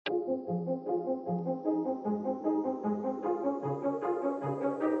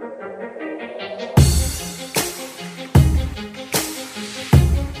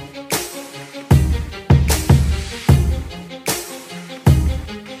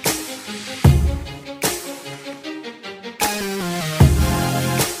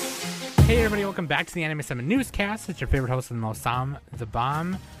welcome back to the Anime Summon Newscast. It's your favorite host of the most, Sam the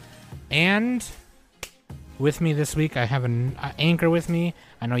Bomb. And with me this week, I have an anchor with me.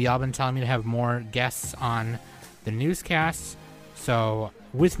 I know y'all been telling me to have more guests on the newscast. So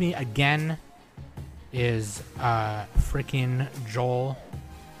with me again is freaking Joel,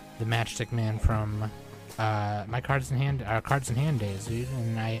 the Matchstick Man from my Cards in Hand days, dude.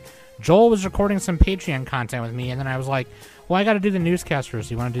 And Joel was recording some Patreon content with me, and then I was like, well, I got to do the newscast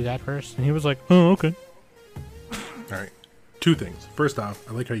first. You want to do that first? And he was like, oh, okay. All right. Two things. First off,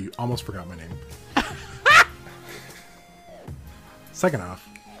 I like how you almost forgot my name. Second off,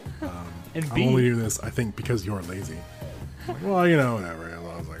 and I'm only doing this, I think, because you're lazy. I'm like, well, you know, whatever.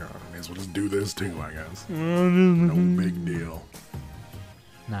 I was like, oh, I may as well just do this too, I guess. No big deal.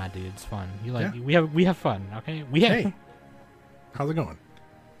 Nah, dude, it's fun. We have fun, okay? Hey, how's it going?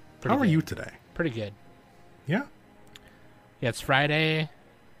 How are you today? Pretty good. Yeah? Yeah, it's Friday.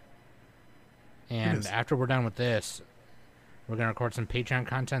 And after we're done with this, we're going to record some Patreon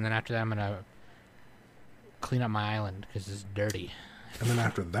content. And then after that, I'm going to clean up my island because it's dirty. And then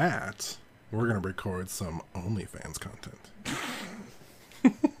after that, we're going to record some OnlyFans content.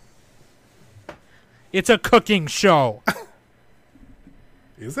 It's a cooking show.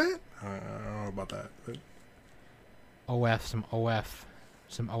 Is it? I don't know about that. But...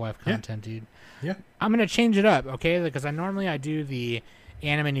 Some OF content, dude. Yeah. I'm going to change it up, okay? Because I do the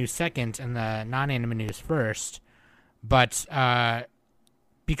anime news second and the non-anime news first. But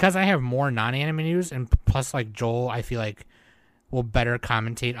because I have more non-anime news, and plus, like, Joel, I feel like, will better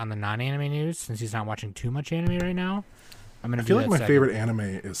commentate on the non-anime news since he's not watching too much anime right now. I feel like my favorite anime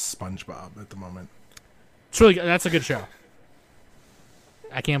is SpongeBob at the moment. It's really good. That's a good show.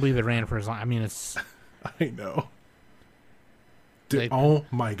 I can't believe it ran for as long. I mean, it's... I know. Dude, oh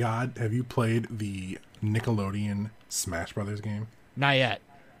my god, have you played the Nickelodeon Smash Brothers game? Not yet.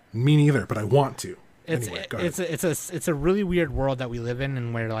 Me neither, but I want to. It's a really weird world that we live in,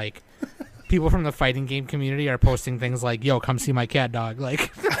 and where like people from the fighting game community are posting things like, "Yo, come see my cat dog."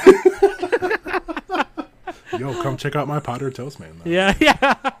 Like, yo, come check out my Potter Toast Man. Though. Yeah.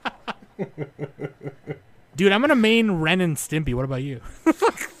 Dude, I'm gonna main Ren and Stimpy. What about you?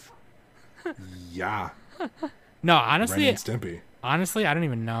 Yeah. No, honestly, Ren and Stimpy. Honestly, I don't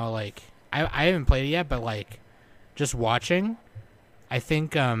even know. Like, I haven't played it yet, but like, just watching, I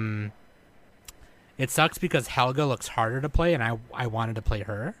think it sucks because Helga looks harder to play, and I wanted to play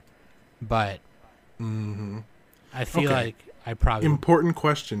her, but I feel like I probably... Important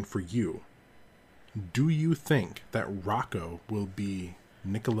question for you. Do you think that Rocco will be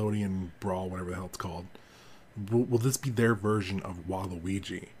Nickelodeon Brawl, whatever the hell it's called? Will this be their version of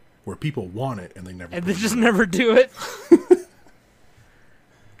Waluigi, where people want it and they never... And they just never do it?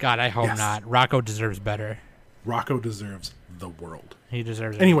 God, I hope not. Rocco deserves better. Rocco deserves the world. He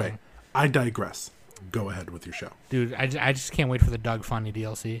deserves it. Anyway, I digress. Go ahead with your show. Dude, I just can't wait for the Doug Funny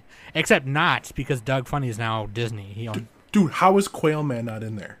DLC. Except not, because Doug Funny is now Disney. Dude, how is Quail Man not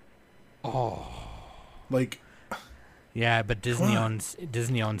in there? Oh. Like... Yeah, but Disney owns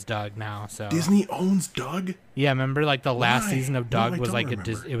Doug now, so... Disney owns Doug? Yeah, remember, like, the last season of Doug was like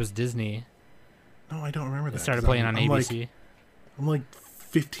it was Disney. No, I don't remember that. It started playing on ABC. I'm like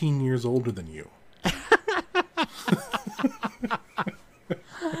 15 years older than you.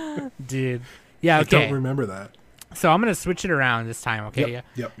 Dude. Yeah, okay. I don't remember that. So I'm going to switch it around this time, okay?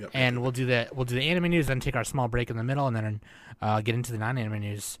 Yep. And we'll do the anime news, then take our small break in the middle, and then get into the non-anime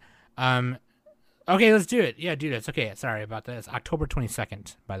news. Okay, let's do it. Yeah, dude, it's okay. Sorry about this. October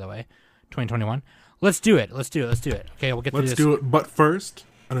 22nd, by the way, 2021. Let's do it. Okay, we'll get to this. Let's do it. But first,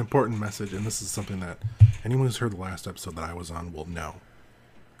 an important message, and this is something that anyone who's heard the last episode that I was on will know.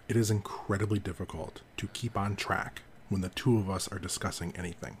 It is incredibly difficult to keep on track when the two of us are discussing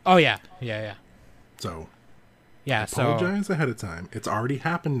anything. Oh, yeah. So, apologize ahead of time. It's already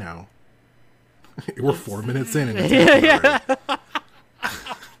happened now. We're 4 minutes in, and it's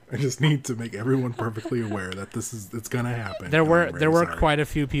I just need to make everyone perfectly aware that it's gonna happen. There were quite a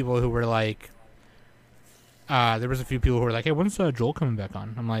few people who were like, there was a few people who were like, "Hey, when's Joel coming back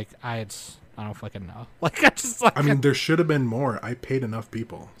on?" I'm like, I don't fucking know. Like, I mean, there should have been more. I paid enough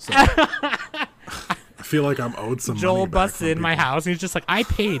people, so I feel like I'm owed some. Joel money back busts in my house, and he's just like, "I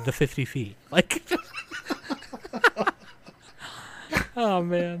paid the 50 feet." Like, oh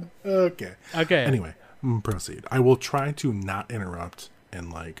man. Okay. Anyway, proceed. I will try to not interrupt and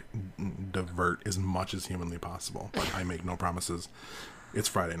like divert as much as humanly possible, but I make no promises. It's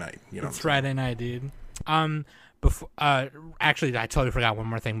Friday night, you know. It's Friday night, dude. Before, actually, I totally forgot one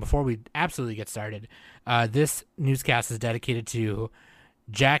more thing. Before we absolutely get started, this newscast is dedicated to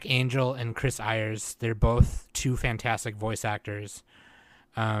Jack Angel and Chris Ayers. They're both two fantastic voice actors.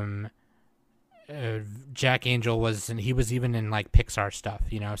 Jack Angel was, and he was even in like Pixar stuff,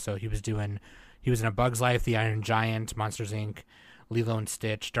 you know. So he was in A Bug's Life, The Iron Giant, Monsters Inc., Lilo and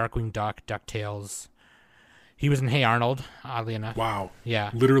Stitch, Darkwing Duck, DuckTales. He was in Hey Arnold, oddly enough. Wow.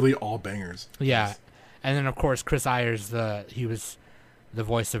 Yeah. Literally all bangers. Yeah. Yes. And then of course Chris Ayers, he was the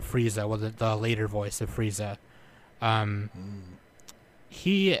voice of Frieza, well the later voice of Frieza.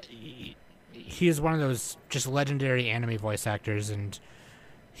 He is one of those just legendary anime voice actors, and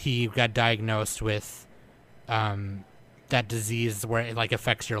he got diagnosed with that disease where it like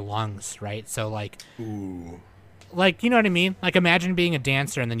affects your lungs, right? So like, ooh, like, you know what I mean? Like, imagine being a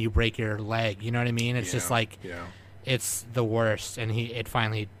dancer and then you break your leg. You know what I mean? It's just like, it's the worst. And it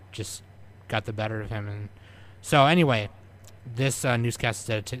finally just got the better of him. And so anyway, this newscast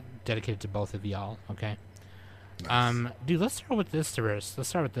is dedicated to both of y'all. Okay. Nice. Dude, let's start with this first. Let's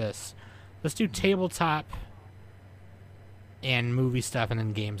start with this. Let's do tabletop and movie stuff, and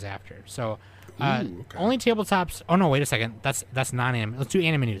then games after. So, okay. Only tabletops. Oh no, wait a second. That's non-anime. Let's do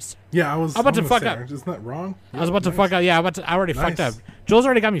anime news. Yeah, I'm about to fuck up. Isn't that wrong? I was about to fuck up. Yeah, I already fucked up. Joel's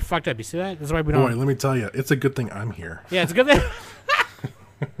already got me fucked up. You see that? That's why we don't. Boy, let me tell you, it's a good thing I'm here. Yeah, it's a good thing.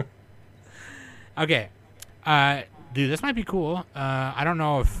 Okay, dude, this might be cool. I don't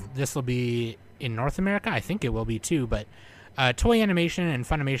know if this will be in North America. I think it will be too, but Toei Animation and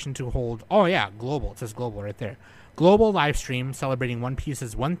Funimation to hold. Oh yeah, global. It says global right there. Global live stream celebrating One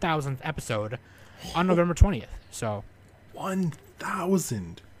Piece's 1,000th episode on November 20th. So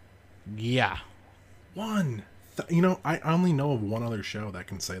 1,000. Yeah. You know, I only know of one other show that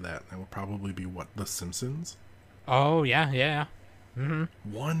can say that. That would probably be The Simpsons. Oh yeah.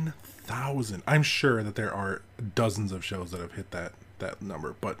 Mm-hmm. 1,000. I'm sure that there are dozens of shows that have hit that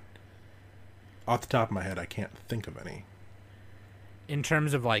number, but off the top of my head, I can't think of any. In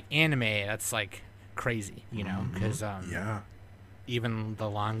terms of like anime, that's like crazy, you know, because even the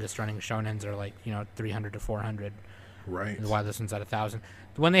longest running shonens are like, you know, 300 to 400. Right. Why this one's at 1,000?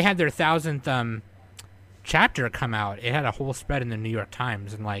 When they had their 1,000th chapter come out, it had a whole spread in the New York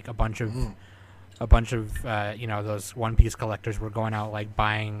Times, and like a bunch of you know, those One Piece collectors were going out like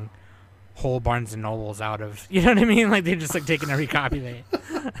buying whole Barnes and Nobles out of, you know what I mean? Like they're just like taking every copy they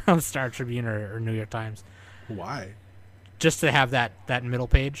of Star Tribune or New York Times. Why? Just to have that middle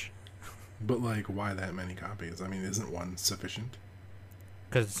page. But like, why that many copies? I mean, isn't one sufficient?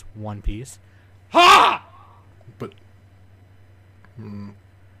 Because it's One Piece. Ha! But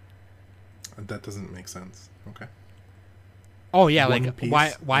that doesn't make sense. Okay. Oh yeah, like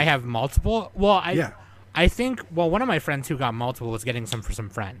why have multiple? Well, I think one of my friends who got multiple was getting some for some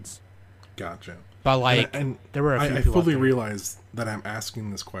friends. Gotcha. But like, and there were a few. I fully realize that I'm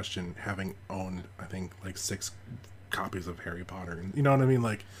asking this question having owned, I think, like 6 copies of Harry Potter. You know what I mean?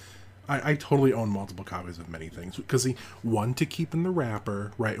 Like, I totally own multiple copies of many things. Because, see, one to keep in the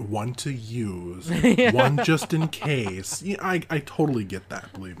wrapper, right? One to use. One just in case. Yeah, I totally get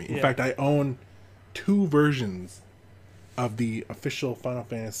that, believe me. In fact, I own 2 versions of the official Final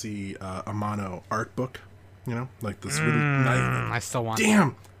Fantasy Amano art book. You know? Like this really nice. I still want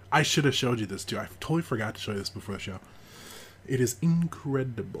Damn! I should have showed you this, too. I totally forgot to show you this before the show. It is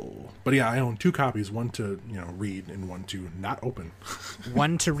incredible. But yeah, I own 2 copies, one to, you know, read and one to not open.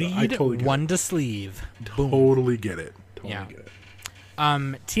 One to read, one to sleeve. Totally get it. Totally get it.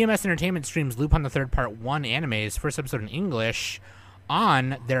 TMS Entertainment streams Lupin the Third Part 1 anime's first episode in English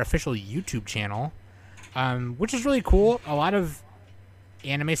on their official YouTube channel, which is really cool. A lot of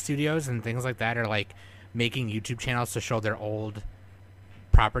anime studios and things like that are like making YouTube channels to show their old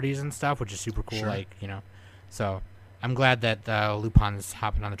properties and stuff, which is super cool. Sure. Like, you know, so I'm glad that Lupin's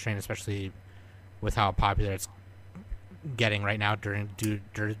hopping on the train, especially with how popular it's getting right now due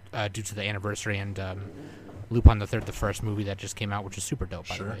to the anniversary and Lupin the Third, the first movie that just came out, which is super dope,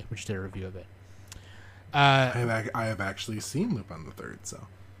 by the way. We just did a review of it. I have actually seen Lupin the Third, so,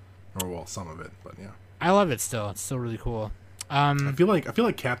 or well, some of it, but yeah, I love it still. It's still really cool. I feel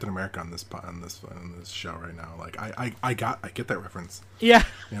like Captain America on this show right now. Like I get that reference. Yeah.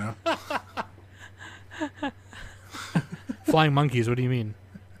 You know. Flying monkeys. What do you mean?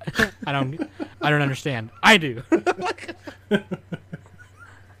 I don't understand. I do.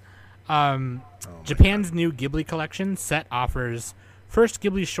 Japan's new Ghibli collection set offers first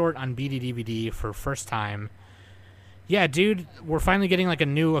Ghibli short on BD DVD for first time. Yeah, dude, we're finally getting like a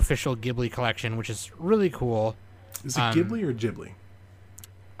new official Ghibli collection, which is really cool. Is it Ghibli or Ghibli?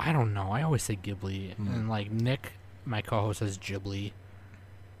 I don't know. I always say Ghibli, and like Nick, my co-host, says Ghibli.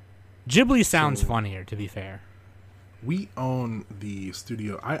 Ghibli sounds funnier, to be fair. We own the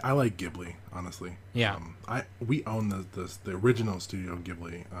studio. I like Ghibli, honestly. Yeah. We own the original Studio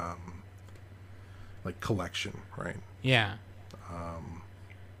Ghibli, like collection, right? Yeah.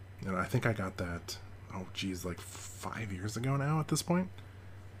 And I think I got that, oh, geez, like 5 years ago now at this point.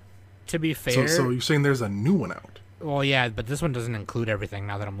 To be fair... So you're saying there's a new one out? Well, yeah, but this one doesn't include everything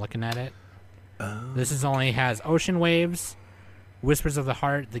now that I'm looking at it. This is only has Ocean Waves, Whispers of the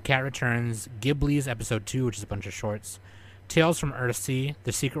Heart, The Cat Returns, Ghibli's Episode 2, which is a bunch of shorts, Tales from Earthsea,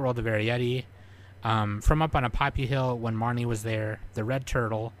 The Secret World of Arietti, From Up on a Poppy Hill, When Marnie Was There, The Red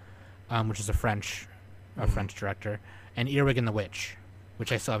Turtle, which is a French director, and Earwig and the Witch,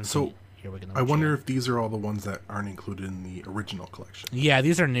 which I still haven't seen. Earwig and the Witch. I wonder if these are all the ones that aren't included in the original collection. Yeah,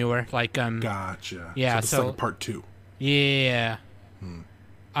 these are newer. Like Gotcha. Yeah, so this is like a part 2. Yeah.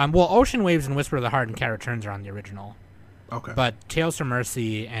 Well, Ocean Waves and Whisper of the Heart and Cat Returns are on the original. Okay. But Tales from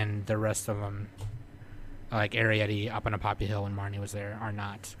Mercy and the rest of them, like Arietti, Up on a Poppy Hill, and Marnie Was There, are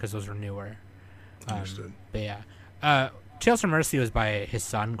not, because those are newer. Understood. But yeah. Tales from Mercy was by his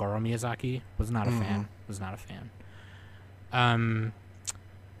son, Goro Miyazaki. Was not a fan.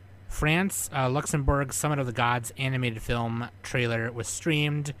 France, Luxembourg, Summit of the Gods animated film trailer was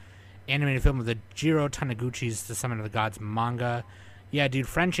streamed. Animated film of the Jiro Taniguchi's The Summit of the Gods manga. Yeah, dude,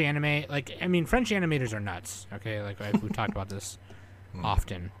 French anime, French animators are nuts, okay? We've talked about this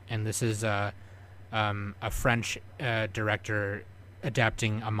often. And this is a French director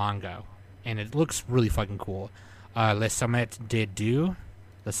adapting a manga. And it looks really fucking cool. Le Sommet des Dieux,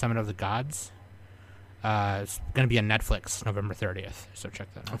 The Summit of the Gods. It's going to be on Netflix November 30th, so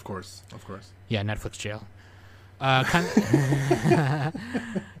check that out. Of course. Yeah, Netflix jail.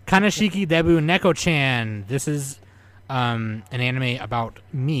 Kanashiki Debu Neko-chan. This is an anime about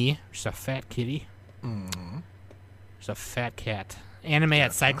me, just a fat kitty. Just a fat cat. Anime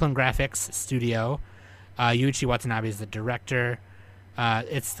at Cyclone Graphics Studio. Yuichi Watanabe is the director.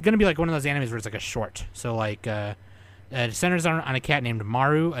 It's going to be like one of those animes where it's like a short. So it centers on a cat named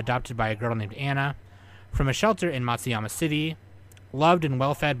Maru, adopted by a girl named Anna. From a shelter in Matsuyama City, loved and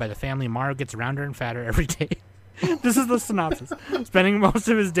well-fed by the family, Maru gets rounder and fatter every day. This is the synopsis. Spending most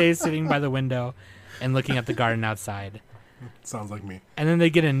of his days sitting by the window and looking at the garden outside. Sounds like me. And then they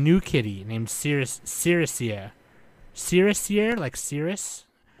get a new kitty named Ciricier, like Cirrus,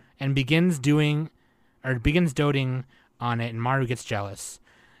 and begins doting on it, and Maru gets jealous.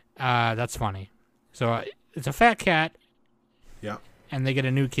 That's funny. So it's a fat cat. Yeah. And they get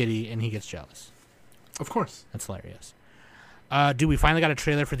a new kitty, and he gets jealous. Of course. That's hilarious. Dude, we finally got a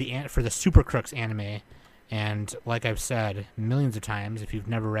trailer for the Super Crooks anime. And like I've said millions of times, if you've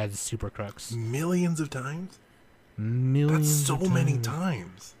never read Super Crooks. Millions of times? That's so many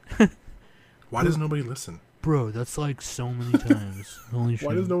times. Why does nobody listen? Bro, that's like so many times. Holy shit.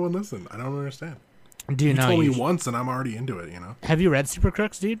 Why does no one listen? I don't understand. Do you know? You told me once and I'm already into it, Have you read Super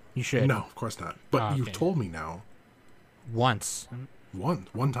Crooks, dude? You should. No, of course not. But you've told me now. Once. One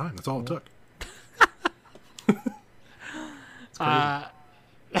time. That's all it took.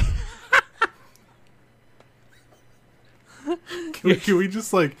 Can we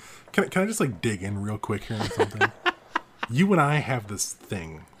just can I just dig in real quick here on something? You and I have this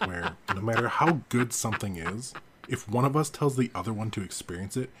thing where no matter how good something is, if one of us tells the other one to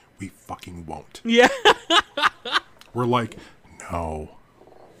experience it, we fucking won't. Yeah. We're like, no.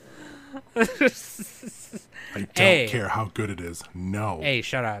 I don't care how good it is. No. Hey,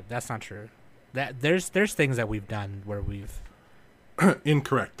 shut up. That's not true. There's things that we've done where we've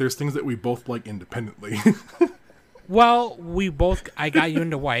Incorrect. There's things that we both like independently. Well, I got you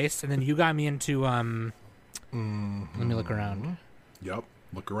into Weiss, and then you got me into let me look around. Yep.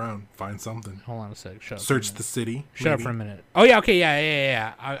 Look around. Find something. Hold on a sec. Search the city. Shut up for a minute. Oh yeah, okay,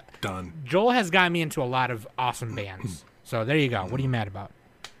 yeah. Done. Joel has got me into a lot of awesome bands. So there you go. What are you mad about?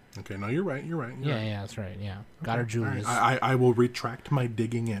 Okay, no, you're right. Yeah, that's right. Yeah. Goddard Julius. Right. I will retract my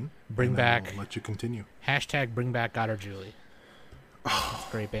digging in. Bring back. I'll let you continue. # bring back Goddard Julie. That's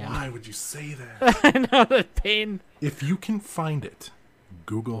a great band. Why would you say that? I know, the pain. If you can find it,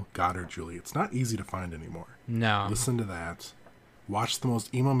 Google Goddard Julie. It's not easy to find anymore. No. Listen to that. Watch the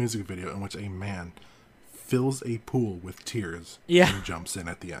most emo music video in which a man fills a pool with tears and jumps in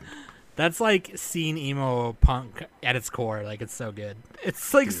at the end. That's like scene emo punk at its core. Like, it's so good.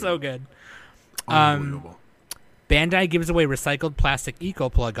 It's like so good. Unbelievable. Bandai gives away recycled plastic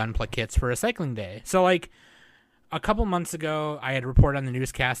eco-plug gunpla kits for Recycling Day. So, like, a couple months ago, I had reported on the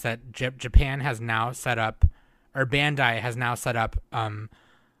newscast that Japan has now set up, or Bandai has now set up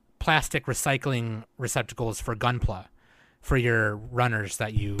plastic recycling receptacles for gunpla for your runners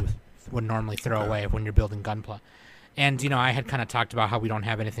that you would normally throw away when you're building gunpla. And, I had kind of talked about how we don't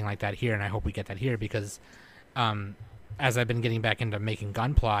have anything like that here, and I hope we get that here because as I've been getting back into making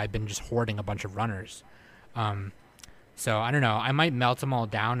gunpla, I've been just hoarding a bunch of runners. So, I don't know. I might melt them all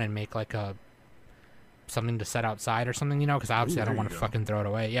down and make like a something to set outside or something, because obviously I don't want to fucking throw it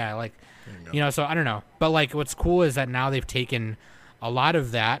away. Yeah, like, so I don't know. But, like, what's cool is that now they've taken a lot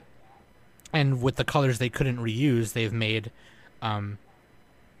of that, and with the colors they couldn't reuse, they've made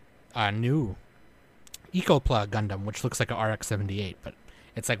a new EcoPlug Gundam, which looks like a RX-78, but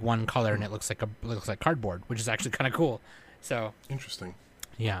it's like one color and it looks like cardboard, which is actually kind of cool. So interesting.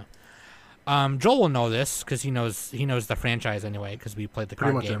 Yeah. Joel will know this because he knows the franchise anyway because we played the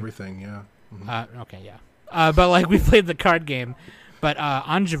card game. Pretty much everything, yeah. Mm-hmm. Okay, yeah. But like we played the card game, but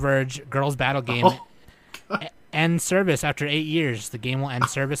Anjaverge Girls Battle Game ends service after 8 years. The game will end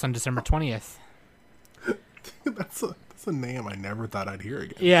service on December 20th. That's a name I never thought I'd hear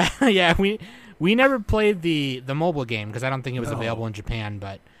again. Yeah, yeah. We never played the mobile game because I don't think it was available in Japan.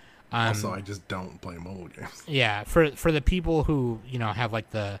 But also, I just don't play mobile games. Yeah, for the people who have like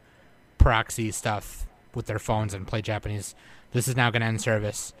the proxy stuff with their phones and play Japanese, this is now going to end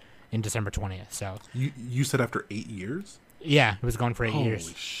service in December 20th. So you said after 8 years? Yeah, it was going for 8 years.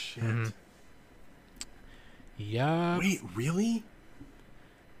 Holy shit! Mm-hmm. Yeah. Wait, really?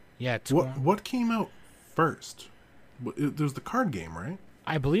 Yeah. What came out first? There's the card game, right?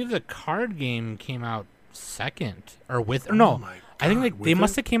 I believe the card game came out second, or no. I think they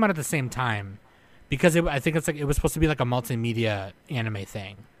must have came out at the same time, because I think it was supposed to be like a multimedia anime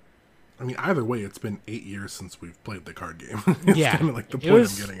thing. I mean, either way, it's been 8 years since we've played the card game. It's yeah, kind of like the point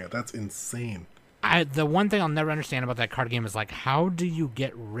I'm getting at. That's insane. The one thing I'll never understand about that card game is like, how do you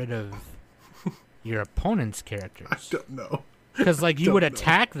get rid of your opponent's characters? I don't know. Because like you would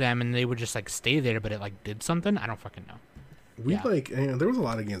attack them and they would just like stay there, but it like did something. I don't fucking know. There was a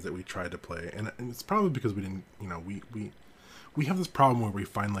lot of games that we tried to play, and it's probably because we didn't. We have this problem where we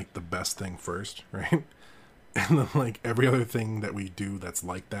find like the best thing first, right? And then like every other thing that we do that's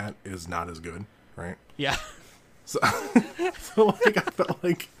like that is not as good, right? Yeah. So like I felt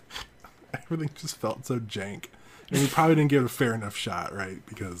like everything just felt so jank, and we probably didn't give it a fair enough shot, right?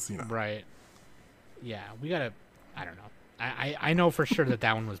 Because Right. Yeah, we gotta. I don't know. I know for sure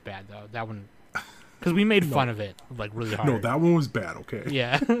that one was bad though. That one, because we made fun of it like really hard. No, that one was bad. Okay.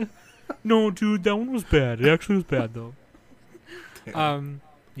 Yeah. No, dude, that one was bad. It actually was bad though. Damn.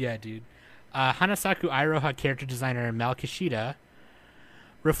 Yeah, dude. Hanasaku Iroha character designer Mal Kishida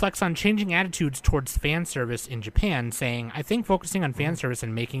reflects on changing attitudes towards fan service in Japan, saying, "I think focusing on fan service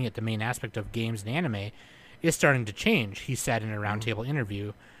and making it the main aspect of games and anime is starting to change," he said in a roundtable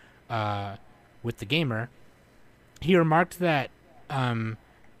interview with The Gamer. He remarked that to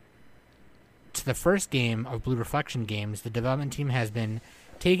the first game of Blue Reflection games, the development team has been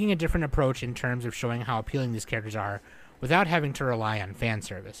taking a different approach in terms of showing how appealing these characters are without having to rely on fan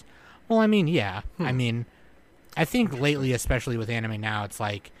service. Well, I mean, yeah. I mean, I think lately, especially with anime now, it's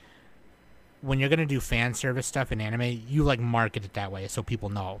like when you're going to do fan service stuff in anime, you like market it that way so people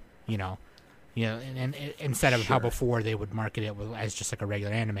know, and instead of how before they would market it as just like a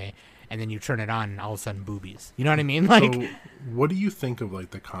regular anime, and then you turn it on and all of a sudden boobies. You know what I mean? Like, so what do you think of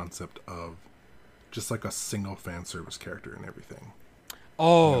like the concept of just like a single fan service character and everything?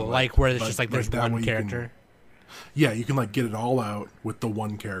 Oh, like where it's just like there's one character? You can like get it all out with the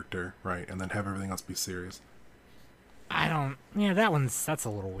one character, right? And then have everything else be serious. That's a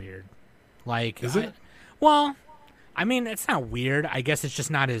little weird. Like, is it? Well, I mean, it's not weird. I guess it's just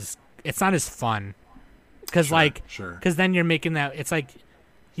not as fun. Because because then you're making that, it's like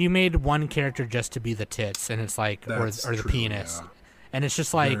you made one character just to be the tits, and it's like, or the penis. Yeah. And it's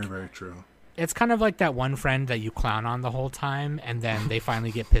just like, very, very true. It's kind of like that one friend that you clown on the whole time, and then they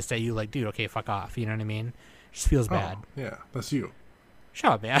finally get pissed at you, like, dude, okay, fuck off. You know what I mean? It just feels bad. Yeah, that's you.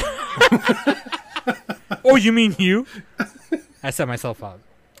 Shut up, man. Oh, you mean you? I set myself up.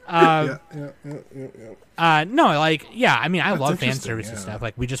 Yeah. No, like, yeah, I mean, I love fan service and stuff.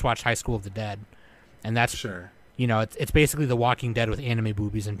 Like, we just watched High School of the Dead, and that's, sure. It's basically The Walking Dead with anime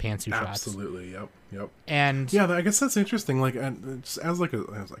boobies and pantsuit shots. Absolutely, yep. And yeah, I guess that's interesting. Like, just as like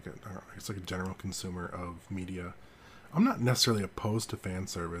a general consumer of media, I'm not necessarily opposed to fan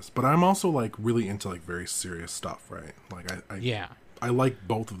service, but I'm also like really into like very serious stuff, right? Like, I like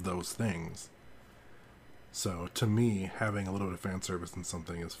both of those things. So to me, having a little bit of fan service in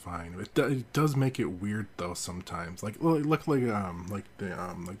something is fine. It does make it weird though sometimes. Like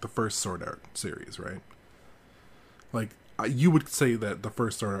the first Sword Art series, right? Like, you would say that the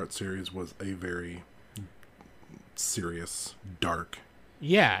first Sword Art series was a very serious, dark.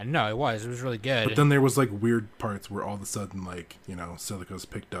 Yeah, no, it was really good. But then there was like weird parts where all of a sudden, like, Silica's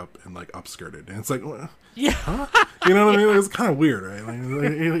picked up and like upskirted, and it's like, yeah, huh? You know what I mean? It was kind of weird, right? Like,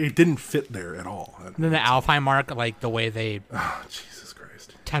 it didn't fit there at all. And then the Alpine mark, like the way they, Jesus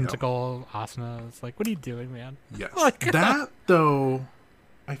Christ, tentacle Asuna. It's like, what are you doing, man? Yes, like, that though.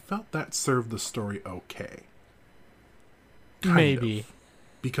 I felt that served the story okay. Maybe.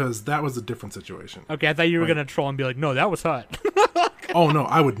 Because that was a different situation. Okay, I thought you were going to troll and be like, no, that was hot. Oh, no,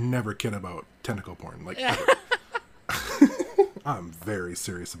 I would never kid about tentacle porn. Like, ever. I'm very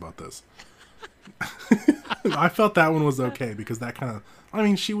serious about this. I felt that one was okay because that kind of... I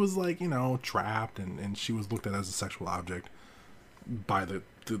mean, she was, like, trapped and she was looked at as a sexual object by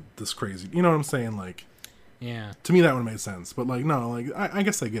this crazy... You know what I'm saying? Like... Yeah. To me, that one made sense. But, like, no, like, I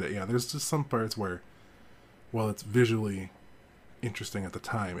guess I get it. Yeah, there's just some parts where, well, it's visually interesting at the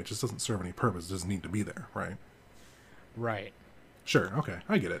time. It just doesn't serve any purpose. It doesn't need to be there, right? Right. Sure. Okay.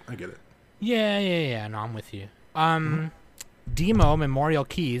 I get it. Yeah. No, I'm with you. Demo Memorial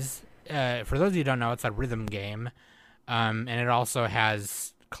Keys. For those of you who don't know, it's a rhythm game. And it also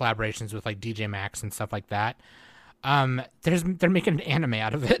has collaborations with, like, DJ Max and stuff like that. They're making an anime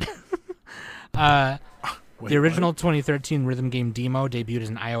out of it. The original 2013 rhythm game Demo debuted as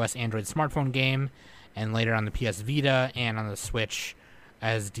an iOS Android smartphone game, and later on the PS Vita and on the Switch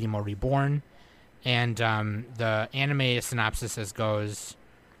as Demo Reborn. And the anime synopsis as goes,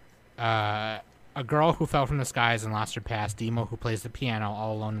 a girl who fell from the skies and lost her past, Demo who plays the piano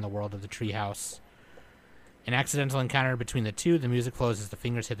all alone in the world of the treehouse. An accidental encounter between the two, the music flows as the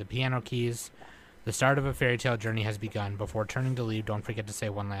fingers hit the piano keys. The start of a fairy tale journey has begun. Before turning to leave, don't forget to say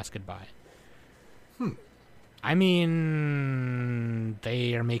one last goodbye. I mean,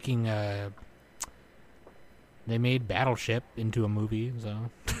 they are making they made Battleship into a movie, so.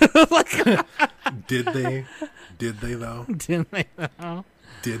 Did they though? Didn't they though?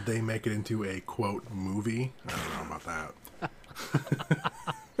 Did they make it into a, quote, movie? I don't know about that.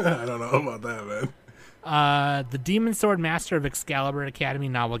 I don't know about that, man. The Demon Sword Master of Excalibur Academy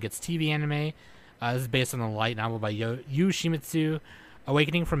novel gets TV anime. This is based on the light novel by Yu Shimitsu.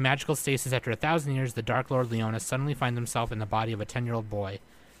 Awakening from magical stasis after 1,000 years, the Dark Lord Leonis suddenly finds himself in the body of a 10-year-old boy.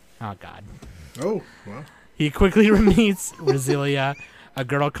 Oh, God. Oh, well. He quickly meets Rosilia, a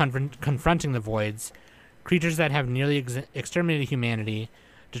girl confronting the voids, creatures that have nearly exterminated humanity.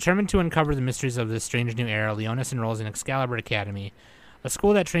 Determined to uncover the mysteries of this strange new era, Leonis enrolls in Excalibur Academy, a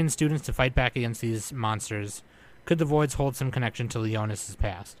school that trains students to fight back against these monsters. Could the voids hold some connection to Leonis'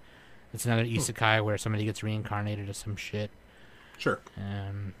 past? It's another isekai where somebody gets reincarnated as some shit. Sure.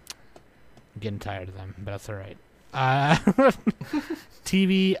 I'm getting tired of them, but that's all right.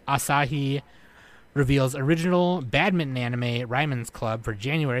 TV Asahi reveals original badminton anime Ryman's Club for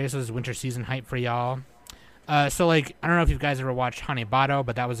January. This is winter season hype for y'all. So, like, I don't know if you guys ever watched Hanebado,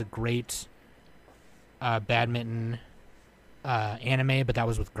 but that was a great badminton anime, but that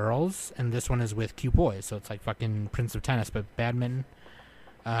was with girls, and this one is with cute boys, so it's like fucking Prince of Tennis, but badminton.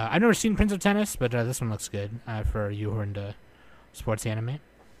 I've never seen Prince of Tennis, but this one looks good for you who are into sports anime.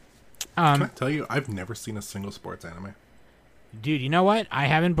 Can I tell you, I've never seen a single sports anime. Dude, you know what? I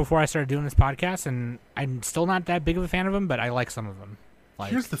haven't before I started doing this podcast, and I'm still not that big of a fan of them, but I like some of them.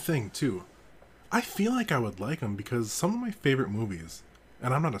 Like, here's the thing, too. I feel like I would like them because some of my favorite movies,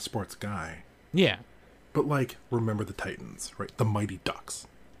 and I'm not a sports guy. Yeah. But, like, Remember the Titans, right? The Mighty Ducks.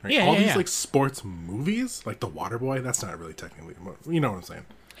 Right? Yeah, all these, yeah. like, sports movies, like The Waterboy, that's not really technically, you know what I'm saying?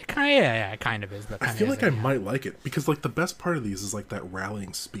 It kind of is. But I feel like I might like it because, like, the best part of these is, like, that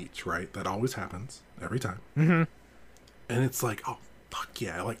rallying speech, right? That always happens every time. Mm-hmm. And it's like, oh, fuck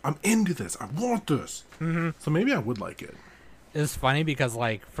yeah. Like, I'm into this. I want this. Mm-hmm. So maybe I would like it. It's funny because,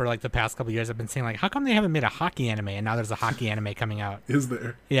 like, for, like, the past couple of years, I've been saying, like, how come they haven't made a hockey anime? And now there's a hockey anime coming out. Is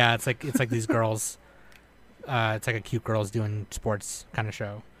there? Yeah, it's like these girls. It's like a cute girls doing sports kind of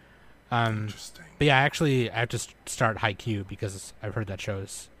show. Interesting. But yeah, actually, I have to start Haikyuu because I've heard that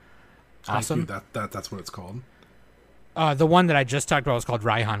show's awesome. That's what it's called? The one that I just talked about was called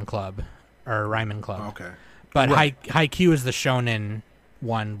Ryman Club. Okay. But right. Haikyuu is the shonen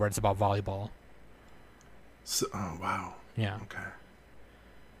one where it's about volleyball. So, oh, wow. Yeah. Okay.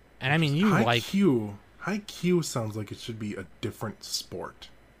 And I mean, Haikyuu sounds like it should be a different sport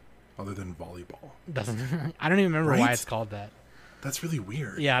other than volleyball. Doesn't I don't even remember why it's called that. That's really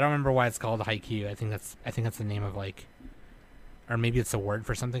weird. Yeah, I don't remember why it's called Haikyuu. I think that's the name of, like, or maybe it's a word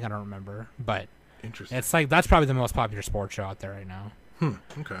for something. I don't remember. But interesting. It's like that's probably the most popular sports show out there right now.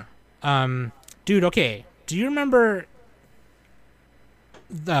 Okay. Dude, okay. Do you remember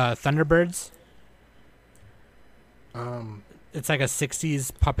the Thunderbirds? It's like a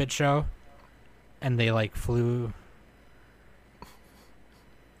 60s puppet show, and they, like, flew.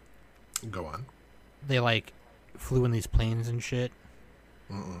 Go on. They, like, flew in these planes and shit.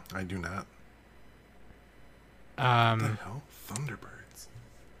 I do not. What the hell? Thunderbirds.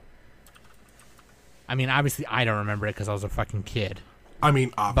 I mean, obviously, I don't remember it because I was a fucking kid. I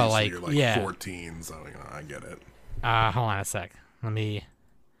mean, obviously, but, like, you're, like, 14, so, you know, I get it. Hold on a sec. Let me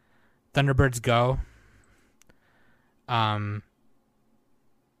Thunderbirds Go. Hold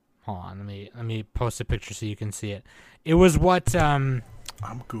on, let me post a picture so you can see it. It was what I'm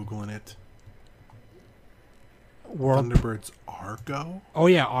Googling it. Thunderbirds Argo? Oh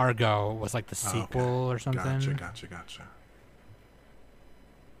yeah, Argo was like the sequel or something. Gotcha.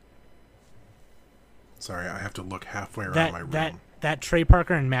 Sorry, I have to look halfway around my room. That Trey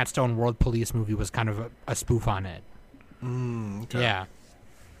Parker and Matt Stone World Police movie was kind of a spoof on it. Okay. Yeah.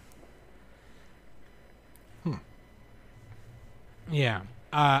 Yeah.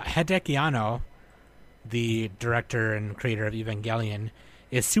 Hideki Anno, the director and creator of Evangelion,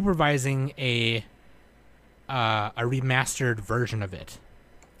 is supervising a remastered version of it.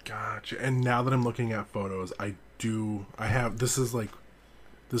 Gotcha. And now that I'm looking at photos,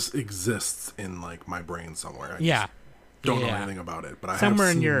 this exists in like my brain somewhere. I don't know anything about it, but I somewhere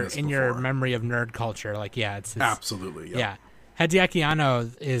have seen in your before. memory of nerd culture, like it's Absolutely. Yep. Yeah. Hideaki Anno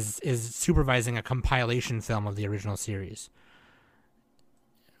is supervising a compilation film of the original series,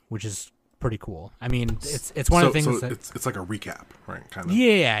 which is pretty cool. I mean, it's one of the things that it's like a recap, right? Kind of.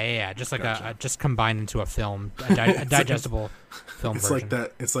 Yeah. Just like Gotcha. just combined into a film, a digestible film It's version.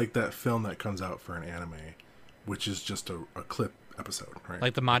 It's like that film that comes out for an anime, which is just a clip episode, right?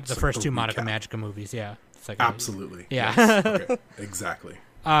 Like the first two Madoka Magica movies, yeah. It's like absolutely. Yeah. Yes. Okay. Exactly.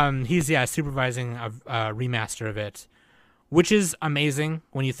 He's supervising a remaster of it, which is amazing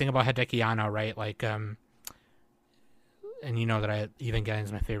when you think about Hideki Anno, right? Like and you know that Evangelion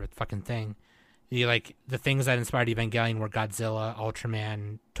is my favorite fucking thing. Like the things that inspired Evangelion were Godzilla,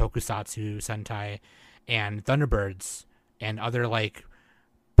 Ultraman, Tokusatsu, Sentai, and Thunderbirds, and other like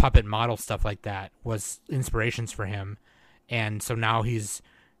puppet model stuff like that was inspirations for him. And so now he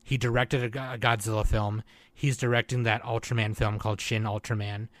directed a Godzilla film. He's directing that Ultraman film called Shin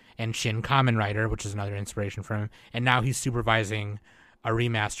Ultraman and Shin Kamen Rider, which is another inspiration for him. And now he's supervising a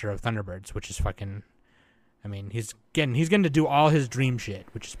remaster of Thunderbirds, which is fucking. I mean, he's getting to do all his dream shit,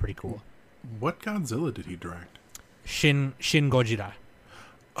 which is pretty cool. What Godzilla did he direct? Shin Gojira.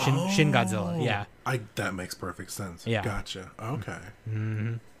 Shin Godzilla. Yeah. That makes perfect sense. Yeah. Gotcha. Okay.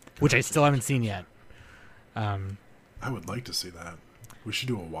 Mm-hmm. Which I still haven't seen yet. I would like to see that. We should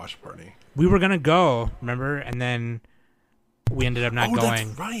do a watch party. We were gonna go, remember, and then we ended up not going.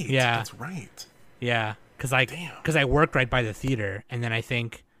 That's right. Yeah, that's right. Yeah, because I worked right by the theater, and then I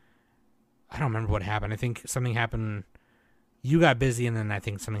don't remember what happened. I think something happened. You got busy, and then I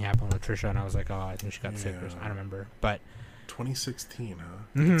think something happened with Trisha, and I was like, oh, I think she got sick or something. I don't remember, but 2016, huh?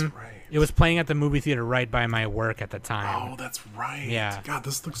 Mm-hmm. That's right. It was playing at the movie theater right by my work at the time. Oh, that's right. Yeah. God,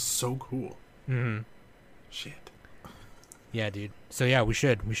 this looks so cool. Mm-hmm. Shit. Yeah, dude. So yeah, we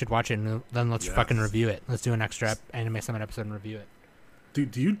should watch it, and then let's fucking review it. Let's do an extra Anime Summit episode and review it.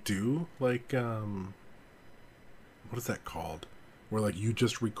 Dude, do you do like what is that called? Where like you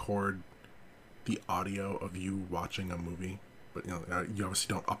just record the audio of you watching a movie, but you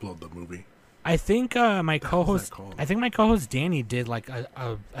obviously don't upload the movie. I think my co-host Danny did like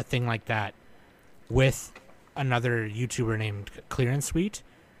a thing like that with another YouTuber named Clear and Sweet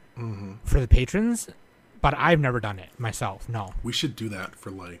for the patrons. But I've never done it myself, no. We should do that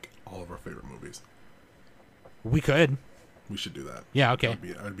for, like, all of our favorite movies. We could. We should do that. Yeah, okay.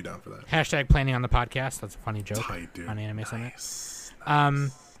 I'd be down for that. Hashtag planning on the podcast. That's a funny joke. Tight, dude. On Anime Summit. Nice.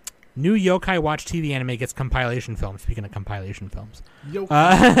 New Yokai Watch TV anime gets compilation film. Speaking of compilation films.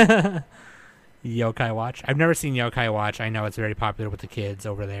 Yokai Watch. I've never seen Yokai Watch. I know it's very popular with the kids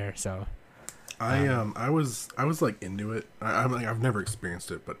over there, so. I was like into it. I've never experienced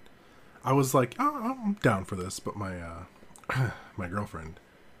it, but I was like, oh, I'm down for this, but my my girlfriend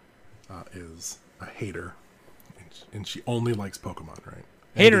is a hater, and she only likes Pokemon, right?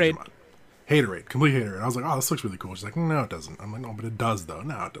 Haterade. Haterade, complete haterade. And I was like, oh, this looks really cool. She's like, no, it doesn't. I'm like, no, but it does, though.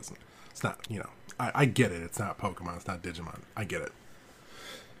 No, it doesn't. It's not, I get it. It's not Pokemon. It's not Digimon. I get it.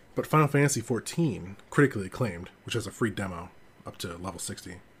 But Final Fantasy XIV, critically acclaimed, which has a free demo up to level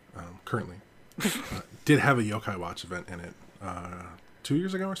 60 currently, did have a Yokai Watch event in it 2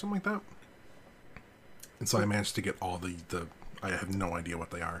 years ago or something like that. And so I managed to get all the I have no idea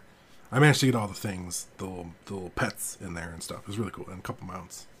what they are. I managed to get all the things, the little pets in there and stuff. It was really cool. And a couple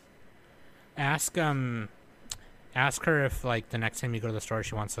mounts. Ask her if like the next time you go to the store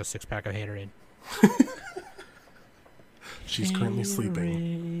she wants a 6-pack of Haterade. She's currently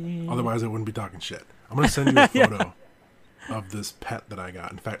sleeping. Otherwise I wouldn't be talking shit. I'm gonna send you a photo of this pet that I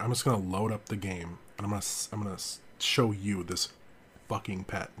got. In fact, I'm just gonna load up the game and I'm gonna show you this fucking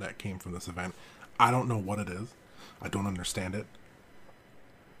pet that came from this event. I don't know what it is. I don't understand it.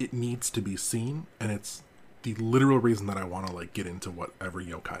 It needs to be seen, and it's the literal reason that I want to like get into whatever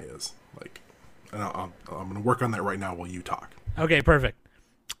yokai is. Like, and I'm gonna work on that right now while you talk. Okay, perfect.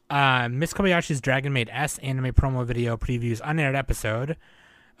 Miss Kobayashi's Dragon Maid S anime promo video previews unaired episode.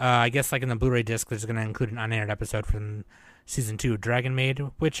 I guess like in the Blu-ray disc, there's going to include an unaired episode from season 2 of Dragon Maid,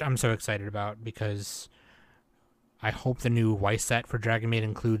 which I'm so excited about because I hope the new Weiss set for Dragon Maid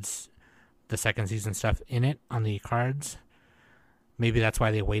includes the second season stuff in it on the cards. Maybe that's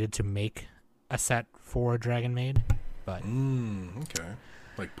why they waited to make a set for Dragon Maid. But okay,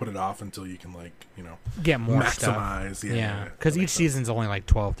 like put it off until you can like get more maximize. Stuff. Yeah, because each season's only like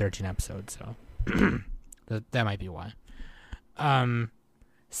 12, 13 episodes, so that might be why.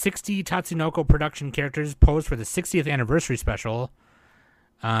 60 Tatsunoko production characters posed for the 60th anniversary special.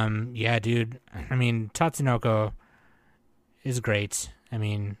 Yeah, dude. I mean, Tatsunoko is great. I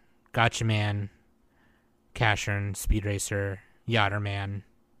mean, Gotcha Man, Cashern, Speed Racer, Yatterman,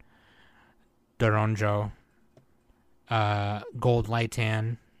 Doronjo, Gold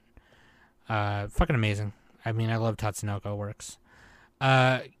Lightan. Fucking amazing. I mean, I love Tatsunoko works.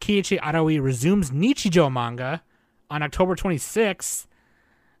 Kiichi Araoi resumes Nichijou manga on October 26th.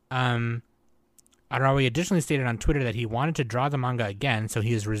 Araoi additionally stated on Twitter that he wanted to draw the manga again, so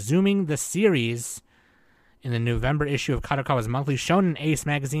he is resuming the series in the November issue of Kadokawa's monthly Shonen Ace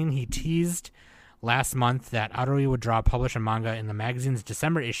magazine. He teased last month that Araoi would publish a manga in the magazine's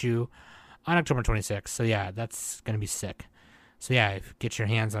December issue on October 26th. So yeah, that's going to be sick. So yeah, get your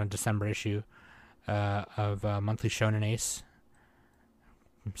hands on a December issue of monthly Shonen Ace.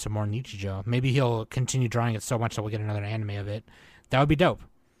 Some more Nichijou. Maybe he'll continue drawing it so much that we'll get another anime of it. That would be dope.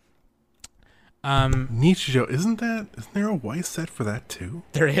 Nichijou, isn't there a Weiss set for that too?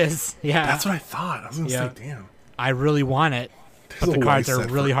 There is, yeah. That's what I thought. I was gonna say, damn. I really want it, but the cards are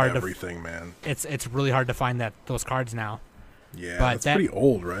really hard everything, man. It's really hard to find those cards now. Yeah, but it's pretty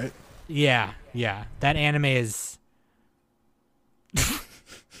old, right? Yeah. That anime is.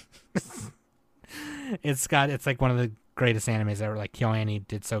 It's like one of the greatest animes ever. Like KyoAni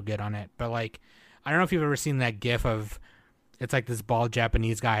did so good on it, but like I don't know if you've ever seen that GIF of. It's like this bald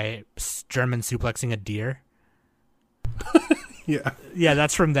Japanese guy German suplexing a deer. Yeah. Yeah,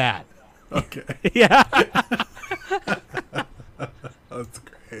 that's from that. Okay. Yeah. That's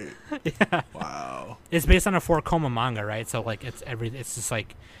great. Yeah. Wow. It's based on a 4-koma manga, right? So like it's just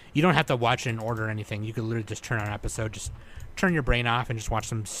like you don't have to watch it in order or anything. You could literally just turn on an episode, just turn your brain off and just watch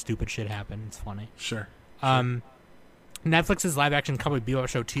some stupid shit happen. It's funny. Sure. Netflix's live action Cowboy Bebop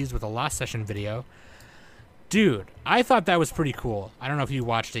show teased with a Lost Session video. Dude, I thought that was pretty cool. I don't know if you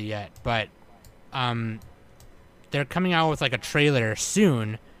watched it yet, but they're coming out with like a trailer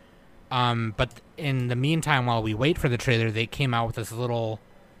soon. But in the meantime, while we wait for the trailer, they came out with this little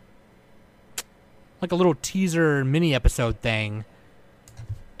teaser mini episode thing,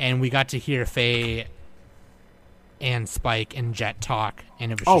 and we got to hear Faye and Spike and Jet talk,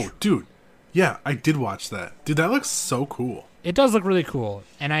 and it was dude, yeah, I did watch that. Dude, that looks so cool. It does look really cool,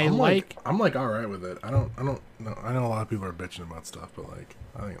 and I'm like all right with it. I don't know. I know a lot of people are bitching about stuff, but like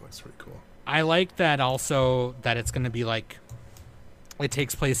I think it looks pretty cool. I like that also that it's going to be like it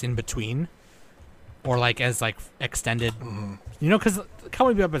takes place in between, or like as like extended. Mm-hmm. You know, because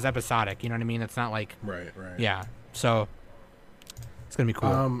Cowboy Bebop is episodic. You know what I mean? It's not like right. Yeah, so it's gonna be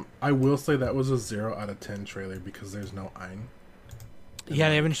cool. I will say that was a 0 out of 10 trailer because there's no Ein. Yeah,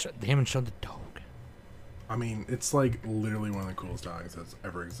 they haven't shown the dog. I mean, it's like literally one of the coolest dogs that's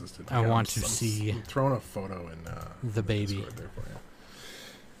ever existed. I want to see. I'm throwing a photo in the baby. Discord there for you.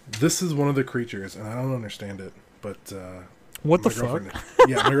 This is one of the creatures, and I don't understand it, but what the fuck?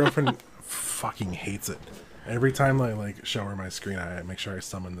 Yeah, my girlfriend fucking hates it. Every time I like show her my screen, I make sure I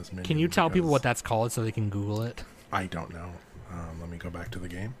summon this minion. Can you tell people what that's called so they can Google it? I don't know. Let me go back to the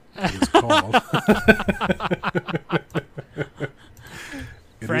game. It is called.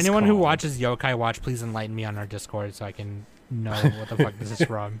 For anyone who watches Yokai Watch, please enlighten me on our Discord so I can know what the fuck this is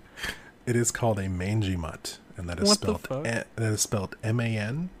from. It is called a mangy mutt, and that is spelled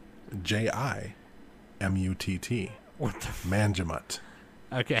MANJIMUTT. What the Manjimut.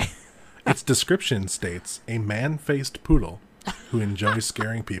 Okay. Its description states a man-faced poodle who enjoys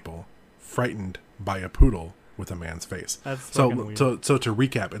scaring people, frightened by a poodle with a man's face. That's so weird. to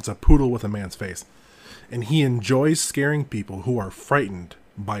recap, it's a poodle with a man's face, and he enjoys scaring people who are frightened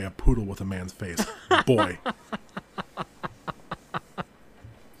by a poodle with a man's face. Boy,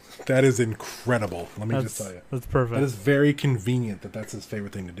 that is incredible. Let me just tell you, that's perfect. That is very convenient. That's his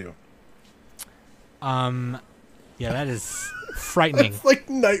favorite thing to do. Yeah, that is frightening. It's like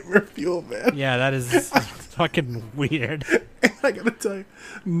nightmare fuel, man. Yeah, that is fucking weird. And I gotta tell you,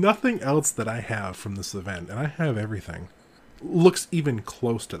 nothing else that I have from this event, and I have everything, looks even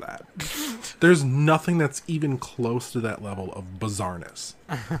close to that. There's nothing that's even close to that level of bizarreness.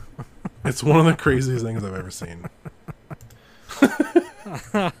 It's one of the craziest things I've ever seen.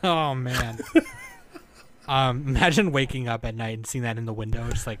 Oh man. Imagine waking up at night and seeing that in the window.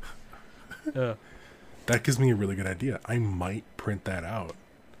 Just like, ugh. That gives me a really good idea. I might print that out,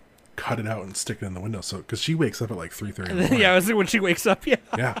 cut it out, and stick it in the window. So, because she wakes up at like 3:30 in the morning. Yeah, when she wakes up. Yeah.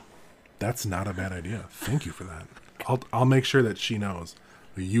 Yeah, that's not a bad idea. Thank you for that. I'll make sure that she knows.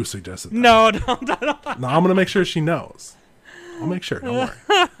 You suggested that. No. No, I'm gonna make sure she knows. I'll make sure. Don't worry.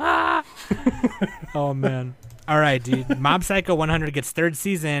 Oh man. All right, dude. Mob Psycho 100 gets third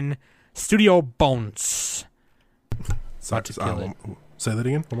season. Studio Bones. Say that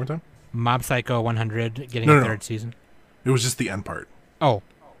again. One more time. Mob Psycho 100 getting a third season. It was just the end part. Oh,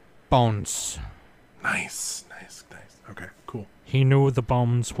 Bones. Nice. Okay, cool. He knew the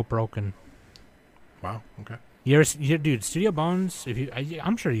bones were broken. Wow. Okay. Dude, Studio Bones.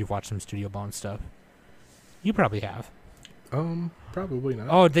 I'm sure you've watched some Studio Bones stuff. You probably have. Probably not.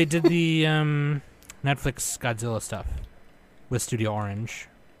 Oh, they did the Netflix Godzilla stuff with Studio Orange.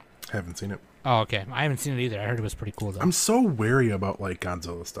 Haven't seen it. Oh, okay. I haven't seen it either. I heard it was pretty cool though. I'm so wary about like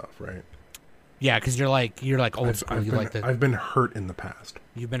Godzilla stuff, right? Yeah, because you're like old school. I've been hurt in the past.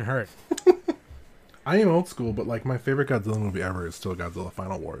 You've been hurt. I am old school, but like my favorite Godzilla movie ever is still Godzilla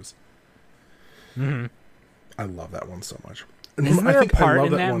Final Wars. Mm-hmm. I love that one so much. Isn't there a part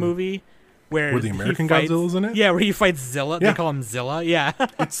in that movie where the American Godzilla's in it? Yeah, where he fights Zilla. Yeah. They call him Zilla. Yeah.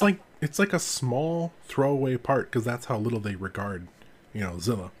 It's like a small throwaway part because that's how little they regard,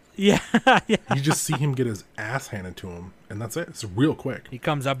 Zilla. Yeah. Yeah. You just see him get his ass handed to him, and that's it. It's real quick. He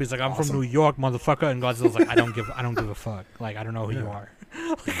comes up. He's like, "I'm from New York, motherfucker," and Godzilla's like, "I don't give a fuck. Like, I don't know who you are."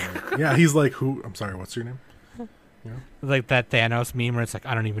 Yeah, he's like, "Who? I'm sorry. What's your name?" Like that Thanos meme where it's like,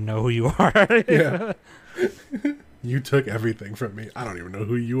 "I don't even know who you are." Yeah. You took everything from me. I don't even know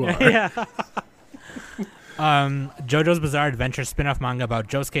who you are. Yeah. JoJo's Bizarre Adventure spin-off manga about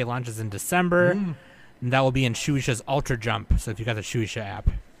Josuke launches in December. And that will be in Shueisha's Ultra Jump. So if you got the Shueisha app,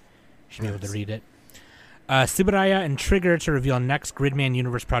 you should be able to read it. Subaraya and Trigger to reveal next Gridman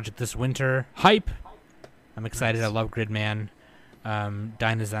Universe project this winter. Hype! I'm excited. Nice. I love Gridman.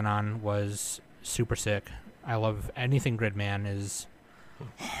 Dynazenon was super sick. I love anything Gridman is.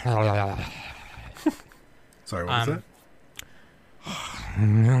 Sorry, what was that?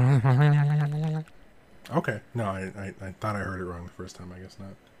 Okay. No, I thought I heard it wrong the first time. I guess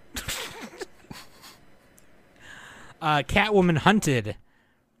not. Catwoman Hunted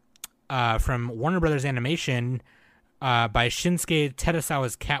from Warner Brothers Animation by Shinsuke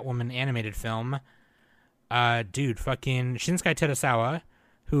Terasawa's Catwoman animated film. Dude, fucking Shinsuke Terasawa,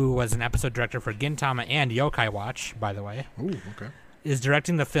 who was an episode director for Gintama and Yokai Watch, by the way. Ooh, okay. Is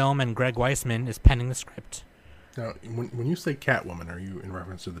directing the film, and Greg Weisman is penning the script. Now, when you say Catwoman, are you in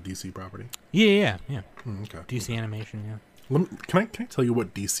reference to the DC property? Yeah. Okay. DC animation, yeah. Can I tell you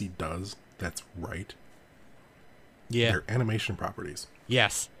what DC does that's right? Yeah. Their animation properties.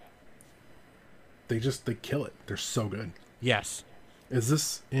 Yes. They kill it. They're so good. Yes. Is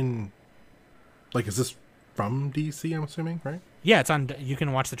this from DC, I'm assuming, right? Yeah, it's on. You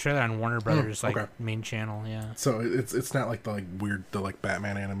can watch the trailer on Warner Brothers main channel. Yeah. So it's not like the weird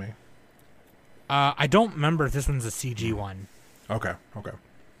Batman anime. I don't remember if this one's a CG one. Okay.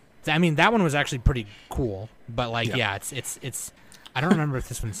 I mean, that one was actually pretty cool, but it's. I don't remember if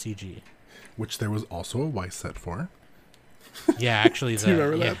this one's CG. Which there was also a Weiss set for. Yeah, actually, do you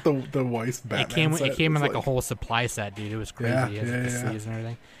remember that the Weiss Batman set? It came in like a whole supply set, dude. It was crazy. The sleeves and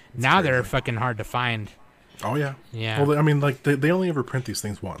everything. It's now crazy. They're fucking hard to find. Oh yeah. Yeah. Well, I mean, like they only ever print these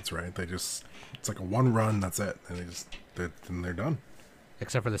things once, right? It's like a one run. That's it, and they're done.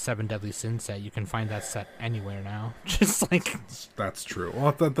 Except for the 7 Deadly Sins set, you can find that set anywhere now. Just like that's true.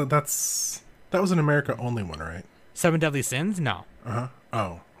 Well, that was an America only one, right? 7 Deadly Sins? No.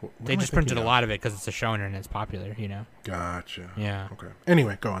 Oh. They just printed a lot of it because it's a shonen and it's popular, Gotcha. Yeah. Okay.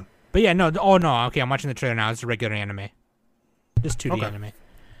 Anyway, go on. But yeah, no. Oh no. Okay, I'm watching the trailer now. It's a regular anime. Just 2D anime.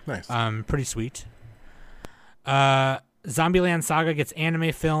 Nice. Pretty sweet. Zombieland Saga gets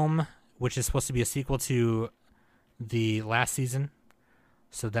anime film, which is supposed to be a sequel to the last season.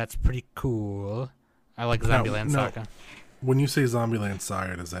 So that's pretty cool. I like Zombieland Saga. When you say Zombieland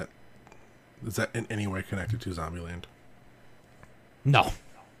Saga, is that in any way connected to Zombieland? No.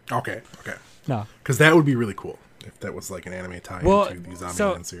 Okay. No. Because that would be really cool if that was like an anime tie into the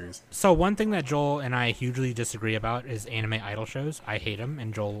Zombieland series. So one thing that Joel and I hugely disagree about is anime idol shows. I hate them,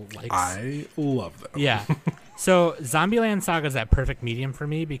 and Joel likes. I love them. Yeah. So Zombieland Saga is that perfect medium for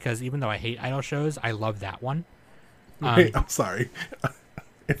me because even though I hate idol shows, I love that one. Wait, I'm sorry.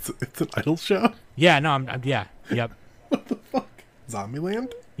 It's an idol show? Yeah, no, yep. What the fuck?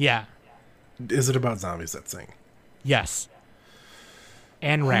 Zombieland? Yeah. Is it about zombies that sing? Yes.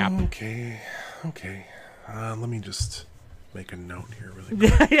 And rap. Okay. Let me just make a note here really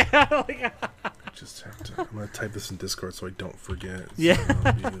quick. Yeah. Like, Just have to. I'm gonna type this in Discord so I don't forget. Yeah.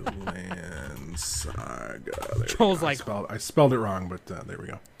 Zombieland Saga. There we Joel's go. like- I spelled it wrong, but there we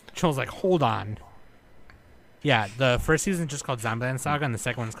go. Joel's like, hold on. Yeah, the first season is just called Zombieland Saga, and the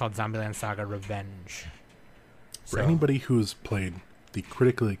second one's called Zombieland Saga Revenge. For anybody who's played the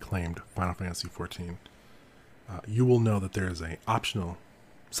critically acclaimed Final Fantasy XIV, you will know that there is a optional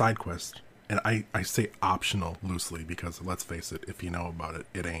side quest, and I say optional loosely because let's face it, if you know about it,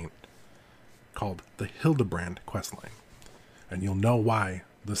 it ain't, called the Hildebrand questline. And you'll know why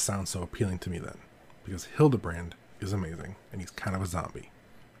this sounds so appealing to me then. Because Hildebrand is amazing, and he's kind of a zombie,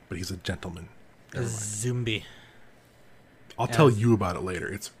 but he's a gentleman. A zombie. I'll tell you about it later.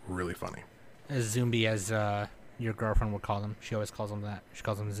 It's really funny. A zombie, as your girlfriend would call them. She always calls them that. She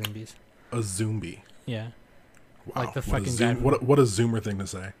calls them zombies. A zombie. Yeah. Wow. Like the what fucking a guy. What a zoomer thing to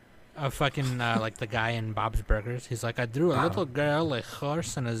say. A fucking, like the guy in Bob's Burgers. He's like, I drew a little girl, a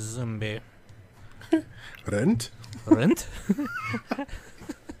horse, and a zombie. Rent? Rent?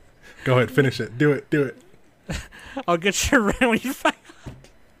 Go ahead, finish it. Do it. I'll get your rent when you find.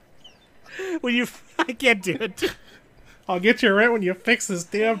 I can't do it. I'll get your rent when you fix this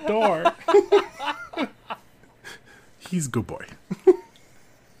damn door. He's a good boy.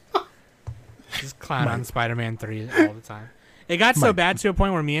 Just clown on Spider-Man 3 all the time. It got so bad to a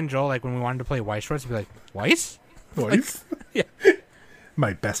point where me and Joel, like when we wanted to play Weiss Schwartz, we'd be like, Weiss? Boys? Yeah.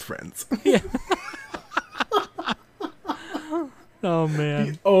 My best friends. Yeah. Oh,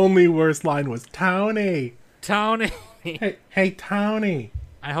 man. The only worst line was Tony. Tony. Hey, Tony.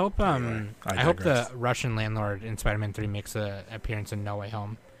 I hope Anyway, I hope the digress. Russian landlord in Spider-Man 3 makes an appearance in No Way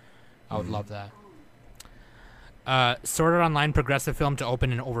Home. I would love that. Sword Art Online progressive film to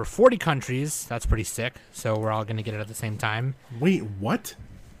open in over 40 countries. That's pretty sick. So we're all going to get it at the same time. Wait, what?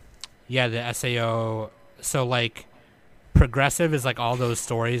 Yeah, the SAO. So, like, progressive is like all those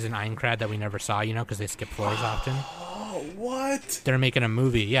stories in Aincrad that we never saw, you know, because they skip floors often. Oh, what? They're making a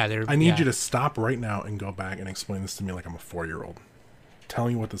movie. Yeah, I need you to stop right now and go back and explain this to me like I'm a 4-year-old. Tell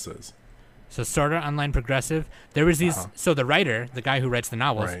me what this is. So Sword Art Online progressive. There was these. So the writer, the guy who writes the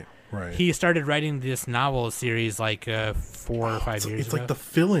novels, Right. he started writing this novel series like 4 or 5 years It's ago. like the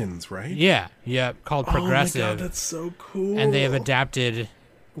fill-ins, right? Yeah, called Progressive. Oh my god, that's so cool. And they have adapted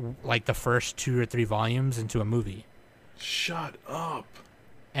like the first 2 or 3 volumes into a movie. Shut up.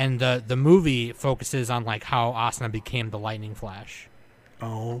 And the movie focuses on like how Asuna became the Lightning Flash.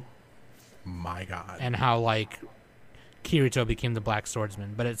 Oh my god. And how like Kirito became the Black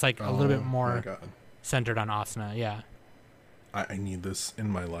Swordsman, but it's like a little bit more centered on Asuna. Yeah. I need this in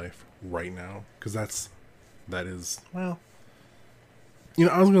my life right now because that is, well, you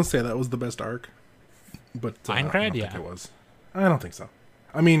know, I was gonna say that was the best arc, but I don't think it was. I don't think so.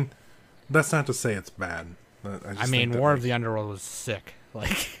 I mean, that's not to say it's bad. I mean, War of the Underworld was sick.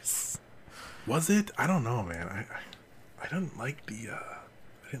 Like, was it? I don't know, man. I didn't like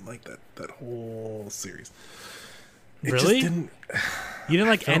that whole series. It really? just didn't. You didn't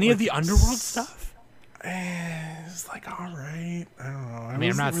like any of the Underworld stuff? It's like, all right. I don't know. I mean,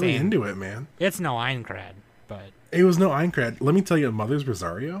 I'm not really saying into it, man. It's no Aincrad, but it was no Aincrad. Let me tell you, Mother's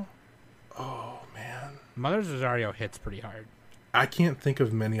Rosario. Oh man, Mother's Rosario hits pretty hard. I can't think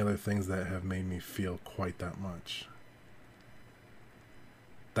of many other things that have made me feel quite that much.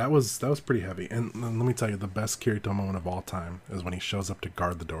 That was pretty heavy. And let me tell you, the best Kirito moment of all time is when he shows up to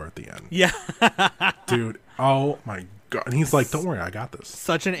guard the door at the end. Yeah. Dude, oh my god. And he's like, don't worry, I got this.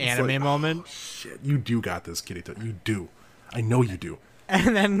 Such an anime moment. Oh, shit, you do got this, Kirito. You do. I know you do.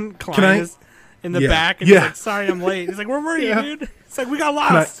 And then Klein is in the back and he's like, sorry, I'm late. He's like, where were you, dude? It's like, we got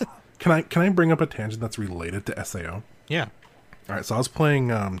lost. Can I bring up a tangent that's related to SAO? Yeah. All right, so I was playing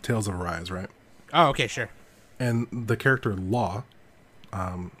Tales of Arise, right? Oh, okay, sure. And the character Law,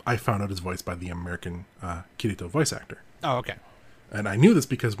 I found out is voiced by the American Kirito voice actor. Oh, okay. And I knew this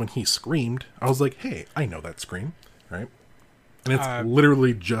because when he screamed, I was like, hey, I know that scream, right? And it's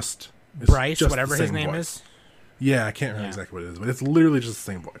literally just... Bryce, whatever his name is? Yeah, I can't remember exactly what it is, but it's literally just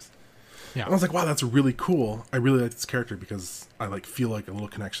the same voice. Yeah. And I was like, wow, that's really cool. I really like this character because I like feel like a little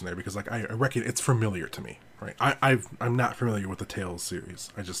connection there because like I reckon it's familiar to me, right? I'm not familiar with the Tales series.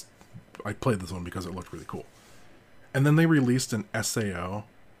 I played this one because it looked really cool. And then they released an SAO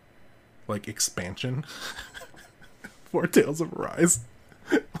like expansion for Tales of Arise.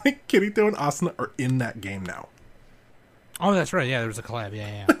 Like Kirito and Asuna are in that game now. Oh, that's right. Yeah, there was a collab.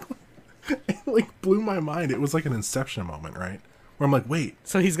 Yeah. It like blew my mind. It was like an Inception moment, right? Where I'm like, wait.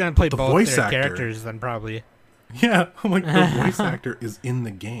 So he's gonna play both voice their actor, characters then probably. Yeah, I'm like, the voice actor is in the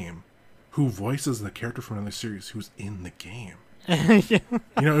game. Who voices the character from another series who's in the game. Yeah.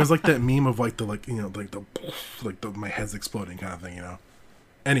 You know, it was like that meme of like the my head's exploding kind of thing. You know.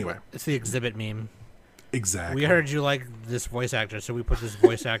 Anyway, It's the exhibit meme. exactly. We heard you like this voice actor, so we put this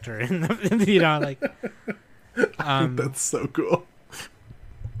voice actor in the, you know, like. That's so cool.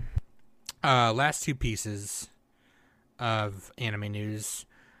 Last two pieces of anime news.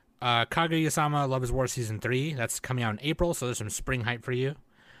 Kaguya-sama Love is War Season 3. That's coming out in April, so there's some spring hype for you.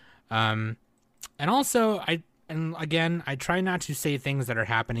 And also, I try not to say things that are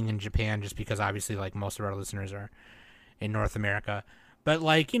happening in Japan just because obviously, like, most of our listeners are in North America. But,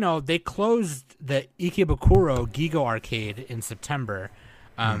 like, you know, they closed the Ikebukuro Gigo arcade in September,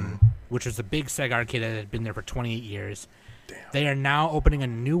 which was a big Sega arcade that had been there for 28 years. Damn. They are now opening a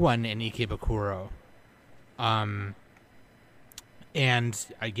new one in Ikebukuro. And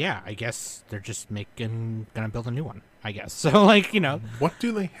yeah, I guess they're just gonna build a new one, I guess. So, like, you know. What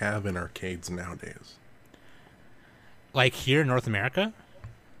do they have in arcades nowadays? Like here in North America?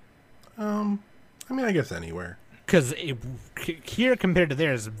 I mean, I guess anywhere. Because here compared to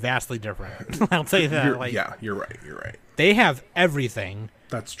there is vastly different. I'll tell you that. You're right. They have everything.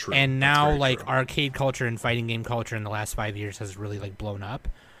 That's true. And now, like, true. arcade culture and fighting game culture in the last 5 years has really, like, blown up.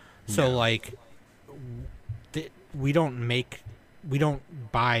 So, like, we don't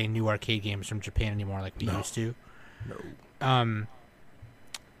buy new arcade games from Japan anymore like we used to. No.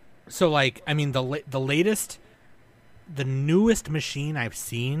 So, like, I mean, the newest machine I've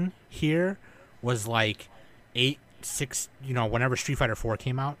seen here was, like, 8-6, you know, whenever Street Fighter 4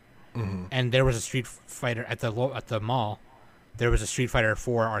 came out. Mm-hmm. And there was a Street Fighter at the mall. There was a Street Fighter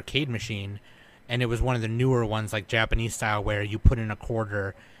 4 arcade machine, and it was one of the newer ones, like Japanese style, where you put in a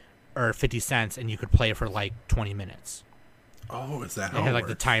quarter or 50 cents and you could play for like 20 minutes. Oh, is that how it had like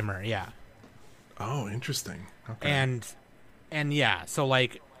works? the timer, yeah. Oh, interesting. Okay. And yeah, so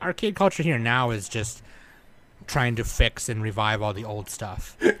like arcade culture here now is just trying to fix and revive all the old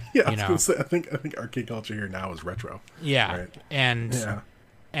stuff. Yeah, I was gonna say, I think arcade culture here now is retro. Yeah, right?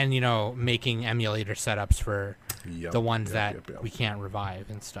 and you know, making emulator setups for the ones that we can't revive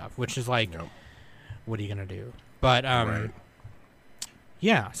and stuff, which is like, what are you gonna do? But right.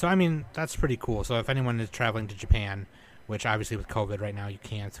 yeah. So I mean, that's pretty cool. So if anyone is traveling to Japan, which obviously with COVID right now you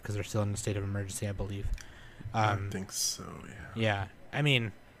can't because they're still in a state of emergency, I believe. I think so. Yeah. Yeah. I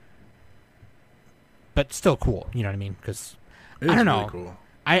mean, but still cool. You know what I mean? Because I don't really know. Cool.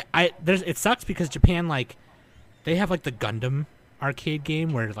 It sucks because Japan, like, they have like the Gundam arcade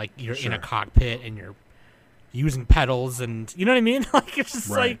game where like you're in a cockpit and you're using pedals and you know what I mean? Like it's just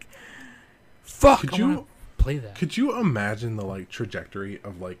like, fuck. Could I you play that? Could you imagine the like trajectory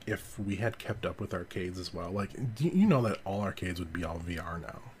of like if we had kept up with arcades as well? Like, do you know that all arcades would be all VR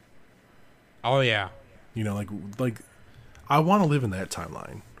now? Oh yeah. You know, like I want to live in that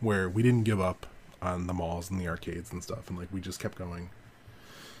timeline where we didn't give up on the malls and the arcades and stuff, and like we just kept going.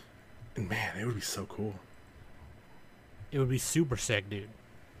 And man, it would be so cool. It would be super sick, dude.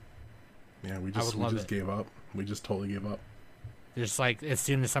 Yeah, we just gave up. We just totally gave up. Just like as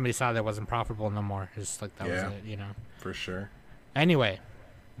soon as somebody saw that wasn't profitable no more, it's like that was it, you know. For sure. Anyway,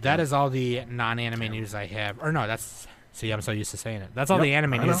 that is all the non-anime news I have. Or no, that's I'm so used to saying it. That's all the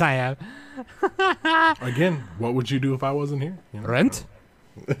anime news I have. Again, what would you do if I wasn't here? You know? Rent?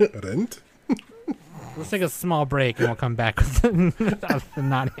 Rent? Let's take a small break and we'll come back with the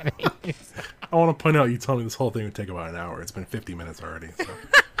non-anime news. I want to point out you told me this whole thing would take about an hour. It's been 50 minutes already. So.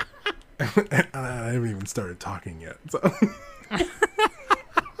 And I haven't even started talking yet. So.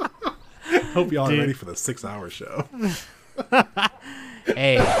 Hope y'all are ready for the 6-hour show.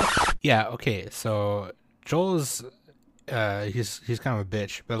 Hey. Yeah, okay. So Joel's he's kind of a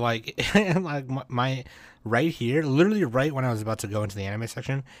bitch, but like like my right here, literally right when I was about to go into the anime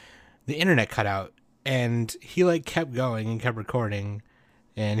section, the internet cut out and he like kept going and kept recording,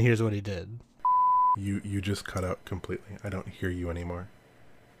 and here's what he did. You just cut out completely. I don't hear you anymore.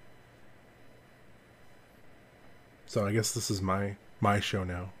 So I guess this is my show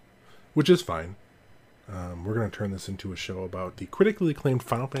now, which is fine. We're going to turn this into a show about the critically acclaimed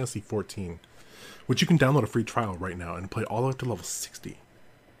Final Fantasy XIV, which you can download a free trial right now and play all the way up to level 60.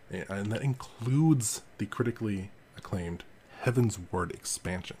 And that includes the critically acclaimed Heaven's Word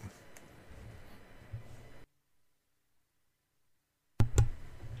expansion.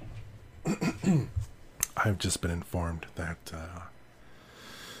 I've just been informed that,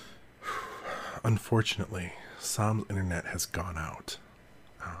 unfortunately, Sam's internet has gone out,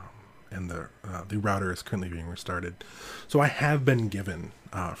 and the router is currently being restarted. So I have been given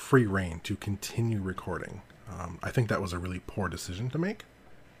free reign to continue recording. I think that was a really poor decision to make,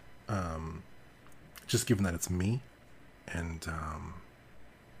 just given that it's me, and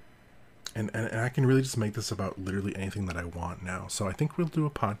And I can really just make this about literally anything that I want now. So I think we'll do a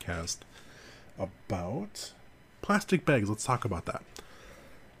podcast about plastic bags. Let's talk about that.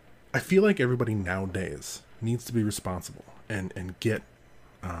 I feel like everybody nowadays needs to be responsible and get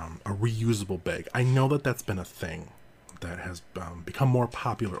a reusable bag. I know that that's been a thing that has become more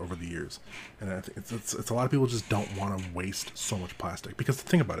popular over the years, and I think it's a lot of people just don't want to waste so much plastic. Because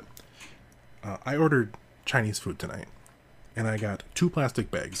think about it, I ordered Chinese food tonight, and I got 2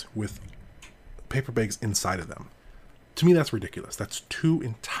 plastic bags with paper bags inside of them. To me, that's ridiculous. That's 2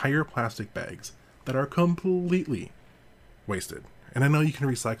 entire plastic bags that are completely wasted. And I know you can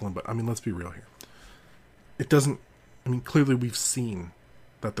recycle them, but I mean, let's be real here. It doesn't. I mean, clearly we've seen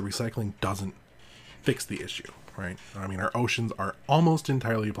that the recycling doesn't fix the issue. Right? I mean, our oceans are almost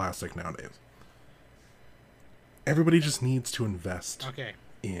entirely plastic nowadays. Everybody just needs to invest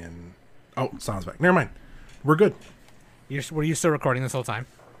in... Oh, sound's back. Never mind. We're good. Were you still recording this whole time?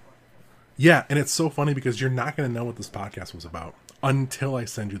 Yeah, and it's so funny because you're not going to know what this podcast was about until I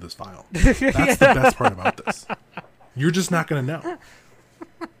send you this file. That's the best part about this. You're just not going to know.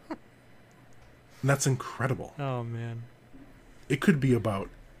 And that's incredible. Oh, man. It could be about...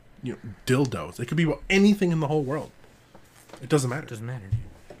 dildos. It could be about anything in the whole world. It doesn't matter. It doesn't matter, dude.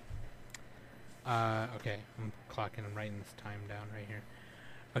 Okay. I'm clocking and writing this time down right here.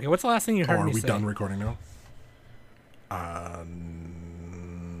 Okay, what's the last thing you heard me say? Are we done recording now? I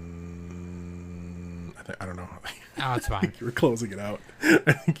don't know. Oh, it's fine. I think you were closing it out.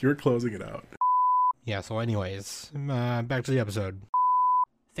 Yeah, so anyways, back to the episode.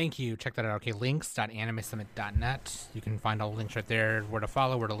 Thank you. Check that out. Okay, links.animesummit.net. You can find all the links right there. Where to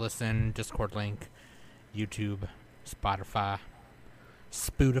follow, where to listen, Discord link, YouTube, Spotify,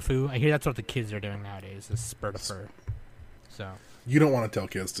 Spoodifoo. I hear that's what the kids are doing nowadays, is Spoodifoo. So you don't want to tell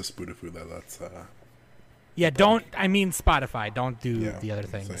kids to Spoodifoo, though. That's yeah. Don't. I mean Spotify. Don't do the other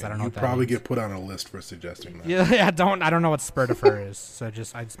things. I don't know. You what that probably means. get put on a list for suggesting that. Yeah. Don't. I don't know what Spoodifoo is. So I'm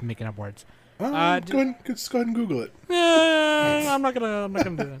just making up words. Just go ahead and Google it. I'm not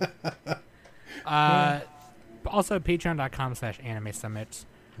gonna do that. Also, patreon.com/anime summit.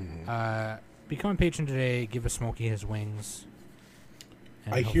 Become a patron today. Give a Smokey his wings.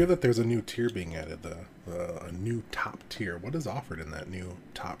 I hear that there's a new tier being added. A new top tier. What is offered in that new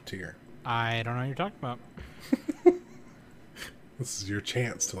top tier? I don't know what you're talking about. This is your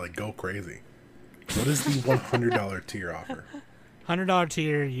chance to go crazy. What is the $100 tier offer? $100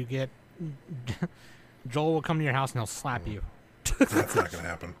 tier, you get. Joel will come to your house and he'll slap you. That's not gonna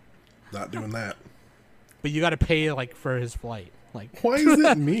happen. Not doing that. But you got to pay for his flight. Why is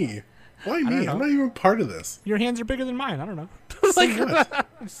it me? Why me? I'm not even part of this. Your hands are bigger than mine. I don't know. What?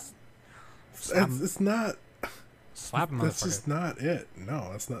 It's not. Slap him. That's just not it. No,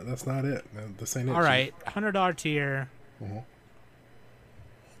 that's not it. This ain't it. All right, $100 tier. Mm-hmm.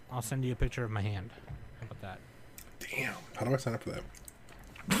 I'll send you a picture of my hand. How about that? Damn. How do I sign up for that?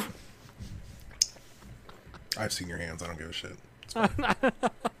 I've seen your hands. I don't give a shit. I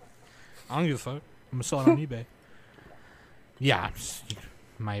don't give a fuck. I'm gonna sell it on eBay. Yeah,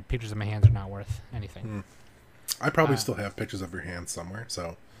 my pictures of my hands are not worth anything. I probably still have pictures of your hands somewhere.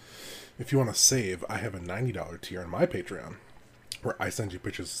 So, if you want to save, I have a $90 tier on my Patreon, where I send you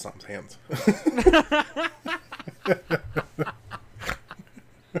pictures of something's hands.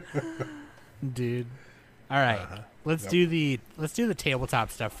 Dude. All right. Let's do the tabletop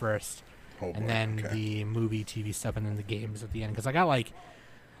stuff first. And then the movie, TV stuff, and then the games at the end. Because I got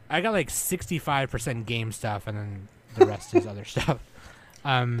 65% game stuff, and then the rest is other stuff.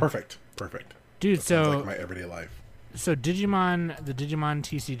 Perfect. Dude, that sounds like my everyday life. So the Digimon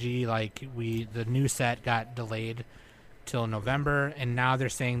TCG, the new set got delayed till November, and now they're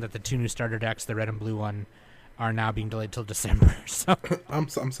saying that the 2 new starter decks, the red and blue one, are now being delayed till December. So I'm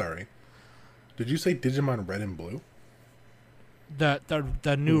sorry. Did you say Digimon Red and Blue? The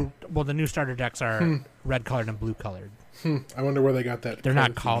new the new starter decks are red colored and blue colored. I wonder where they got that. They're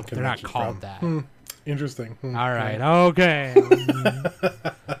not called that. Interesting. All right. Okay.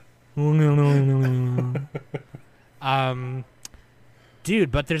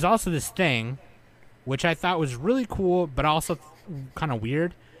 Dude, but there's also this thing, which I thought was really cool, but also kind of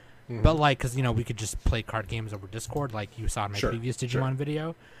weird. But because we could just play card games over Discord, like you saw in my previous Digimon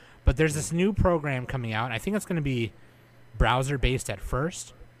video. But there's this new program coming out. And I think it's going to be browser based at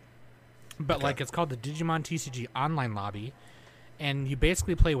first, but it's called the Digimon TCG Online Lobby, and you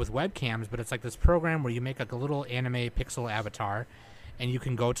basically play with webcams. But it's this program where you make a little anime pixel avatar, and you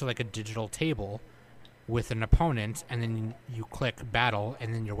can go to a digital table with an opponent, and then you click battle,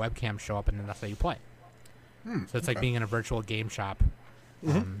 and then your webcam show up, and then that's how you play. So it's like being in a virtual game shop.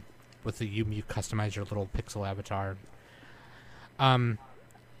 With you customize your little pixel avatar.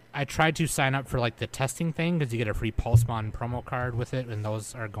 I tried to sign up for like the testing thing because you get a free Pulsemon promo card with it, and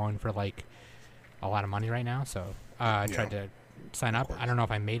those are going for like a lot of money right now. So I tried to sign up. I don't know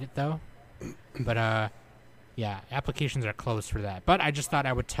if I made it though, but yeah, applications are closed for that. But I just thought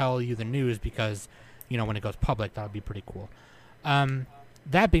I would tell you the news because, you know, when it goes public, that would be pretty cool.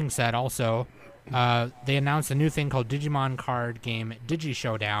 That being said, also, they announced a new thing called Digimon card game Digi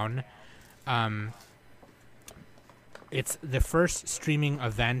Showdown. It's the first streaming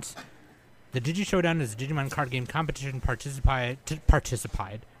event. The Digi Showdown is a Digimon card game competition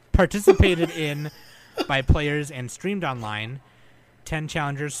participated in by players and streamed online. 10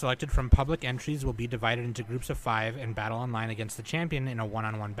 challengers selected from public entries will be divided into groups of 5 and battle online against the champion in a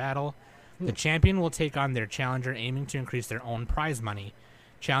one-on-one battle. The champion will take on their challenger, aiming to increase their own prize money.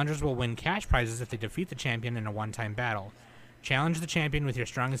 Challengers will win cash prizes if they defeat the champion in a one-time battle. Challenge the champion with your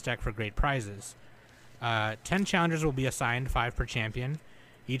strongest deck for great prizes. 10 challengers will be assigned, 5 per champion.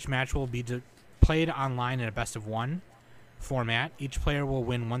 Each match will be played online in a best-of-1 format. Each player will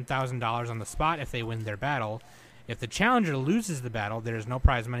win $1,000 on the spot if they win their battle. If the challenger loses the battle, there is no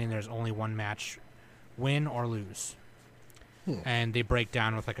prize money and there's only one match, win or lose. And they break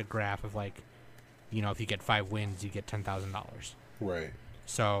down with like a graph of like, you know, if you get 5 wins, you get $10,000. Right.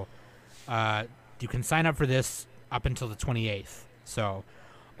 So you can sign up for this up until the 28th. So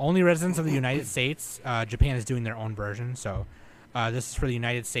only residents of the United States. Japan is doing their own version. So this is for the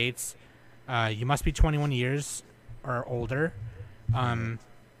United States. You must be 21 years or older.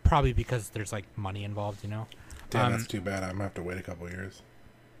 Probably because there's like money involved, you know. Damn, that's too bad. I'm gonna have to wait a couple years.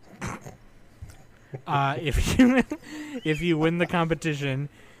 If you win the competition,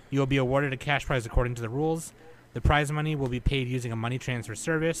 you will be awarded a cash prize according to the rules. The prize money will be paid using a money transfer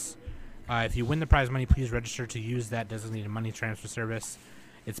service. If you win the prize money, please register to use that designated money transfer service.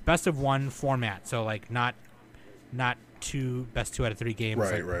 It's best of 1 format, so like not best 2 out of 3 games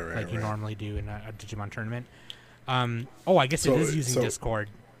like you normally do in a Digimon tournament. I guess it is using Discord.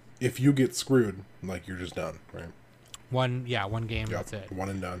 If you get screwed, like you're just done, right? One game, that's it. One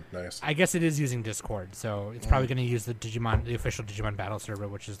and done. Nice. I guess it is using Discord, so it's probably going to use the official Digimon Battle server,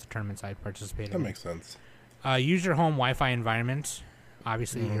 which is the tournaments I participate in. That makes sense. Use your home Wi-Fi environment,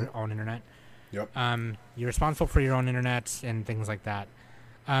 obviously your own internet. Yep. You're responsible for your own internet and things like that.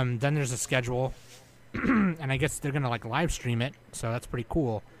 Then there's a schedule, and I guess they're going to like live stream it, so that's pretty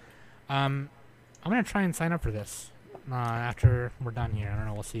cool. I'm going to try and sign up for this after we're done here. I don't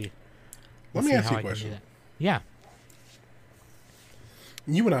know. We'll see. Let me ask you a question. Yeah.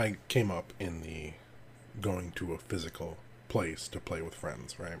 You and I came up in the going to a physical place to play with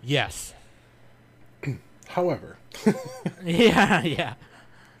friends, right? Yes. However. Yeah.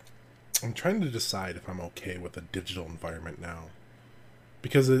 I'm trying to decide if I'm okay with a digital environment now.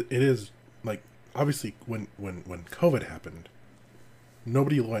 Because it is, like, obviously, when COVID happened,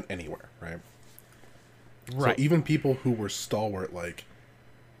 nobody went anywhere, right? Right. So even people who were stalwart, like,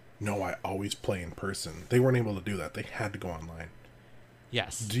 no, I always play in person, they weren't able to do that. They had to go online.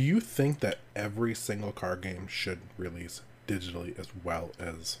 Yes. Do you think that every single card game should release digitally as well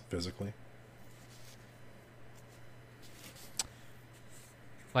as physically?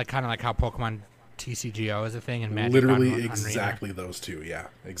 Like kind of like how Pokemon TCGO is a thing and Magic Literally on exactly those two. Yeah,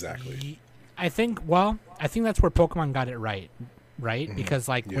 exactly. I think that's where Pokemon got it right? Mm-hmm. Because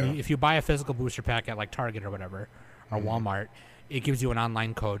like if you buy a physical booster pack at like Target or whatever or Walmart, it gives you an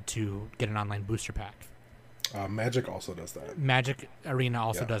online code to get an online booster pack. Magic also does that. Magic Arena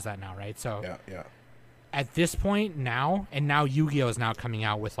also does that now, right? So yeah. At this point now Yu-Gi-Oh is now coming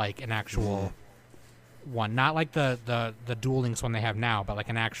out with like an actual one, not like the Duel Links one they have now, but like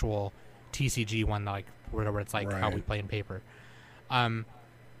an actual TCG one, like where it's like how we play in paper.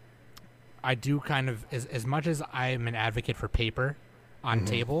 I do kind of as much as I'm an advocate for paper on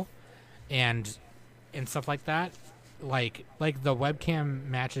table and stuff like that, like the webcam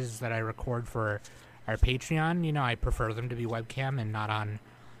matches that I record for our Patreon, you know, I prefer them to be webcam and not on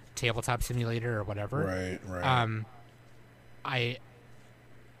Tabletop Simulator or whatever. Right.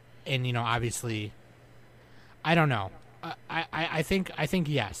 You know, obviously, I don't know. I think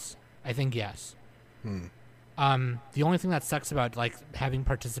yes. The only thing that sucks about like having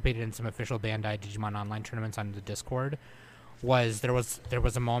participated in some official Bandai Digimon Online tournaments on the Discord was there was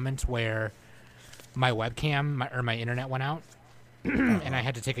a moment where my webcam or my internet went out and I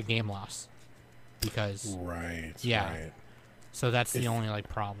had to take a game loss because right. So that's the only like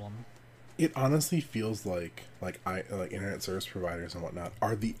problem. It honestly feels like internet service providers and whatnot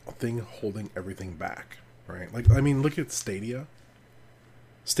are the thing holding everything back, right? Like, I mean, look at Stadia.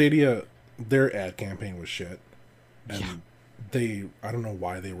 Their ad campaign was shit, and I don't know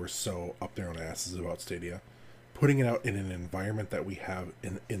why they were so up their own asses about Stadia. putting it out in an environment that we have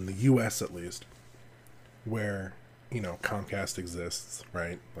in the US at least, where, you know, Comcast exists,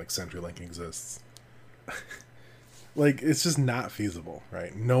 right? Like CenturyLink exists. Like, it's just not feasible,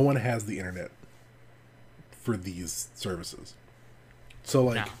 right? No one has the internet for these services. So,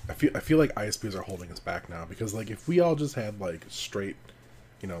 like, No. I feel like ISPs are holding us back now, because, like, if we all just had, like, straight,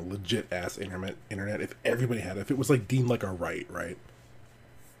 you know, legit ass internet, if everybody had it, if it was, like, deemed like a right,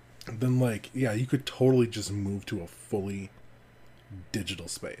 then, like, yeah, you could totally just move to a fully digital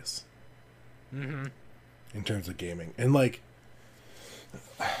space. Mm-hmm. In terms of gaming. And, like,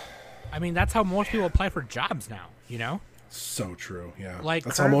 I mean, that's how most people apply for jobs now, you know? so true, yeah. Like,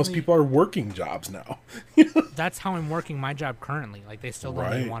 that's how most currently- people are working jobs now. That's how I'm working my job currently. Like, they still don't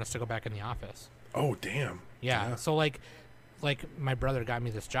even Right. want us to go back in the office. Oh, damn. Yeah. So, like my brother got me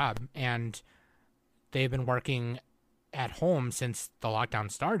this job, and they've been working at home since the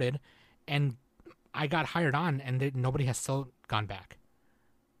lockdown started, and I got hired on, and nobody has still gone back.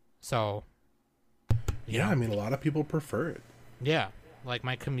 So, Yeah, I mean, a lot of people prefer it. yeah, like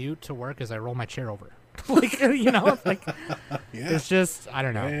my commute to work is I roll my chair over. Like, you know, like Yeah. it's just, I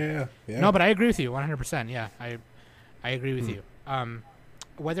don't know. Yeah. No, but I agree with you 100%. Yeah, I agree with you.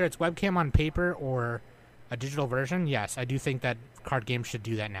 Whether it's webcam on paper or a digital version, yes, I do think that card games should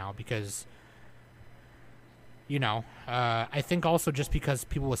do that now, because, you know, I think also just because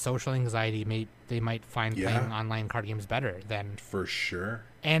people with social anxiety they might find Yeah. playing online card games better than. For sure.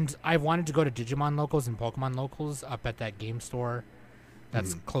 And I wanted to go to Digimon locals and Pokemon locals up at that game store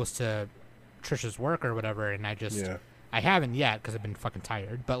that's close to Trisha's work or whatever, and I haven't yet because I've been fucking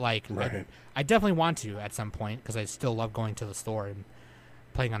tired. But like, Right. I definitely want to at some point, because I still love going to the store and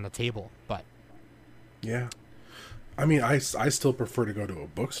playing on the table. But Yeah. I mean, I still prefer to go to a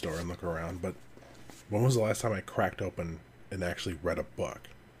bookstore and look around, but when was the last time I cracked open and actually read a book?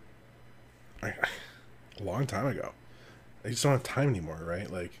 A long time ago. I just don't have time anymore, right?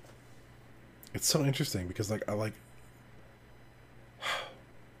 Like, it's so interesting because, like,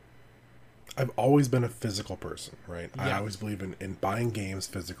 I've always been a physical person, right? I Yeah. always believe in buying games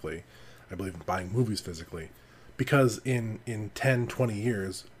physically. I believe in buying movies physically. Because in 10, 20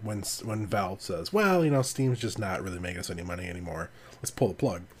 years, when Valve says, well, you know, Steam's just not really making us any money anymore, let's pull the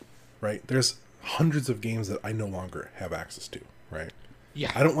plug, right? There's hundreds of games that I no longer have access to, right?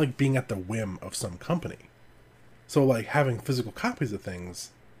 yeah, I don't like being at the whim of some company. So, like, having physical copies of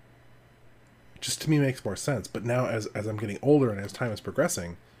things just to me makes more sense. But now, as I'm getting older and as time is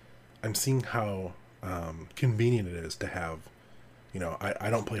progressing, I'm seeing how convenient it is to have, you know, I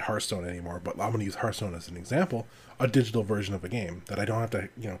don't play Hearthstone anymore, but I'm going to use Hearthstone as an example, a digital version of a game that I don't have to,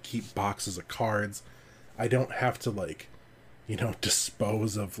 you know, keep boxes of cards. I don't have to, like, you know,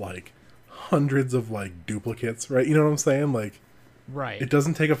 dispose of, like, hundreds of, like, duplicates, right? You know what I'm saying? Like, right. it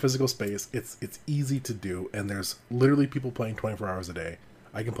doesn't take a physical space. It's easy to do, and there's literally people playing 24 hours a day.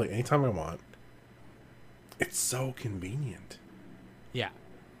 I can play anytime I want. It's so convenient. Yeah.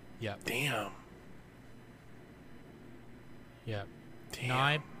 Yep. Damn. Yep. Damn.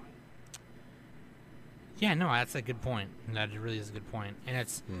 No, yeah, no, that's a good point. That really is a good point. And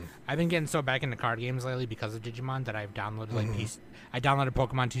it's, I've been getting so back into card games lately because of Digimon that I've downloaded I downloaded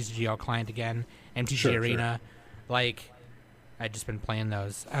Pokemon TCGO client again, MTG Sure, Arena, like I've just been playing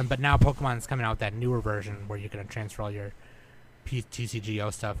those. But now Pokemon's coming out with that newer version where you're gonna transfer all your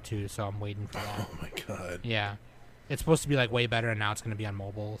TCGO stuff too. So I'm waiting for that. Oh my god. Yeah, it's supposed to be like way better, and now it's gonna be on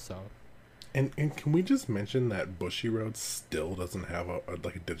mobile. So And can we just mention that Bushiroad still doesn't have a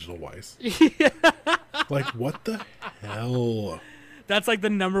digital Weiss? Like, what the hell? that's like the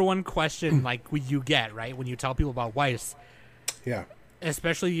number one question like you get, right, when you tell people about Weiss. Yeah.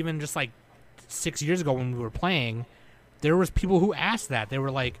 Especially even just like 6 years ago when we were playing, there was people who asked that. They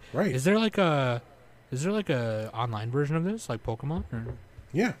were like, Right. Is there like a online version of this, like Pokemon? Or,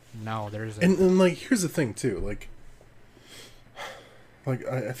 Yeah. no, there isn't. And like, here's the thing too, like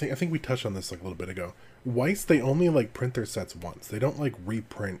I think we touched on this like a little bit ago. Weiss, they only like print their sets once. They don't like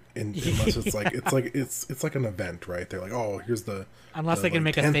reprint unless it's like it's like an event, right? They're like, oh, here's the Unless they can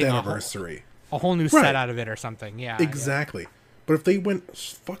make a 10th thing, anniversary. a whole new Right. set out of it or something. Yeah. Exactly. But if they went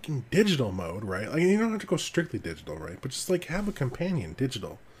fucking digital mode, right? Like, you don't have to go strictly digital, right? But just like have a companion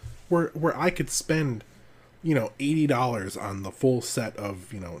digital, where I could spend, you know, $80 on the full set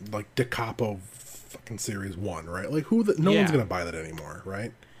of, you know, like Da Capo fucking Series 1, right? Like, no one's gonna buy that anymore,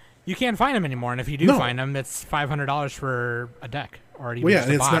 right? You can't find them anymore, and if you do No. find them, it's $500 for a deck or even Well, yeah, just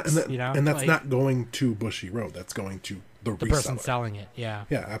and a it's box. not, you know, and that's like, not going to Bushy Road. That's going to the person reseller. selling it. Yeah.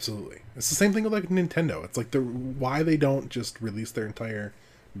 Yeah, absolutely. It's the same thing with like Nintendo. It's like why they don't just release their entire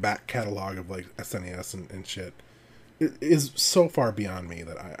back catalog of like SNES and shit. It is so far beyond me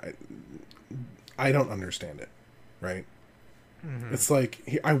that I don't understand it. right? It's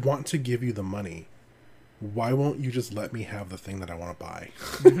like, I want to give you the money. Why won't you just let me have the thing that I want to buy?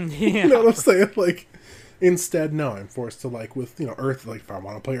 Yeah. You know what I'm saying? Like, instead, no, I'm forced to, like, with, you know, Earth, like, if I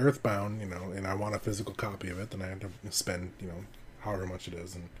want to play Earthbound, you know, and I want a physical copy of it, then I have to spend, you know, however much it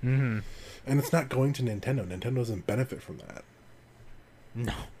is. And it's not going to Nintendo. Nintendo doesn't benefit from that.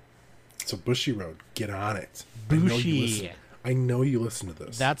 No. So Bushiroad, get on it. I know you listen to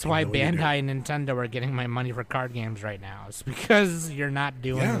this. That's why Bandai and Nintendo are getting my money for card games right now. It's because you're not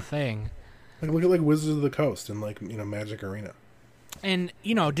doing the thing. Like, look at, like, Wizards of the Coast and, like, you know, Magic Arena. And,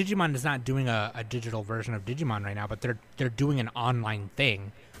 you know, Digimon is not doing a digital version of Digimon right now, but they're doing an online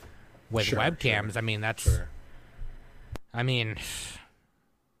thing with webcams. I mean, that's... Sure. I mean,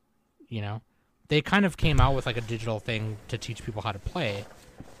 you know, they kind of came out with, like, a digital thing to teach people how to play.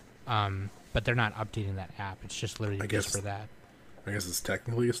 But they're not updating that app. It's just literally just for that. I guess it's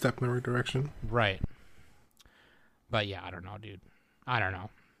technically a step in the right direction. Right. But yeah, I don't know, dude. I don't know.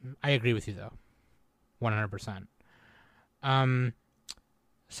 I agree with you, though. 100%.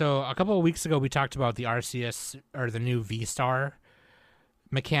 So a couple of weeks ago, we talked about the Arceus, or the new V-Star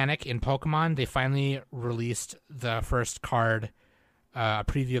mechanic in Pokemon. They finally released the first card, a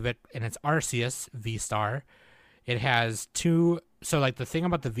preview of it, and it's Arceus V-Star. It has two... So, like, the thing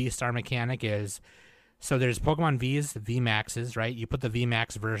about the V-Star mechanic is, so there's Pokemon Vs, V-Maxes, right? You put the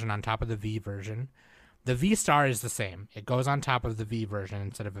V-Max version on top of the V version. The V-Star is the same. It goes on top of the V version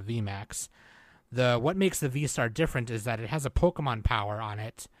instead of a V-Max. What makes the V-Star different is that it has a Pokemon power on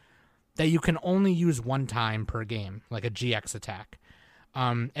it that you can only use one time per game, like a GX attack.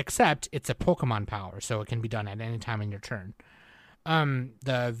 Except it's a Pokemon power, so it can be done at any time in your turn.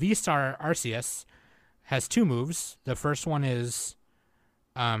 The V-Star Arceus has two moves. The first one is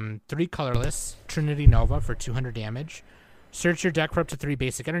 3 colorless, Trinity Nova for 200 damage. Search your deck for up to 3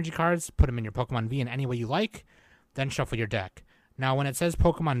 basic energy cards, put them in your Pokemon V in any way you like, then shuffle your deck. Now, when it says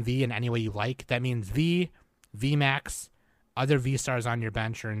Pokemon V in any way you like, that means V, V-Max, other V-Stars on your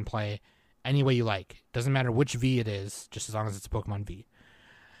bench or in play, any way you like. Doesn't matter which V it is, just as long as it's Pokemon V.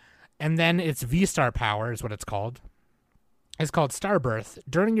 And then its V-Star power is what it's called. It's called Starbirth.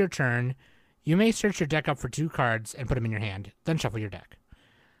 During your turn, you may search your deck up for 2 cards and put them in your hand, then shuffle your deck.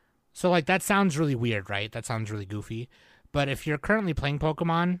 So, like, that sounds really weird, right? That sounds really goofy. But if you're currently playing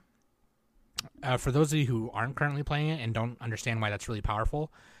Pokemon, for those of you who aren't currently playing it and don't understand why that's really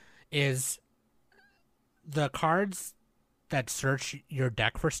powerful, is the cards that search your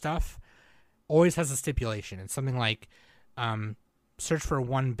deck for stuff always has a stipulation. It's something like search for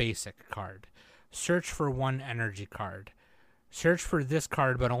 1 basic card, search for 1 energy card, search for this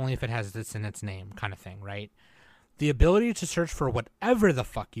card, but only if it has this in its name, kind of thing, right? The ability to search for whatever the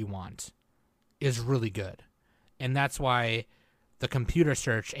fuck you want is really good. And that's why the computer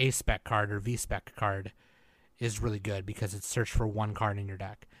search A-spec card or V-spec card is really good, because it's searched for 1 card in your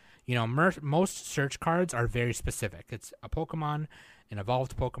deck. You know, most search cards are very specific. It's a Pokemon, an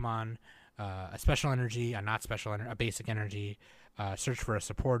evolved Pokemon, a special energy, a not special energy, a basic energy, search for a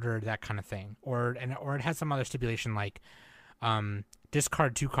supporter, that kind of thing. Or it has some other stipulation like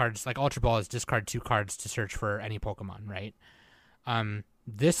discard 2 cards, like Ultra Ball is discard 2 cards to search for any Pokemon, right?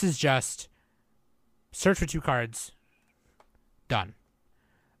 This is just search for 2 cards, done.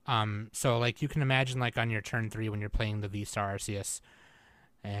 So like you can imagine, like on your turn 3 when you're playing the V-Star Arceus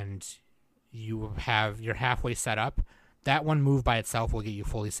and you're halfway set up, that one move by itself will get you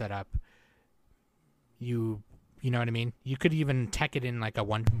fully set up. You know what I mean? You could even tech it in like a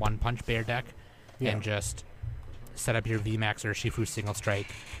one punch bear deck and just set up your VMAX or Shifu single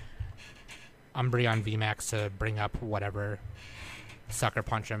strike, Umbreon VMAX to bring up whatever, sucker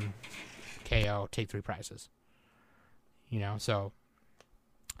punch him, KO, take 3 prizes. You know, so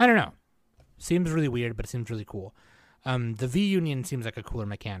I don't know. Seems really weird, but it seems really cool. The V Union seems like a cooler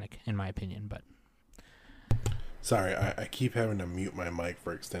mechanic in my opinion, but sorry, I keep having to mute my mic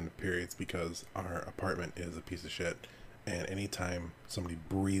for extended periods because our apartment is a piece of shit. And anytime somebody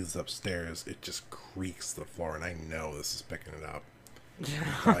breathes upstairs, it just creaks the floor, and I know this is picking it up.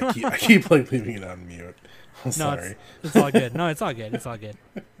 I keep like leaving it on mute. I'm sorry. It's all good. No, it's all good. It's all good.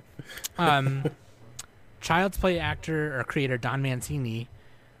 Child's Play actor or creator Don Mancini,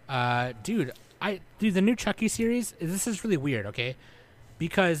 dude, the new Chucky series. This is really weird, okay?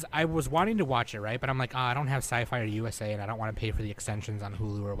 Because I was wanting to watch it, right? But I'm like, I don't have Sci-Fi or USA, and I don't want to pay for the extensions on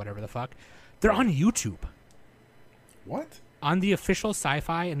Hulu or whatever the fuck. They're on YouTube. What? On the official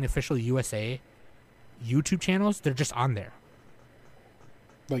Sci-Fi and the official USA YouTube channels, they're just on there.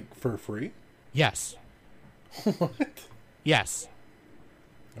 Like for free? Yes. What? Yes.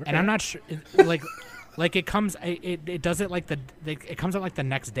 Okay. And I'm not sure. Like it comes. It does it like it comes out like the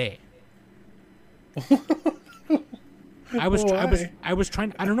next day. I was Why?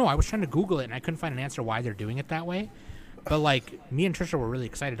 trying. I don't know. I was trying to Google it and I couldn't find an answer why they're doing it that way. But like, me and Trisha were really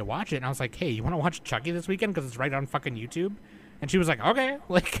excited to watch it, and I was like, "Hey, you want to watch Chucky this weekend? Because it's right on fucking YouTube." And she was like, "Okay."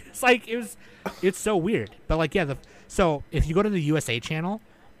 Like, it's so weird. But like, yeah. So if you go to the USA channel,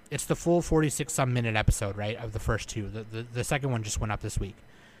 it's the full 46-some minute episode, right, of the first two. The second one just went up this week.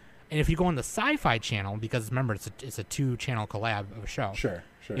 And if you go on the Sci-Fi channel, because remember it's a 2-channel collab of a show. Sure.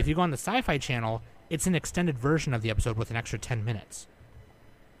 If you go on the Sci-Fi channel, it's an extended version of the episode with an extra 10 minutes.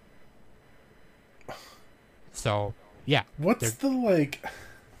 So, yeah. What's the, like...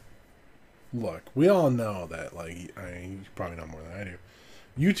 Look, we all know that, like, you probably know more than I do.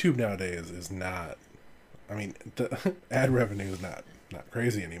 YouTube nowadays is not... I mean, the ad revenue is not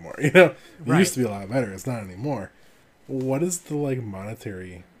crazy anymore, you know? It used to be a lot better. It's not anymore. What is the, like,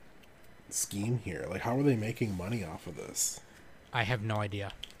 monetary scheme here? Like, how are they making money off of this? I have no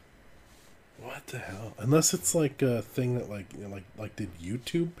idea. What the hell? Unless it's like a thing that like, you know, like did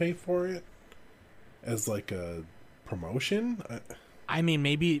YouTube pay for it as like a promotion? I mean,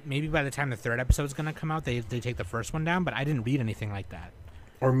 maybe by the time the third episode's gonna come out, they take the first one down. But I didn't read anything like that.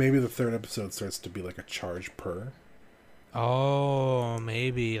 Or maybe the third episode starts to be like a charge per. Oh,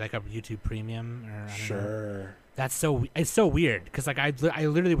 maybe like a YouTube Premium or I don't know. Sure. It's so weird because like I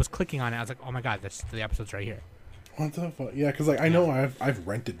literally was clicking on it. I was like, oh my god, the episode's right here. What the fuck? Yeah, because like I know I've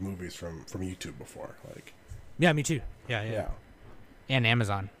rented movies from YouTube before. Like. Yeah, me too. Yeah. And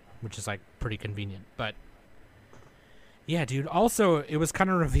Amazon, which is like pretty convenient. But yeah, dude. Also, it was kind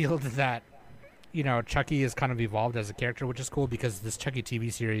of revealed that, you know, Chucky is kind of evolved as a character, which is cool because this Chucky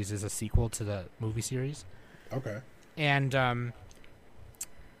TV series is a sequel to the movie series. Okay. And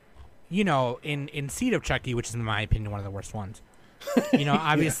you know, in Seed of Chucky, which is in my opinion one of the worst ones. You know,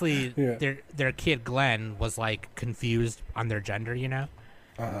 obviously their kid Glenn was like confused on their gender, you know.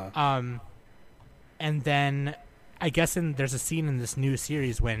 And then I guess there's a scene in this new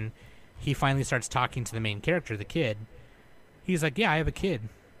series when he finally starts talking to the main character, the kid. He's like, "Yeah, I have a kid."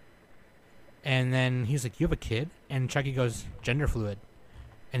 And then he's like, "You have a kid?" And Chucky goes, "Gender fluid."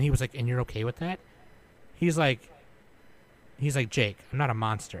 And he was like, "And you're okay with that?" He's like, "Jake, I'm not a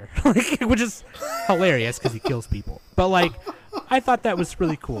monster," like, which is hilarious because he kills people. But like, I thought that was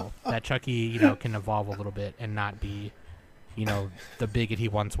really cool that Chucky, you know, can evolve a little bit and not be, you know, the bigot he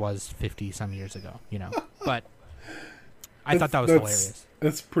once was 50 some years ago, you know. But I thought that was hilarious.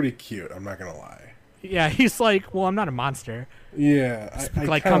 That's pretty cute. I'm not gonna lie. Yeah, he's like, "Well, I'm not a monster." Yeah, I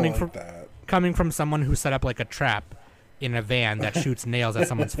like coming from someone who set up like a trap in a van that shoots nails at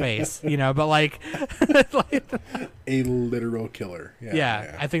someone's face, you know. But like, a literal killer.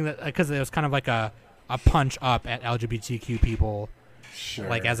 Yeah. I think that because it was kind of like a punch up at LGBTQ people, sure,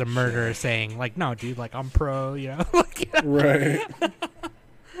 like as a murderer saying like, "No, dude, like I'm pro," you know. Like, right.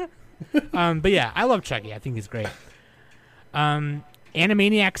 But yeah, I love Chucky. I think he's great.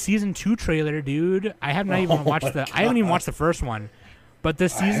 Animaniacs season 2 trailer, dude. I haven't even watched the first one, but the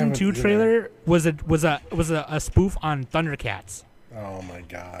season 2 trailer was a spoof on Thundercats. Oh my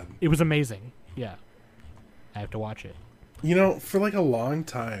god, it was amazing. Yeah, I have to watch it. You know, for like a long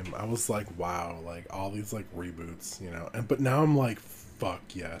time, I was like, wow, like all these like reboots, you know, but now I'm like, fuck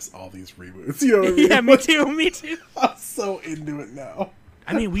yes, all these reboots. You know what I mean? Yeah, me too. I'm so into it now.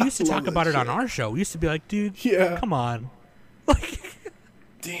 I mean, we used to talk about it on our show. We used to be like, dude, come on. Like,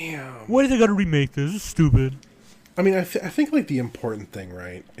 damn. Why did they gotta remake this? It's stupid. I mean, I think like the important thing,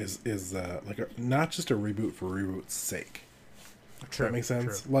 right, is like not just a reboot for reboot's sake. True. That makes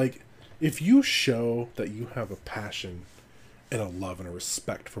sense. True. Like, if you show that you have a passion and a love and a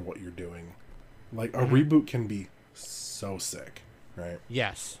respect for what you're doing, like a reboot can be so sick, right?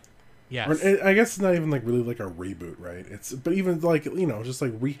 Yes. Or, I guess it's not even like really like a reboot, right? But even like, you know, just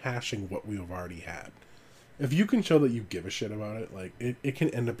like rehashing what we've already had. If you can show that you give a shit about it, like it can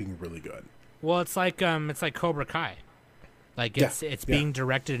end up being really good. Well, it's like Cobra Kai. Like it's being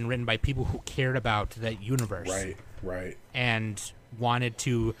directed and written by people who cared about that universe. Right. And wanted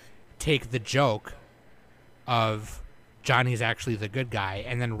to take the joke of Johnny's actually the good guy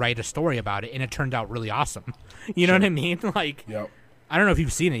and then write a story about it, and it turned out really awesome. You know what I mean? Like, I don't know if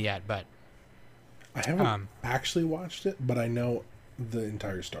you've seen it yet, but I haven't actually watched it, but I know the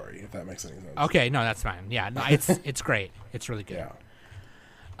entire story, if that makes any sense. Okay, no, that's fine. Yeah, no, it's great. It's really good.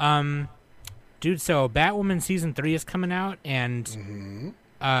 Yeah. Dude, so Batwoman season 3 is coming out, and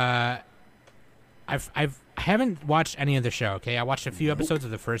I haven't watched any of the show. Okay, I watched a few episodes of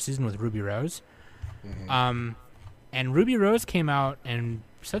the first season with Ruby Rose. And Ruby Rose came out and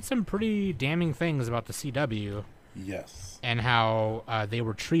said some pretty damning things about the CW. Yes. And how they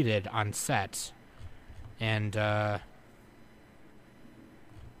were treated on set. And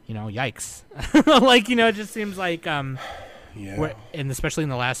yikes. Like, it just seems like Yeah. and especially in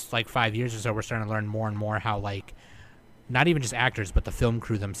the last like 5 years or so, we're starting to learn more and more how like not even just actors but the film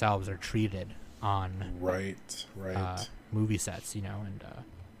crew themselves are treated on Right. movie sets, and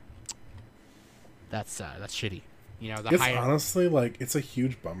that's shitty. It's honestly like it's a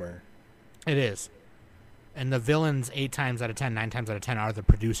huge bummer. It is. And the villains 8 times out of 10, 9 times out of 10 are the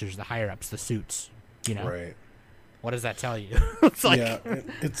producers, the higher ups, the suits. Right. What does that tell you? It's like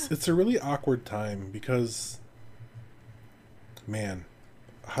it's a really awkward time because, man,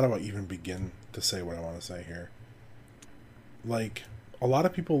 how do I even begin to say what I want to say here? Like, a lot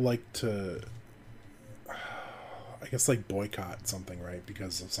of people like to, I guess, like boycott something, right?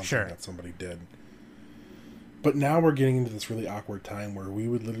 Because of something that somebody did. But now we're getting into this really awkward time where we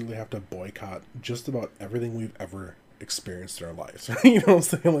would literally have to boycott just about everything we've ever experienced in our lives. You know what I'm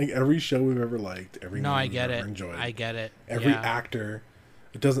saying? Like every show we've ever liked, every movie we've ever enjoyed. I get it. Every actor.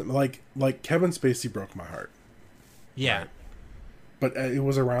 It doesn't like Kevin Spacey broke my heart. Yeah. Right? But it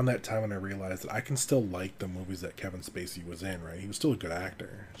was around that time when I realized that I can still like the movies that Kevin Spacey was in, right? He was still a good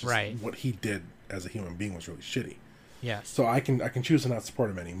actor. Just right. What he did as a human being was really shitty. Yes. So I can choose to not support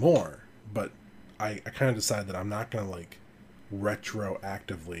him anymore, but I kind of decided that I'm not going to, like,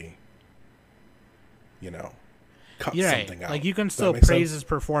 retroactively, cut something out. Like, you can still praise his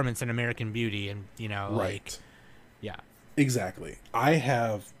performance in American Beauty and, right. like, yeah. Exactly. I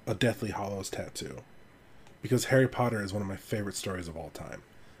have a Deathly Hallows tattoo because Harry Potter is one of my favorite stories of all time.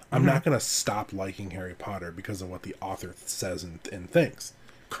 I'm not going to stop liking Harry Potter because of what the author says and thinks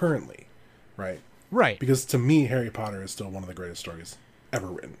currently, right? Right. Because to me, Harry Potter is still one of the greatest stories ever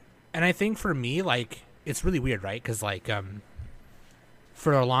written. And I think for me, like, it's really weird, right? Because, like,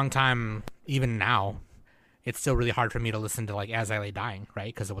 for a long time, even now, it's still really hard for me to listen to, like, As I Lay Dying,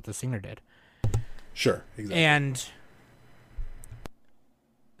 right? Because of what the singer did. Sure, exactly. And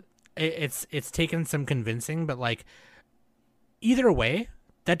it's taken some convincing, but, like, either way,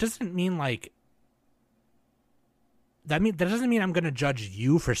 that doesn't mean, like, that doesn't mean I'm going to judge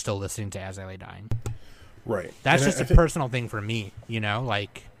you for still listening to As I Lay Dying. Right. That's just a personal thing for me,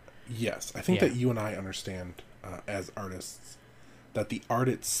 like... Yes, I think that you and I understand as artists that the art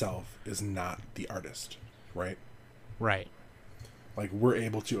itself is not the artist, right? Right. Like, we're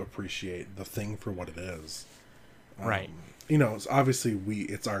able to appreciate the thing for what it is. Right. It's obviously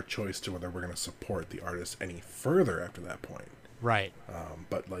it's our choice to whether we're going to support the artist any further after that point. Right.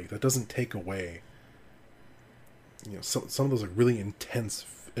 But, like, that doesn't take away, some of those like really intense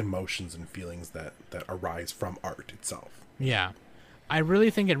emotions and feelings that arise from art itself. Yeah. I really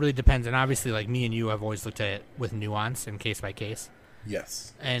think it really depends, and obviously, like, me and you have always looked at it with nuance and case by case.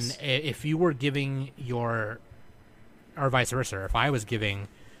 Yes. And if you were giving or vice versa, if I was giving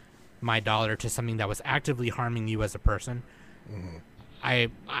my dollar to something that was actively harming you as a person, I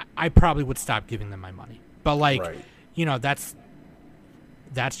probably would stop giving them my money. But, like,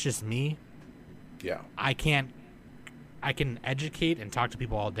 that's just me. Yeah. I can educate and talk to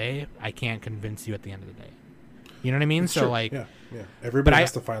people all day. I can't convince you at the end of the day. You know what I mean? It's so true. like, yeah. Everybody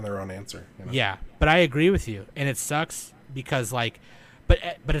has to find their own answer. Yeah, but I agree with you, and it sucks because like,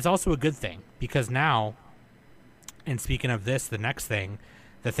 but it's also a good thing because now, and speaking of this, the next thing,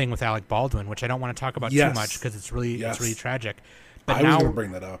 the thing with Alec Baldwin, which I don't want to talk about too much because it's really tragic. But I was going to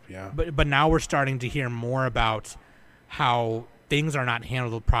bring that up. Yeah. But now we're starting to hear more about how things are not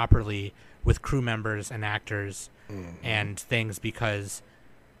handled properly with crew members and actors and things because,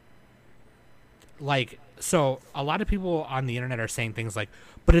 like. So a lot of people on the internet are saying things like,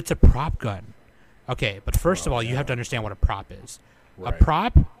 but it's a prop gun. Okay, but first of all, you have to understand what a prop is. Right. A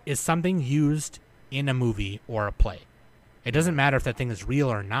prop is something used in a movie or a play. It doesn't matter if that thing is real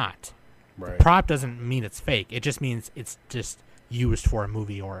or not. Right. The prop doesn't mean it's fake. It just means it's just used for a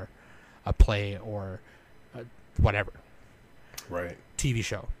movie or a play or whatever. Right. TV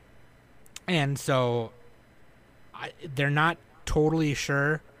show. And so they're not totally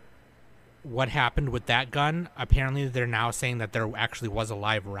sure what happened with that gun. Apparently they're now saying that there actually was a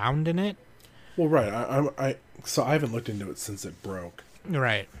live round in it. Well, right. I haven't looked into it since it broke.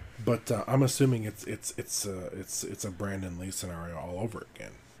 Right. But I'm assuming it's a Brandon Lee scenario all over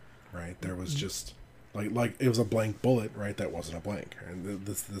again, right? There was just like it was a blank bullet, right? That wasn't a blank, and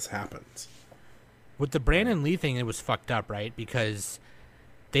this happens. With the Brandon Lee thing, it was fucked up, right? Because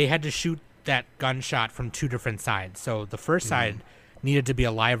they had to shoot that gunshot from 2 different sides. So the first side needed to be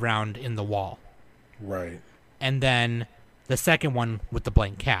a live round in the wall. Right. And then the second one with the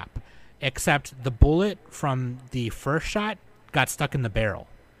blank cap. Except the bullet from the first shot got stuck in the barrel.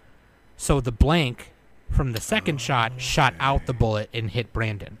 So the blank from the second shot out the bullet and hit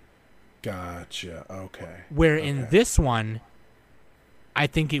Brandon. Gotcha. Okay. Where in this one, I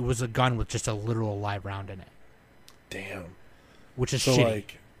think it was a gun with just a literal live round in it. Damn. Which is so shitty.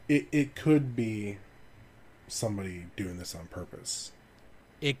 like it could be somebody doing this on purpose.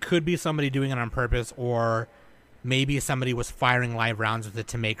 It could be somebody doing it on purpose, or maybe somebody was firing live rounds with it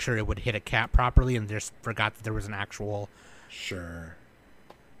to make sure it would hit a cap properly and just forgot that there was an actual... Sure.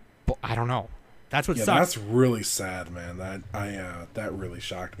 I don't know. That's what sucks. That's really sad, man. That really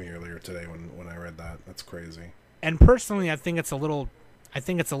shocked me earlier today when I read that. That's crazy. And personally, I think it's a little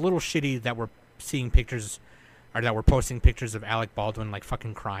shitty that we're seeing pictures, or that we're posting pictures of Alec Baldwin like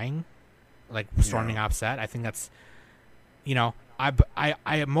fucking crying, like storming off set. I think that's,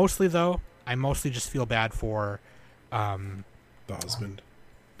 I mostly just feel bad for, the husband.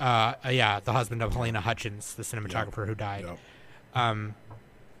 The husband of Helena Hutchins, the cinematographer who died. Yep.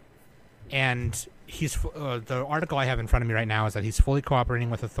 And he's the article I have in front of me right now is that he's fully cooperating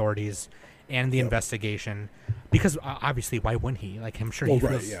with authorities and the investigation, because obviously, why wouldn't he? Like, I'm sure he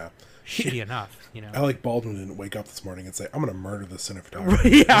feels shitty enough, Alec Baldwin didn't wake up this morning and say, "I'm going to murder the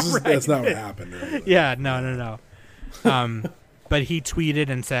cinematographer." That's not what happened. Really. Yeah, no. But he tweeted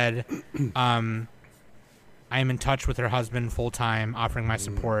and said, "I am in touch with her husband full time, offering my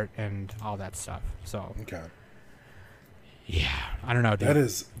support and all that stuff." So okay. Yeah, I don't know, dude. That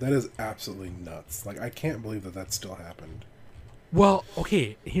is absolutely nuts. Like, I can't believe that still happened. Well,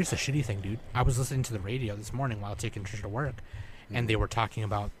 okay, here's the shitty thing, dude. I was listening to the radio this morning while taking Trisha to work, and they were talking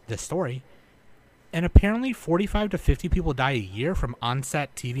about this story. And apparently 45 to 50 people die a year from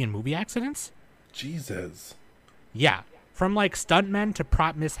on-set TV and movie accidents. Jesus. Yeah, from like stuntmen to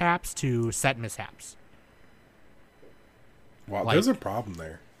prop mishaps to set mishaps. Wow, there's a problem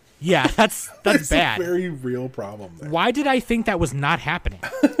there. Yeah, that's bad. A very real problem there. Why did I think that was not happening?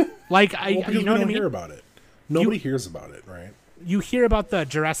 Like, because you know what I mean? Hear about it. Nobody hears about it, right? You hear about the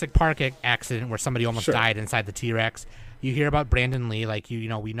Jurassic Park accident where somebody almost died inside the T-Rex. You hear about Brandon Lee, like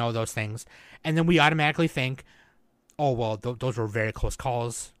we know those things, and then we automatically think, oh well, those were very close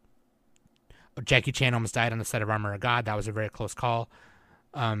calls. Jackie Chan almost died on the set of Armor of God. That was a very close call.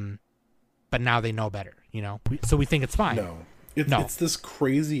 But now they know better, so we think it's fine. No. It's this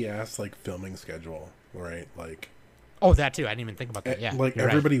crazy ass like filming schedule, right? Like, oh, that too. I didn't even think about that. Yeah, like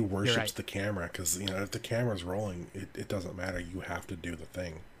everybody worships the camera because if the camera's rolling, it doesn't matter. You have to do the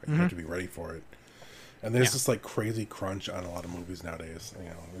thing. Right? You have to be ready for it. And there's this like crazy crunch on a lot of movies nowadays.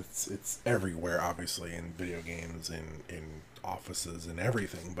 It's everywhere, obviously, in video games, in offices, and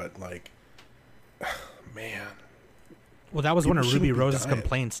everything. But like, man. Well, that was one of Ruby Rose's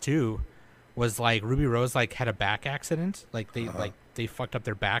complaints too. Was like Ruby Rose like had a back accident, like they fucked up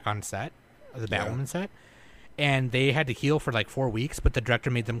their back on set, the Batwoman set, and they had to heal for like 4 weeks, but the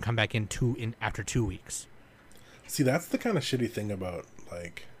director made them come back in after 2 weeks. See, that's the kind of shitty thing about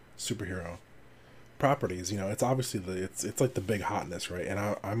like superhero properties. It's obviously it's like the big hotness, right?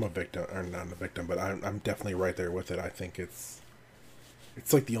 And I'm a victim, or not a victim, but I'm definitely right there with it. I think it's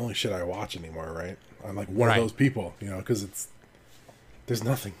like the only shit I watch anymore, right? I'm like one of those people, because there's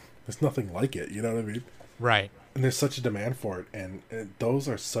nothing like it, you know what I mean? Right. And there's such a demand for it, and those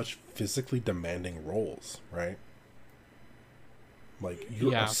are such physically demanding roles, right? Like,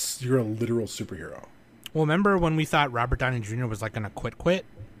 you're a literal superhero. Well, remember when we thought Robert Downey Jr. was like going to quit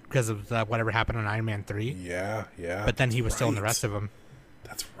because of whatever happened on Iron Man 3? Yeah. But then he was still in the rest of them.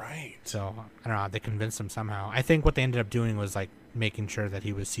 That's right. So, I don't know, they convinced him somehow. I think what they ended up doing was like making sure that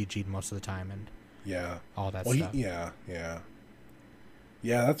he was CG'd most of the time and all that stuff.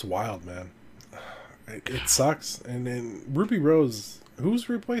 Yeah, that's wild, man. It sucks. And then Ruby Rose, who's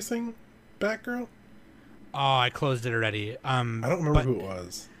replacing Batgirl? Oh, I closed it already. I don't remember who it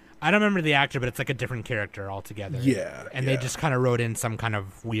was. I don't remember the actor, but it's like a different character altogether. Yeah. And they just kind of wrote in some kind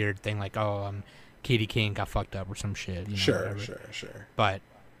of weird thing like, Katie Kane got fucked up or some shit. Sure. But,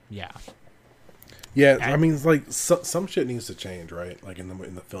 yeah. Yeah, I mean, like, some shit needs to change, right? Like in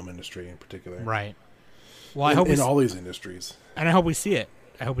the film industry in particular. Right. Well, I hope in all these industries. And I hope we see it.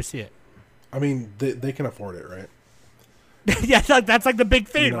 I mean, they can afford it, right? Yeah, that's like the big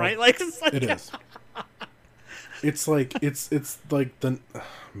thing, right? Like, it is. It's like the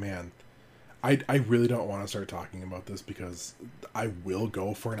man. I really don't want to start talking about this because I will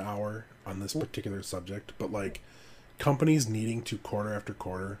go for an hour on this particular subject. But like, companies needing to quarter after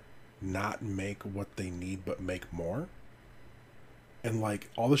quarter not make what they need but make more. And like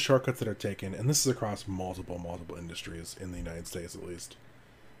all the shortcuts that are taken, and this is across multiple industries in the United States at least.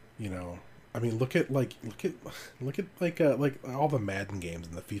 I mean, look at like all the Madden games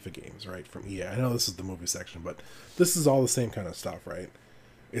and the FIFA games, right? From EA. I know this is the movie section, but this is all the same kind of stuff, right?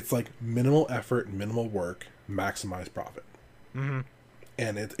 It's like minimal effort, minimal work, maximize profit. Mm-hmm.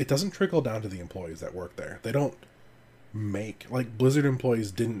 And it doesn't trickle down to the employees that work there. They don't make, like, Blizzard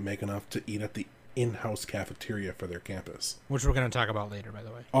employees didn't make enough to eat at the in-house cafeteria for their campus. Which we're going to talk about later, by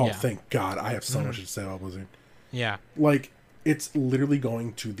the way. Oh, yeah. Thank God. I have so much to say about Blizzard. Yeah. Like, it's literally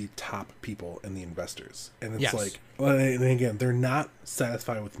going to the top people and the investors. And it's yes. like, and again, they're not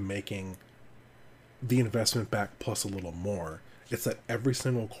satisfied with making the investment back plus a little more. It's that every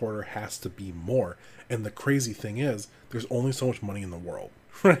single quarter has to be more. And the crazy thing is, there's only so much money in the world,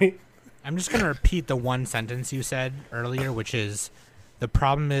 right? I'm just going to repeat the one sentence you said earlier, which is, the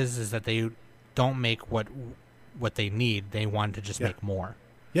problem is that they don't make what they need. They want to just make more.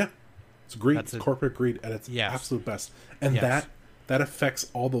 Yeah. It's greed. It's corporate greed at its absolute best. And that affects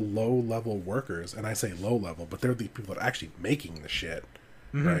all the low-level workers. And I say low-level, but they're the people that are actually making the shit,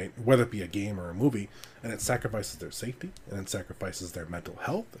 right? Whether it be a game or a movie. And it sacrifices their safety, and it sacrifices their mental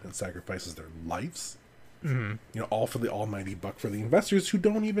health, and it sacrifices their lives. You know, all for the almighty buck for the investors who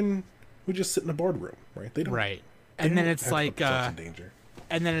just sit in a boardroom, right? They don't. Right. And then it's like, in danger.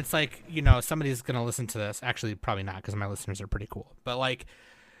 And then it's like, you know, somebody's going to listen to this. Actually, probably not, because my listeners are pretty cool. But like,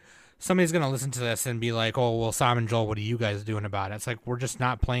 somebody's going to listen to this and be like, oh, well, Sam and Joel, what are you guys doing about it? It's like, we're just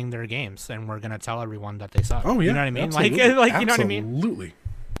not playing their games, and we're going to tell everyone that they suck. Oh, yeah. You know what I mean? Absolutely. Like you know what I mean? Absolutely.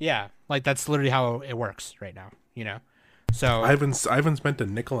 Yeah. Like, that's literally how it works right now, you know? So I haven't spent a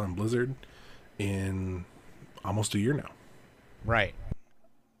nickel on Blizzard in almost a year now. Right.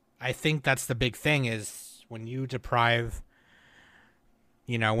 I think that's the big thing is when you deprive,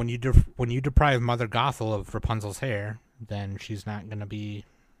 you know, when you deprive Mother Gothel of Rapunzel's hair, then she's not going to be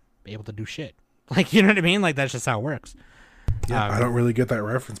able to do shit. Like, you know what I mean? Like, that's just how it works. Yeah, I don't really get that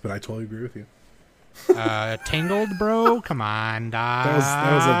reference, but I totally agree with you. Tangled, bro? Come on,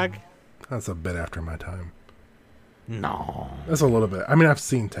 dog. That's a bit after my time. No. That's a little bit. I mean, I've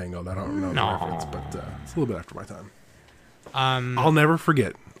seen Tangled. I don't know the reference, but it's a little bit after my time. I'll never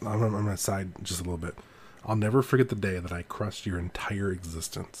forget. I'm going to side just a little bit. I'll never forget the day that I crushed your entire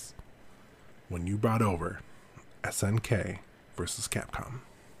existence when you brought over SNK versus Capcom.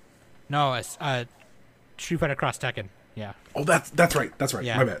 No, it's Street Fighter Cross Tekken. Yeah. Oh, that's right. That's right.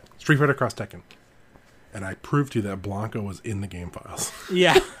 Yeah. My bad. Street Fighter Cross Tekken. And I proved to you that Blanca was in the game files.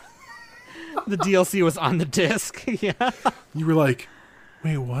 Yeah. The DLC was on the disc. Yeah. You were like,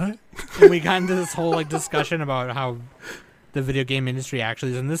 wait, what? And we got into this whole like discussion about how the video game industry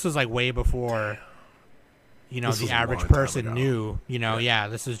actually is, and this was like way before, you know, the average person knew, you know,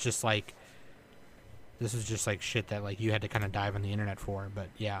 this is just like shit that like you had to kind of dive on the internet for, but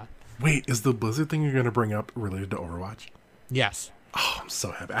yeah. Wait, is the Blizzard thing you're going to bring up related to Overwatch? Yes. Oh, I'm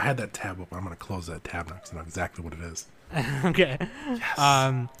so happy. I had that tab open. I'm going to close that tab now because I know exactly what it is. Okay.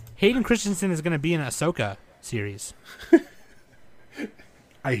 Yes. Hayden Christensen is going to be in an Ahsoka series.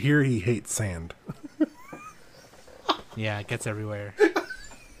 I hear he hates sand. Yeah, it gets everywhere.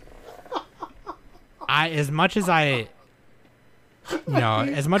 As much as his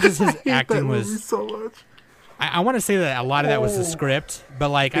acting was so much. I want to say that a lot of that was the script, but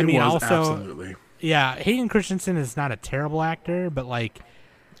like I mean also absolutely. Yeah, Hayden Christensen is not a terrible actor, but like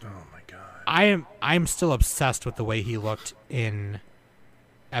oh my god. I'm still obsessed with the way he looked in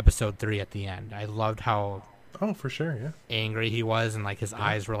episode 3 at the end. I loved how for sure, yeah. angry he was and like his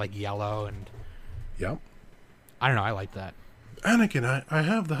eyes were like yellow and yep. I don't know, I like that. Anakin, I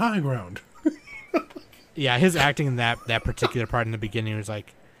have the high ground. Yeah, his acting in that particular part in the beginning was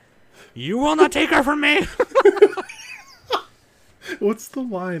like, you will not take her from me. What's the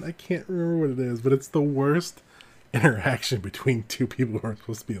line? I can't remember what it is, but it's the worst interaction between two people who aren't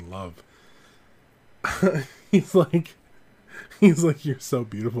supposed to be in love. He's like, you're so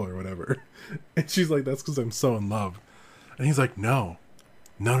beautiful or whatever. And she's like, that's because I'm so in love. And he's like, no,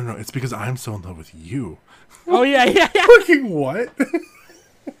 it's because I'm so in love with you. Oh, yeah. Fucking what?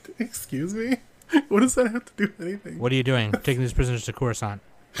 Excuse me? What does that have to do with anything? What are you doing? I'm taking these prisoners to Coruscant.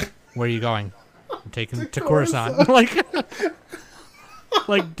 Where are you going? I'm taking them to Coruscant.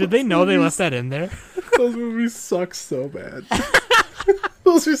 Like, did they know they left that in there? Those movies suck so bad.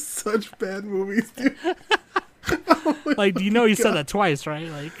 Those are such bad movies, dude. Like, do you know you said that twice, right?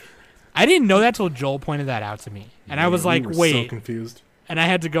 Like, I didn't know that till Joel pointed that out to me. And I was like, wait. So confused. And I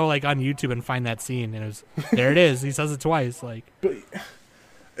had to go, like, on YouTube and find that scene. And it was, there it is. He says it twice. Like,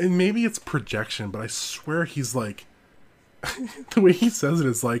 and maybe it's projection, but I swear he's like, the way he says it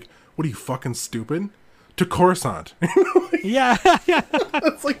is like, what are you, fucking stupid? To Coruscant. Yeah.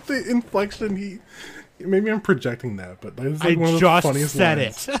 That's like the inflection maybe I'm projecting that, but that's like one of the funniest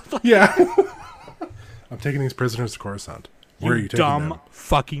lines. Said it. Yeah. I'm taking these prisoners to Coruscant. Where are you taking them? Dumb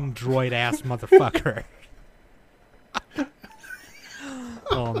fucking droid ass motherfucker.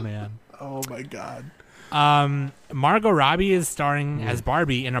 Oh man. Oh my god. Margot Robbie is starring as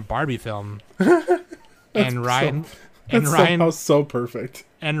Barbie in a Barbie film. And And That's Ryan somehow so perfect.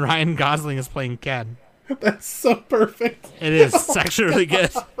 and Ryan Gosling is playing Ken. That's so perfect. It is. It's actually really good.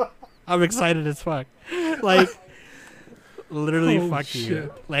 I'm excited as fuck. Like, literally, Holy fuck shit.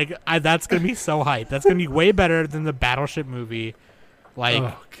 you. Like, that's gonna be so hype. That's gonna be way better than the Battleship movie. Like,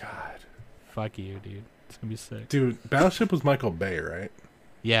 Oh god, fuck you, dude. It's gonna be sick. dude, Battleship was Michael Bay, right?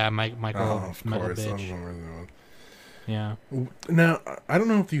 Yeah, Michael. Oh, of Michael course. bitch. Yeah. Now, I don't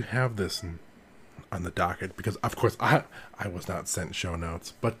know if you have this on the docket because, of course, I was not sent show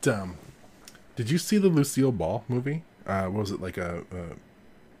notes. But did you see the Lucille Ball movie? What was it like a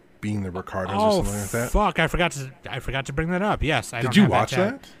Being the Ricardos or something like that? Fuck! I forgot to bring that up. Yes, I Did don't you have watch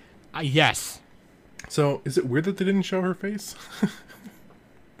that? Yes. So, is it weird that they didn't show her face?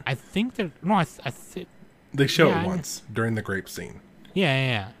 I think that no. I think They show Yeah, it once during the grape scene.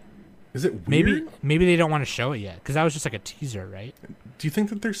 yeah. Is it weird? Maybe they don't want to show it yet because that was just like a teaser, right? Do you think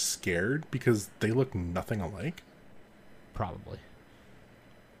that they're scared because they look nothing alike? Probably.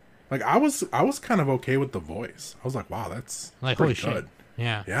 Like I was kind of okay with the voice. I was like, wow, that's Like holy pretty good. shit.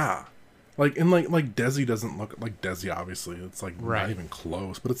 Yeah. Yeah. Like and like Desi doesn't look like Desi. Obviously, it's like Right. not even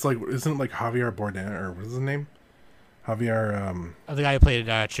close. But it's like, isn't it like Javier Bardem or what's his name? Javier. The guy who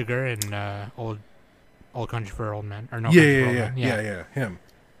played Sugar in Old Country for Old Men or No Yeah, Country for yeah, Old yeah, Men. yeah, yeah, him.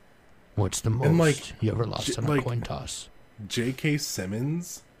 What's the most And, like, you ever lost on a like- coin toss? J.K.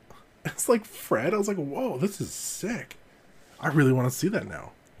 Simmons. It's like Fred. I was like, whoa, this is sick. I really want to see that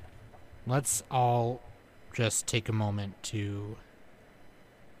now. Let's all just take a moment to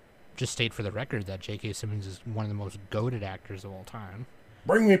just state for the record that J.K. Simmons is one of the most goated actors of all time.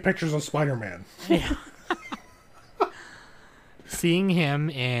 Bring me pictures of Spider-Man. Seeing him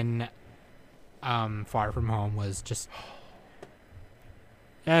in Far From Home was just...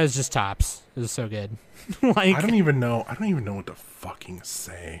 It was just tops. It was so good. Like, I don't even know what to fucking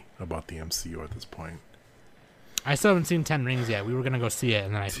say about the MCU at this point. I still haven't seen 10 Rings yet. We were going to go see it,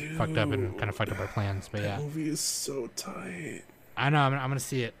 and then I Dude, fucked up and kind of fucked up our plans. But yeah. That movie is so tight. I know. I'm going to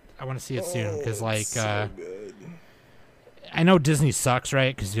see it. I want to see it soon because, like, it's so good. I know Disney sucks,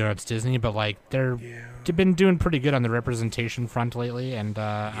 right? Because, you know, it's Disney, but, like, they've been doing pretty good on the representation front lately, and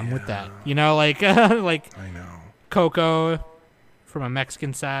I'm with that. You know, like, like I know. Coco from a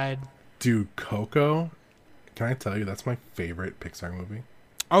Mexican side. Dude, Coco, can I tell you, that's my favorite Pixar movie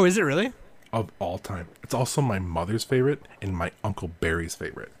Oh, is it really? of all time. It's also my mother's favorite and my Uncle Barry's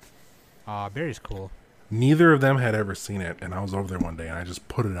favorite. Aw, Barry's cool. Neither of them had ever seen it, and I was over there one day, and I just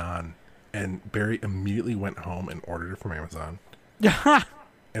put it on, and Barry immediately went home and ordered it from Amazon.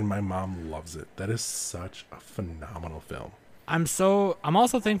 And my mom loves it. That is such a phenomenal film. I'm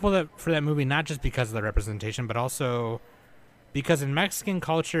also thankful for that movie, not just because of the representation, but also because in Mexican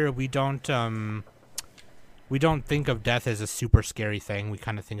culture we don't think of death as a super scary thing. We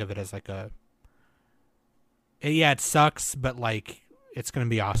kind of think of it as like it sucks, but like it's gonna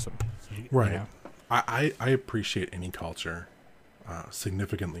be awesome. Right. You know? I appreciate any culture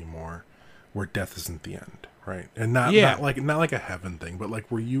significantly more where death isn't the end, right? And not like a heaven thing, but like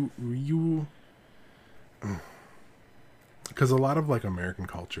where you because a lot of like American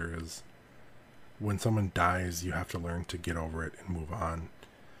culture is when someone dies, you have to learn to get over it and move on.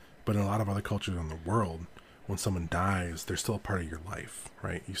 But in a lot of other cultures in the world, when someone dies, they're still a part of your life,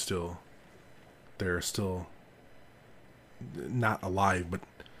 right? They're still not alive, but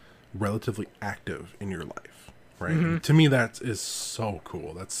relatively active in your life, right? Mm-hmm. And to me, that is so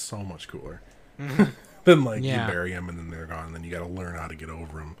cool. That's so much cooler than like Yeah. you bury them and then they're gone. And then you got to learn how to get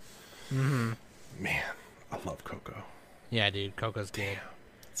over them. Mm-hmm. Man, I love Coco. Yeah, dude, Coco's good.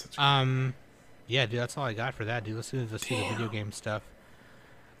 It's such a Yeah, dude, that's all I got for that, dude. Let's do the video game stuff.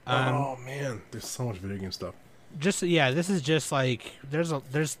 oh man, there's so much video game stuff. This is just like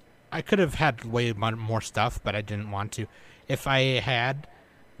there's I could have had way more stuff, but I didn't want to. If I had,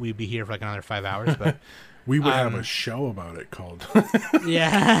 we'd be here for like another 5 hours. But We would have a show about it called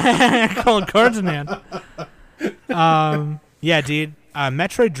yeah, called Cards in Hand. Yeah, dude.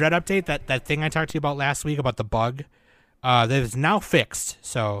 Metroid Dread update. That thing I talked to you about last week about the bug. That is now fixed.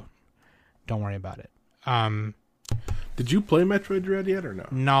 So don't worry about it. Did you play Metroid Dread yet or no?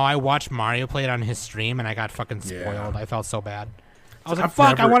 No, I watched Mario play it on his stream, and I got fucking spoiled. Yeah. I felt so bad. I was like, I've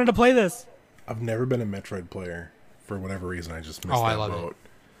fuck, I never- wanted to play this. I've never been a Metroid player for whatever reason. I just missed Oh, I that love boat. it.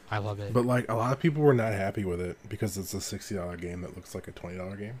 I love it. But like a lot of people were not happy with it because it's a $60 game that looks like a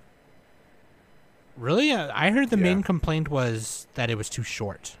 $20 game. Really? I heard the main Yeah. complaint was that it was too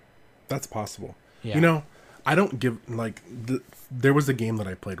short. That's possible. Yeah. You know, I don't give like there was a game that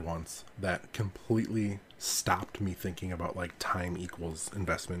I played once that completely stopped me thinking about like time equals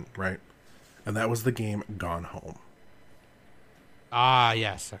investment, right? And that was the game Gone Home. Ah,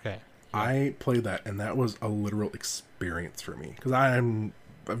 yes. Okay. I played that, and that was a literal experience for me because I've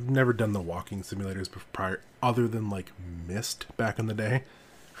never done the walking simulators prior, other than like Myst back in the day,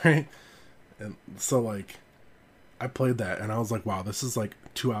 right? And so like, I played that, and I was like, wow, this is like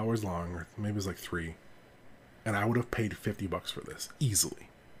 2 hours long, or maybe it was like 3, and I would have paid $50 for this easily,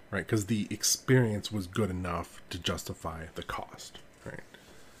 right? Because the experience was good enough to justify the cost, right?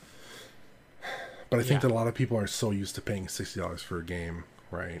 But I think that a lot of people are so used to paying $60 for a game,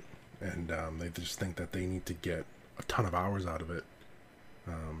 right? And they just think that they need to get a ton of hours out of it.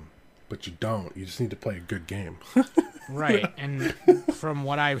 But you don't. You just need to play a good game. Right. And from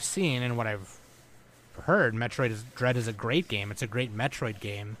what I've seen and what I've heard, Dread is a great game. It's a great Metroid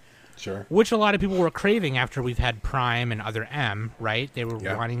game. Sure. Which a lot of people were craving after we've had Prime and other M, right? They were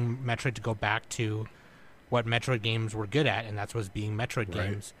wanting Metroid to go back to what Metroid games were good at, and that's was being Metroid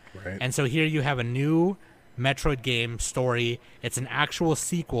games. Right. And so here you have a new Metroid game story. It's an actual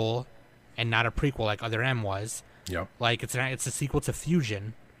sequel and not a prequel like other M was. Yep. Like it's a sequel to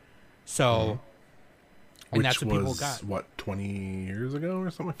Fusion. So and that's what people got. What, 20 years ago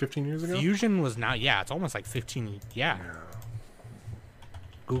or something? 15 years ago? Fusion was now, it's almost like 15. Yeah.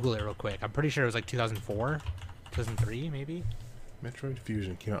 Google it real quick. I'm pretty sure it was like 2004, 2003, maybe. Metroid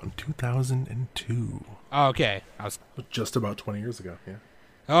Fusion came out in 2002. Oh, okay. I was just about 20 years ago. Yeah.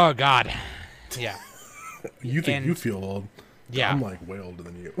 Oh God. Yeah. You think you feel old? Yeah. I'm like way older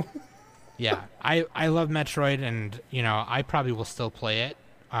than you. Yeah. I love Metroid, and I probably will still play it.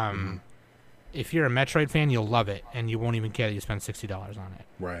 If you're a Metroid fan, you'll love it, and you won't even care that you spend $60 on it.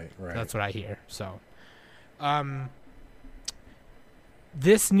 Right. That's what I hear. So,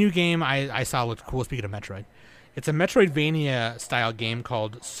 this new game I saw looked cool. Speaking of Metroid, it's a Metroidvania style game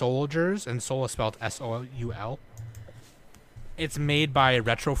called Soldiers, and Soul is spelled Soul. It's made by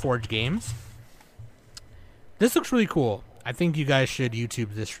Retroforge Games. This looks really cool. I think you guys should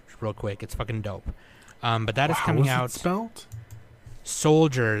YouTube this real quick. It's fucking dope. But that is coming out. It spelled?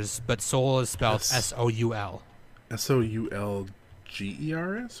 Soldiers, but Soul is spelled Soul. Soulgers or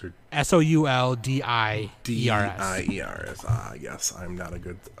Souldiers. Diers. Ah, yes, I'm not a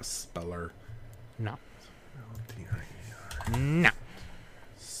good speller. No. L-D-I-E-R. No.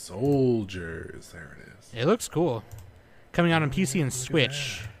 Soldiers. There it is. It looks cool. Coming out on PC and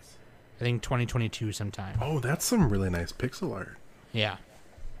Switch. I think 2022 sometime. Oh, that's some really nice pixel art. Yeah.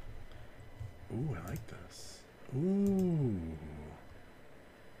 Ooh, I like this. Ooh.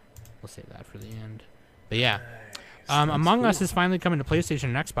 We'll save that for the end. But yeah. Among Us is finally coming to PlayStation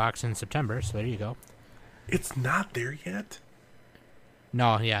and Xbox in September, so there you go. It's not there yet?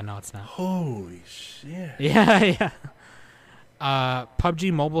 No, it's not. Holy shit. Yeah.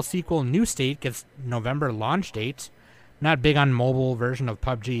 PUBG Mobile sequel New State gets November launch date. Not big on mobile version of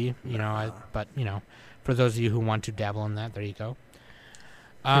PUBG, but for those of you who want to dabble in that, there you go.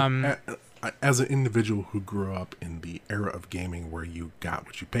 As an individual who grew up in the era of gaming where you got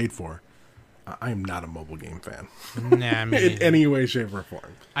what you paid for, I am not a mobile game fan. Nah, in any way, shape, or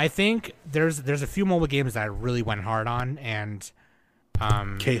form. I think there's a few mobile games that I really went hard on, and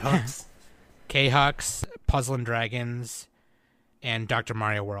K-Hux, Puzzle and Dragons, and Dr.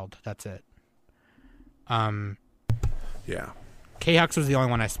 Mario World. That's it. Yeah. K-Hux was the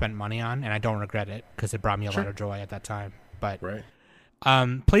only one I spent money on, and I don't regret it because it brought me a lot of joy at that time. But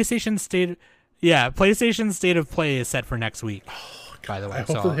PlayStation State of Play is set for next week. Oh, God, by the way, I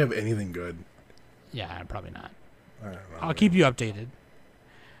hope they have anything good. Yeah, probably not. I don't know. I'll keep you updated.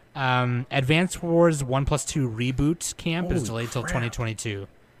 Advance Wars 1+2 Reboot Camp is delayed till 2022.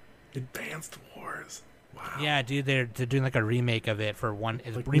 Advanced Wars. Wow. Yeah, dude, they're doing like a remake of it for remake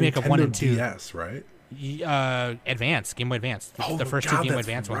Nintendo of 1 and 2. DS, right? Advance, Game Boy Advance. The first God, two Game Boy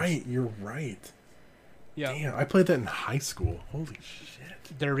Advance ones. Right, you're right. Yeah. Damn, I played that in high school. Holy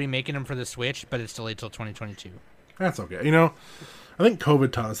shit. They're remaking them for the Switch, but it's delayed till 2022. That's okay. I think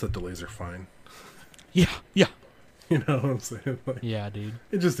COVID taught us that delays are fine. Yeah. You know what I'm saying? Like, yeah, dude.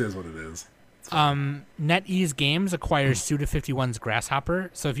 It just is what it is. NetEase Games acquires Suda51's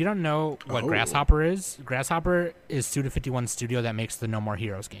Grasshopper. So if you don't know what Grasshopper is Suda51's studio that makes the No More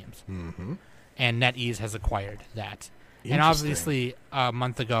Heroes games. Mm-hmm. And NetEase has acquired that. And obviously, a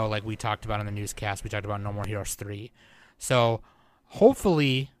month ago, like we talked about on the newscast, we talked about No More Heroes 3. So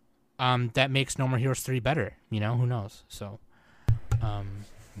hopefully that makes No More Heroes 3 better. Who knows? So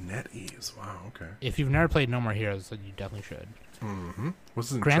NetEase. Wow, okay. If you've never played No More Heroes, then you definitely should. Mm-hmm. What's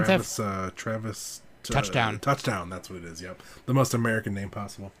his name? Grand Travis Touchdown. Touchdown, that's what it is, yep. The most American name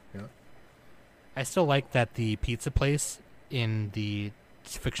possible. Yeah. I still like that the pizza place in the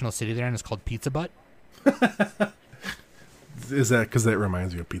fictional city there is called Pizza Butt. Is that because that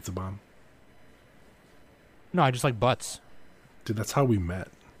reminds you of Pizza Bomb? No, I just like butts. Dude, that's how we met.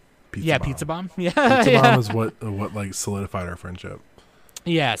 Yeah, Pizza Bomb. Yeah, Pizza yeah. Bomb is what like solidified our friendship.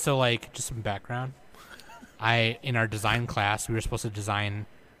 Yeah, so like just some background. In our design class, we were supposed to design.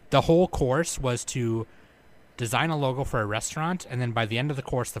 The whole course was to design a logo for a restaurant, and then by the end of the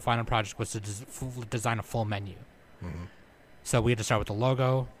course, the final project was to design a full menu. Mm-hmm. So we had to start with the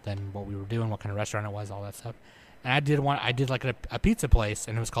logo, then what we were doing, what kind of restaurant it was, all that stuff. And I did like a pizza place,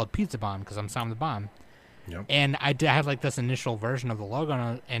 and it was called Pizza Bomb because I'm Sam the Bomb. Yep. And I had like this initial version of the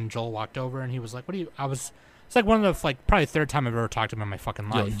logo, and Joel walked over, and he was like, "What do you?" It's like one of the like probably third time I've ever talked to him in my fucking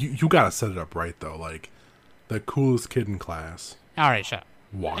life. Yo, you gotta set it up right though. Like the coolest kid in class. All right, shut up.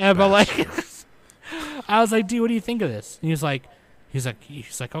 Walked Yeah, but like, shit. I was like, "Dude, what do you think of this?" And he's like,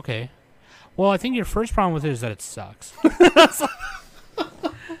 "Okay." Well, I think your first problem with it is that it sucks.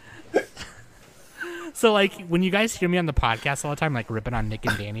 So, like, when you guys hear me on the podcast all the time, like, ripping on Nick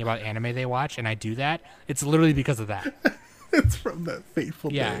and Danny about anime they watch, and I do that, it's literally because of that. It's from that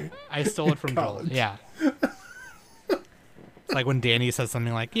fateful Yeah, day. I stole it from Joel. Yeah. It's like when Danny says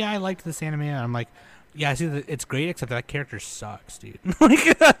something like, yeah, I liked this anime, and I'm like, yeah, see, it's great, except that character sucks, dude.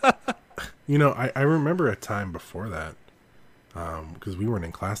 Like, You know, I remember a time before that, because we weren't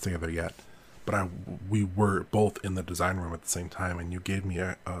in class together yet, but we were both in the design room at the same time, and you gave me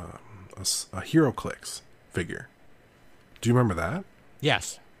a HeroClix figure. Do you remember that?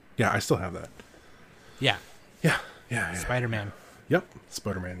 yes. Yeah, I still have that. Yeah. Yeah. Spider-Man. Yep,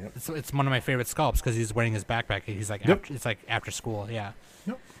 Spider-Man. Yep. It's one of my favorite sculpts because he's wearing his backpack. He's like, Yep. it's like after school. Yeah.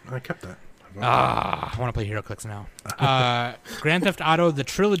 Yep. I kept that. I want to play HeroClix now. Grand Theft Auto: The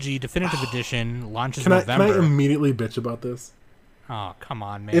Trilogy Definitive Edition launches Can I November. immediately bitch about this? Oh, come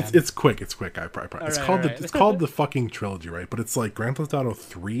on, man. It's quick. It's quick. I probably. It's right, called all right. it's called the fucking trilogy, right? But it's like Grand Theft Auto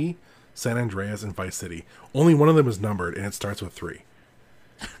 3, San Andreas, and Vice City. Only one of them is numbered, and it starts with 3.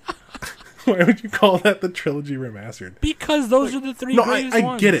 Why would you call that the trilogy remastered? Because those are the three No, greatest I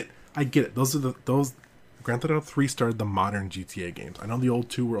ones. get it. I get it. Those Grand Theft Auto 3 started the modern GTA games. I know the old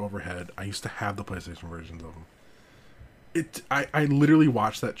 2 were overhead. I used to have the PlayStation versions of them. I literally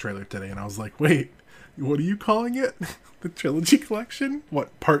watched that trailer today, and I was like, wait, what are you calling it? The trilogy collection?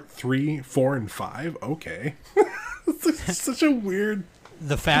 What, part 3, 4, and 5? Okay. It's such a weird...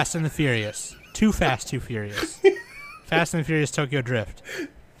 The Fast and the Furious. Too Fast, Too Furious. Fast and Furious Tokyo Drift.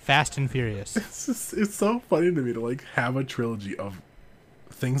 Fast and Furious. It's so funny to me to like have a trilogy of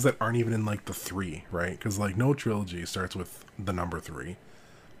things that aren't even in like the 3, right? Because like no trilogy starts with the number 3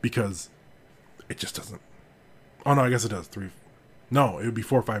 because it just doesn't. Oh no, I guess it does. 3. No, it would be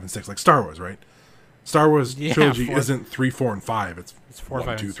 4, 5, and 6, like Star Wars, right? Star Wars trilogy 4. isn't 3, 4, and 5. It's 4, 1,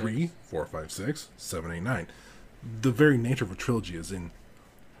 5, 2, and 3, 6. 4, 5, 6, 7, 8, 9. The very nature of a trilogy is in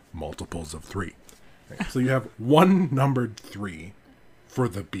multiples of 3. Okay? So you have one numbered 3 for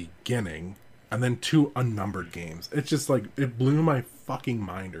the beginning, and then 2 unnumbered games. It's just like, it blew my fucking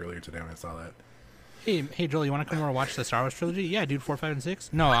mind earlier today when I saw that. Hey, Joel, you want to come over and watch the Star Wars trilogy? Yeah, dude, 4, 5, and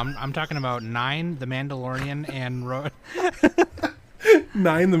 6. No, I'm talking about 9, The Mandalorian, and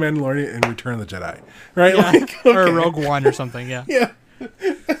 9, The Mandalorian, and Return of the Jedi. Right? yeah, Like, or okay. Rogue One or something. Yeah. Yeah.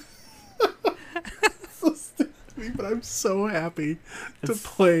 So stupid to me, but I'm so happy to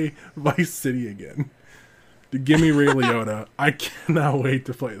play Vice City again. To give me Ray Liotta. I cannot wait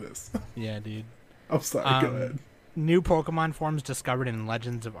to play this. Yeah, dude. I'm sorry, go ahead. New Pokemon forms discovered in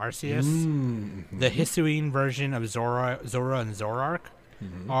Legends of Arceus. Mm-hmm. The Hisuian version of Zora and Zoroark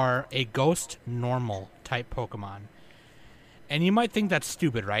are a ghost normal type Pokemon. And you might think that's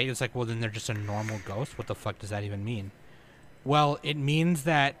stupid, right? It's like, well, then they're just a normal ghost. What the fuck does that even mean? Well, it means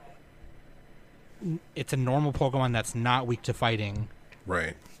that it's a normal Pokemon that's not weak to fighting,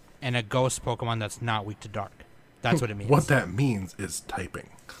 Right. and a ghost Pokemon that's not weak to dark. That's what it means. What that means is typing.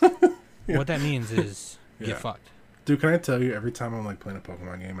 What that means is Yeah. get fucked. Dude, can I tell you, every time I'm like playing a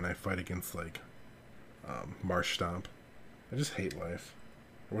Pokemon game and I fight against like Marsh Stomp, I just hate life.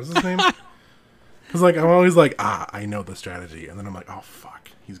 What's his name? Because like I'm always like, I know the strategy, and then I'm like, oh fuck,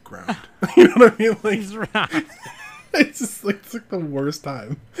 he's ground. You know what I mean? Like, He's right. it's just like it's like the worst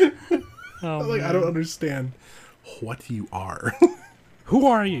time. Oh, Like I man. don't understand what you are. Who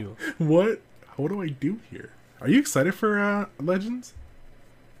are you? What do I do here? Are you excited for Legends?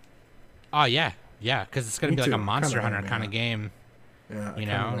 Oh, yeah. Yeah, because it's going Me to be like too. a Monster Kinda Hunter am, kind yeah. of game. Yeah, You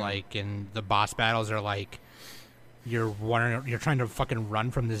know, like, and the boss battles are like you're trying to fucking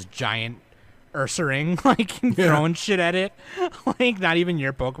run from this giant Ursaring, like, and Yeah. throwing shit at it. Like, not even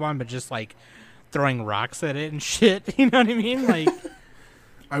your Pokemon, but just, like, throwing rocks at it and shit. You know what I mean? Like,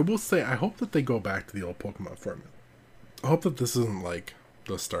 I will say, I hope that they go back to the old Pokemon format. I hope that this isn't like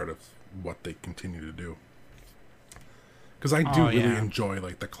the start of what they continue to do. Because I do Oh, really yeah. enjoy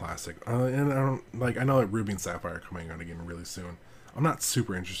like the classic, and I don't like. I know that Ruby and Sapphire are coming out again really soon. I'm not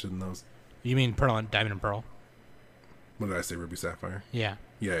super interested in those. You mean Pearl and Diamond and Pearl? What did I say? Ruby Sapphire? Yeah.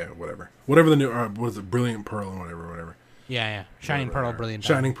 Yeah, whatever. Whatever the new, was it Brilliant Pearl and whatever. Yeah. Shining Whatever. Pearl, Brilliant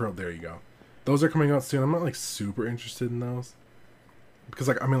Shining Diamond. Pearl, there you go. Those are coming out soon. I'm not like super interested in those. Because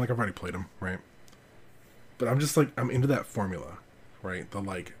like, I mean, like I've already played them, right? But I'm just like, I'm into that formula, right? The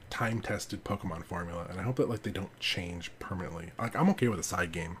like time-tested Pokemon formula. And I hope that like they don't change permanently. Like I'm okay with a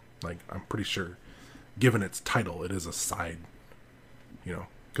side game. Like I'm pretty sure, given its title, it is a side, you know.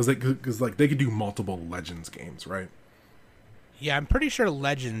 Because like they could do multiple Legends games, right? Yeah, I'm pretty sure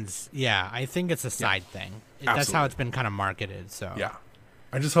Legends. Yeah, I think it's a side thing. That's Absolutely. how it's been kind of marketed. So Yeah,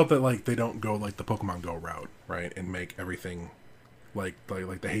 I just hope that like they don't go like the Pokemon Go route, right, and make everything like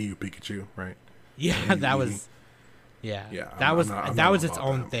the Hey You Pikachu, right? yeah, that was. Yeah, that was its about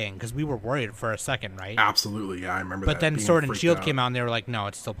own that. thing because we were worried for a second, right? Absolutely, yeah, I remember. But that, then being Sword and freaked Shield out. came out, and they were like, "No,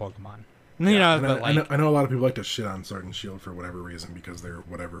 it's still Pokemon." Yeah, You know, and but I know a lot of people like to shit on Sword and Shield for whatever reason because they're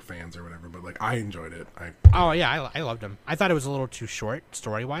whatever fans or whatever. But like, I enjoyed it. oh yeah, I loved them. I thought it was a little too short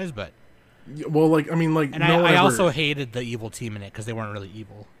story wise, but Well, like I mean, like and no one I ever, also hated the evil team in it because they weren't really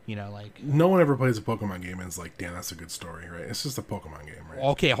evil. You know, like no one ever plays a Pokemon game and is like, damn, that's a good story, right? It's just a Pokemon game, right?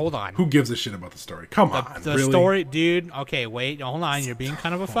 okay, hold on. Who gives a shit about the story? Come on, The really? story, dude. Okay, wait, hold on. You're being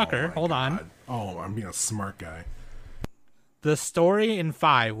kind of a fucker. my Hold on. God. Oh, I'm being a smart guy. The story in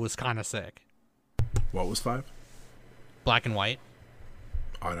 5 was kind of sick. What was 5? Black and white.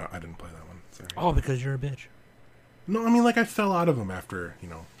 Oh, I didn't play that one. Sorry. Oh, because you're a bitch. No, I mean, like, I fell out of them after,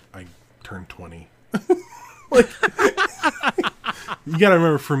 I turned 20. Like, you gotta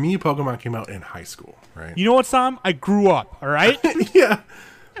remember, for me, Pokemon came out in high school, right? You know what, Sam? I grew up. All right. Yeah.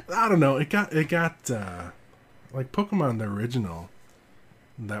 I don't know. It got, like, Pokemon, the original,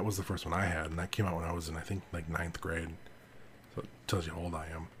 that was the first one I had, and that came out when I was in, I think, like, 9th grade. So it tells you how old I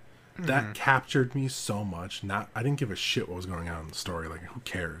am. That captured me so much. I didn't give a shit what was going on in the story. Like, who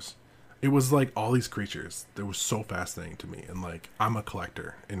cares? It was like all these creatures that was so fascinating to me. And like, I'm a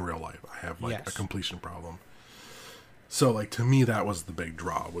collector in real life. I have like a completion problem. So like, to me, that was the big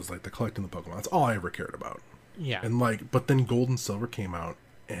draw, was like the collecting the Pokemon. That's all I ever cared about. Yeah. And like, but then Gold and Silver came out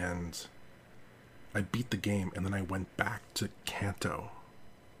and I beat the game and then I went back to Kanto.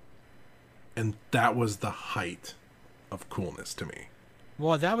 And that was the height of coolness to me.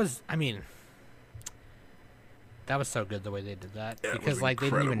 Well, that was. I mean, that was so good the way they did that It because was like they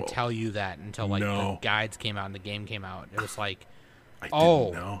didn't even incredible. tell you that until like No. the guides came out and the game came out. It was like, I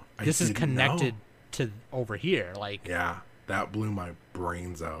didn't know. this is didn't connected know. to over here. Like, Yeah, that blew my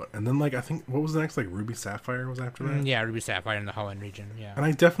brains out. And then, like, I think, what was the next? Like, Ruby Sapphire was after that? yeah, Ruby Sapphire in the Hoenn region. Yeah. And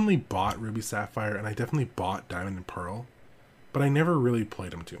I definitely bought Ruby Sapphire, and I definitely bought Diamond and Pearl. But I never really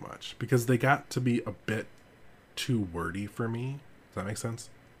played them too much, because they got to be a bit too wordy for me. Does that make sense?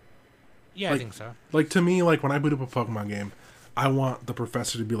 Yeah, like, I think so. Like, to me, like, when I boot up a Pokemon game, I want the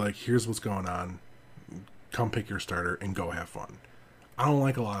professor to be like, here's what's going on. Come pick your starter and go have fun. I don't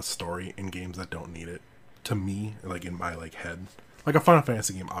like a lot of story in games that don't need it. To me, like, in my, like, head. Like, a Final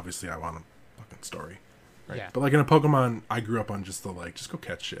Fantasy game, obviously, I want a fucking story. Right? Yeah. But, like, in a Pokemon, I grew up on just the, like, just go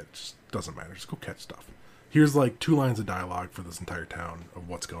catch shit. Just doesn't matter. Just go catch stuff. Here's, like, 2 lines of dialogue for this entire town of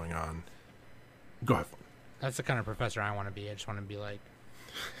what's going on. Go have fun. That's the kind of professor I want to be. I just want to be like,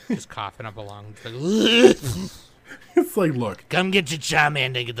 just coughing up a lung. Like, It's like, look, come get your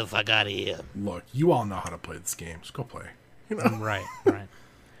Charmander and get the fuck out of here. look, you all know how to play this game. Just go play. You know? Right.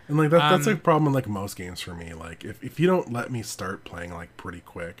 And like that's a problem in like most games for me. Like if you don't let me start playing like pretty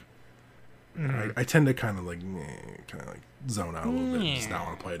quick, I tend to kind of like zone out a little bit and just not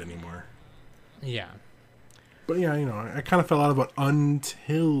want to play it anymore. Yeah. But yeah, I kind of fell out of it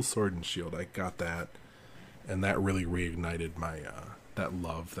until Sword and Shield. I got that, and that really reignited my that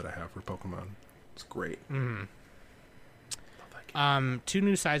love that I have for Pokemon. It's great. Mm-hmm. 2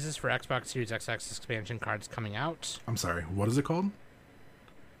 new sizes for Xbox Series XX expansion cards coming out. I'm sorry, what is it called?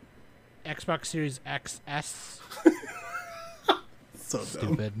 Xbox Series XS. So dumb.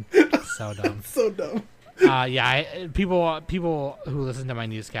 Stupid. So dumb. So dumb. People who listen to my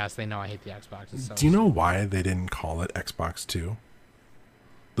newscast, they know I hate the Xbox. So Do you know why they didn't call it Xbox 2?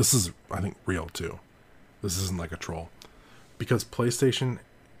 This is, I think, real too. This isn't like a troll. Because PlayStation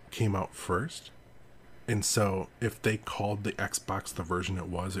came out first. And so if they called the Xbox the version it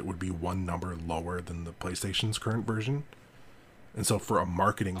would be one number lower than the PlayStation's current version. And so for a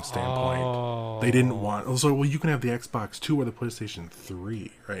marketing standpoint, they didn't want... So, well, you can have the Xbox 2 or the PlayStation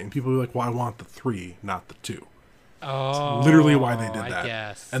 3, right? And people were like, well, I want the 3, not the 2. Oh, Literally why they did that. I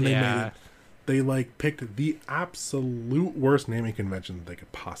guess. And they made it... They, like, picked the absolute worst naming convention that they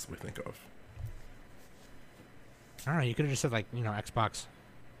could possibly think of. I don't know. You could have just said, like, Xbox.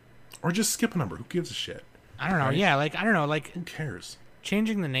 Or just skip a number. Who gives a shit? I don't know. Right? Yeah, like I don't know. Like Who cares?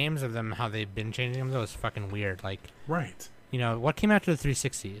 changing the names of them, how they've been changing them, though, is fucking weird. Like, Right. you know, what came after the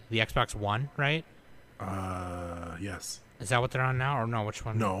 360? The Xbox One, right? Yes. Is that what they're on now, or no? Which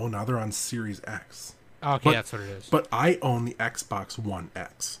one? No, now they're on Series X. Oh, okay, that's what it is. But I own the Xbox One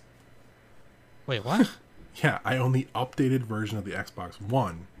X. Wait, what? Yeah, I own the updated version of the Xbox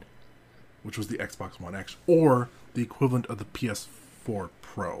One, which was the Xbox One X, or the equivalent of the PS4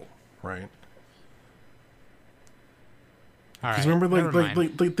 Pro, right? All right. Because remember, never mind.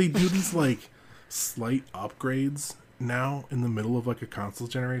 like they do these like slight upgrades now in the middle of like a console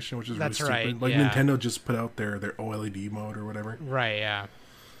generation, which is That's really right, stupid. Like yeah. Nintendo just put out their OLED mode or whatever, Right, yeah.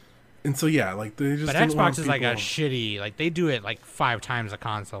 and so yeah, like they just. But didn't want Xbox is like a people- shitty. Like they do it like 5 times a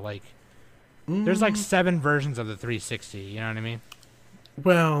console. Like there's like 7 versions of the 360. You know what I mean?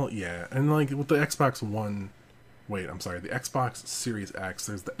 Well, yeah, and like with the Xbox One, wait, I'm sorry, the Xbox Series X.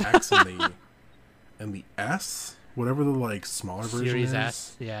 There's the X and the S, whatever the like smaller version Series is.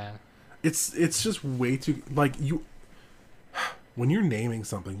 S, yeah. It's just way too like you. When you're naming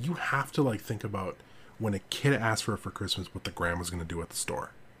something, you have to like think about when a kid asks for it for Christmas, what the grandma's going to do at the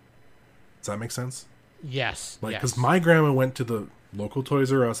store. Does that make sense? Yes. Like, yes. because my grandma went to the local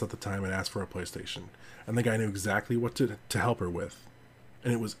Toys R Us at the time and asked for a PlayStation, and the guy knew exactly what to help her with,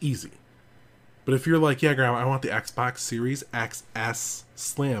 and it was easy. But if you're like, yeah, grandma, I want the Xbox Series XS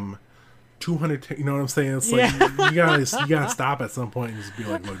Slim, 200. You know what I'm saying? It's like you gotta stop at some point and just be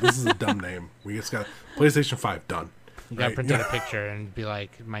like, look, this is a dumb name. We just got PlayStation 5 done. You gotta right? print out a picture and be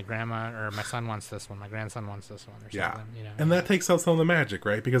like, my grandma or my son wants this one, my grandson wants this one, or Yeah, something. You know? and that takes out some of the magic,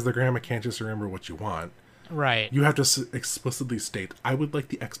 right? Because the grandma can't just remember what you want. Right. You have to explicitly state, I would like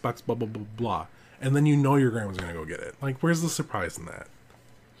the Xbox blah, blah, blah, blah. And then you know your grandma's going to go get it. Like, where's the surprise in that?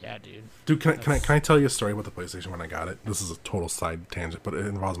 Yeah, dude. Dude, can I tell you a story about the PlayStation when I got it? This is a total side tangent, but it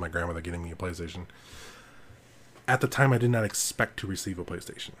involves my grandmother getting me a PlayStation. At the time, I did not expect to receive a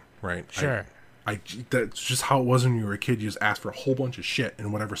PlayStation, right? Sure. That's just how it was when you were a kid. You just asked for a whole bunch of shit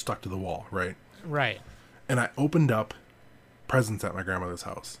and whatever stuck to the wall, right? Right. And I opened up presents at my grandmother's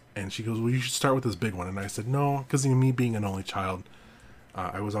house, and she goes, well, you should start with this big one. And I said, no, because me being an only child,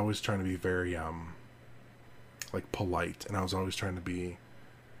 I was always trying to be very like polite, and I was always trying to be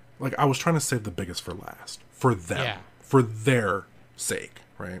like, I was trying to save the biggest for last, for them, for their sake,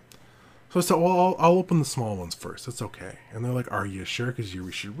 right? So I said, well, I'll open the small ones first. It's okay. And they're like, are you sure? Because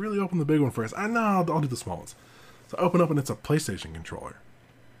we should really open the big one first. I know, I'll do the small ones. So I open up, and it's a PlayStation controller.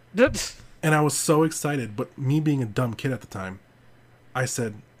 And I was so excited, but me being a dumb kid at the time, I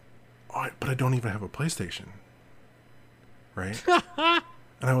said, oh, but I don't even have a PlayStation. Right? And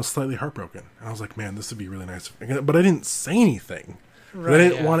I was slightly heartbroken. And I was like, man, this would be really nice. But I didn't say anything. Right, I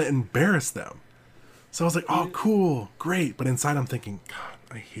didn't want to embarrass them. So I was like, oh, cool, great. But inside I'm thinking, God,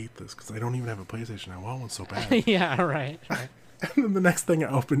 I hate this because I don't even have a PlayStation. I want one so bad. Yeah, right. And then the next thing I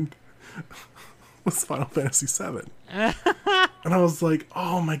opened was Final Fantasy VII. And I was like,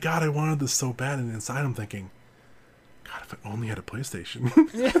 oh my God, I wanted this so bad. And inside I'm thinking, God, if I only had a PlayStation.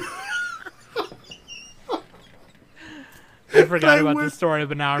 I forgot about this story,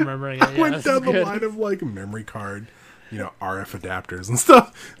 but now I'm remembering it. I went down the line of like memory card, RF adapters and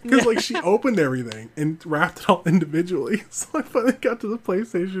stuff. Because like she opened everything and wrapped it all individually. So I finally got to the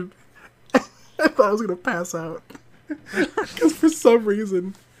PlayStation. I thought I was going to pass out. Because for some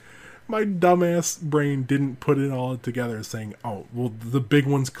reason, my dumbass brain didn't put it all together saying, oh, well, the big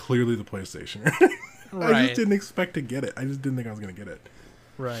one's clearly the PlayStation. Right. I just didn't expect to get it. I just didn't think I was going to get it.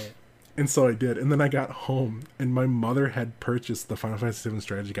 Right. And so I did. And then I got home, and my mother had purchased the Final Fantasy VII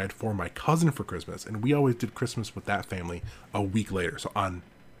Strategy Guide for my cousin for Christmas. And we always did Christmas with that family a week later, so on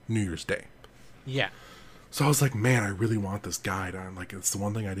New Year's Day. Yeah. So I was like, man, I really want this guide. I'm like, it's the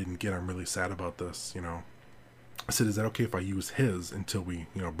one thing I didn't get. I'm really sad about this, I said, is that okay if I use his until we,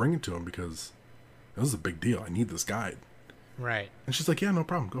 bring it to him? Because this is a big deal. I need this guide. Right. And she's like, yeah, no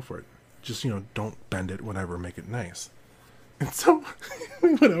problem. Go for it. Just, don't bend it, whatever. Make it nice. And so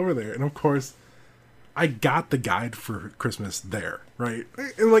we went over there. And, of course, I got the guide for Christmas there, right?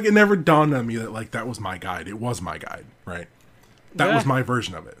 And, like, it never dawned on me that, like, that was my guide. It was my guide, right? That was my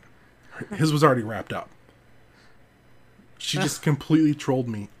version of it. His was already wrapped up. She just completely trolled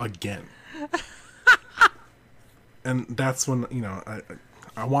me again. And that's when,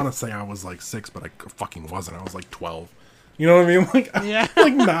 I want to say I was like 6, but I fucking wasn't. I was like 12. You know what I mean? Like, yeah.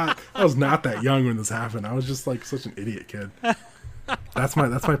 I was not that young when this happened. I was just like such an idiot kid. That's my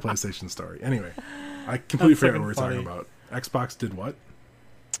PlayStation story. Anyway, I completely forgot what we were talking about. Xbox did what?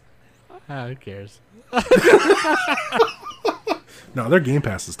 Who cares? No, their Game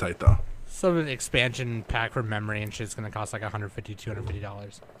Pass is tight though. some expansion pack for memory and shit's gonna cost like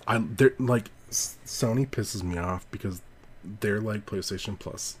 $150-$250. They're like Sony pisses me off because their like PlayStation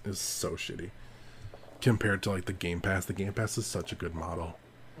Plus is so shitty compared to like the Game Pass. The Game Pass is such a good model,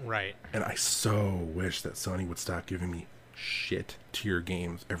 Right. and I so wish that Sony would stop giving me shit tier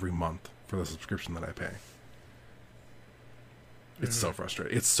games every month for the subscription that I pay. It's so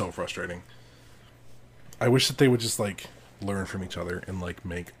frustrating. It's so frustrating. I wish that they would just like learn from each other and like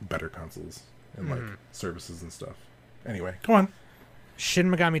make better consoles and like services and stuff. Anyway, go on.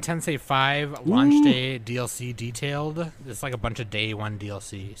 Shin Megami Tensei 5 launch day DLC detailed. It's like a bunch of day one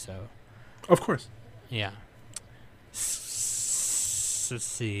DLC, so Of course. yeah. Let's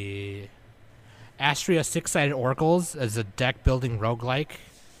see. Astria Six-Sided Oracles is a deck building roguelike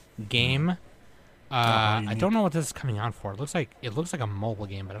game. I don't know what this is coming out for. It looks like a mobile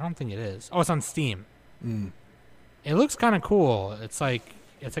game, but I don't think it is. Oh, it's on Steam. It looks kind of cool. It's like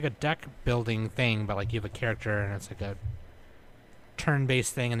a deck building thing, but like you have a character and it's like a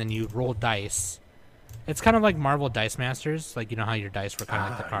turn-based thing, and then you roll dice. It's kind of like Marvel Dice Masters, like you know how your dice were kind of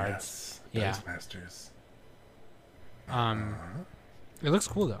like the cards. Yes. Dice Masters. It looks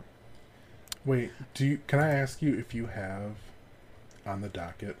cool though. Wait, can I ask you if you have on the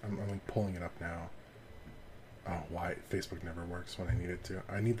docket? I'm like pulling it up now. Oh, why Facebook never works when I need it to.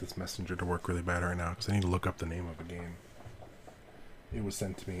 I need this messenger to work really bad right now because I need to look up the name of a game. It was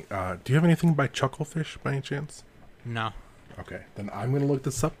sent to me. Do you have anything by Chucklefish by any chance? No. Okay, then I'm going to look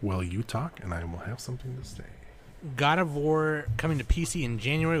this up while you talk, and I will have something to say. God of War coming to PC in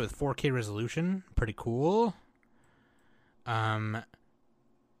January with 4K resolution. Pretty cool. I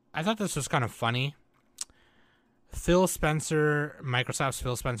thought this was kind of funny. Microsoft's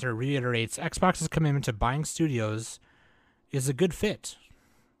Phil Spencer reiterates Xbox's commitment to buying studios is a good fit.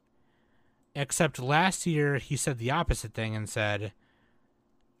 Except last year he said the opposite thing and said,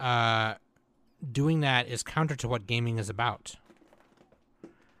 doing that is counter to what gaming is about.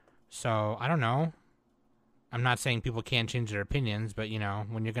 So, I don't know. I'm not saying people can't change their opinions, but, you know,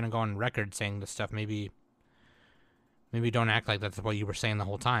 when you're going to go on record saying this stuff, maybe don't act like that's what you were saying the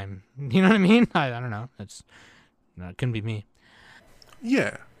whole time. You know what I mean? I don't know. It couldn't be me.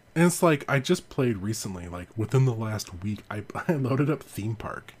 Yeah. And it's like, I just played recently, like, within the last week, I loaded up Theme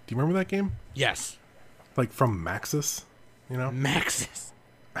Park. Do you remember that game? Yes. Like, from Maxis, you know? Maxis.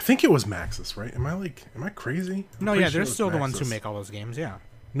 I think it was Maxis, right? Am I crazy? No, yeah, they're still the ones who make all those games, yeah.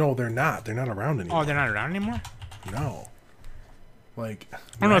 No, they're not. They're not around anymore. Oh, they're not around anymore? No. Like, I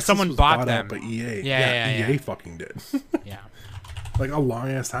don't know, someone bought them. But EA. Yeah. EA fucking did. Yeah. Like, a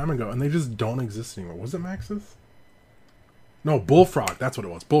long-ass time ago, and they just don't exist anymore. Was it Maxis? No, Bullfrog. That's what it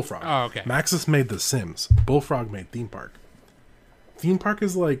was. Bullfrog. Oh, okay. Maxis made The Sims. Bullfrog made Theme Park. Theme Park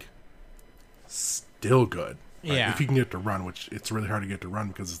is, like, still good. Right? Yeah. If you can get it to run, which it's really hard to get to run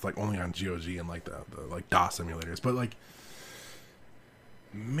because it's, like, only on GOG and, like, the like, DOS simulators. But, like,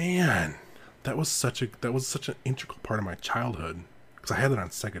 man, that was such an integral part of my childhood. Because I had it on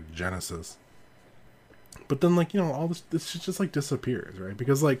Sega Genesis. But then, like, you know, all this shit just, like, disappears, right?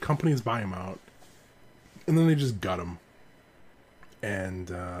 Because, like, companies buy them out. And then they just gut them. And,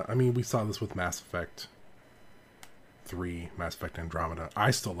 I mean, we saw this with Mass Effect 3, Mass Effect Andromeda.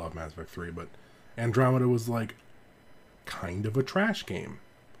 I still love Mass Effect 3, but Andromeda was, like, kind of a trash game.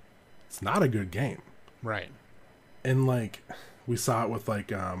 It's not a good game. Right. And, like, we saw it with,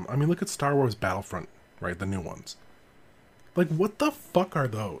 like, I mean, look at Star Wars Battlefront, right? The new ones. Like, what the fuck are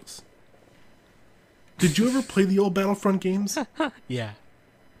those? Did you ever play the old Battlefront games? Yeah.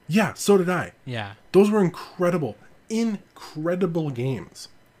 Yeah, so did I. Yeah. Those were incredible games.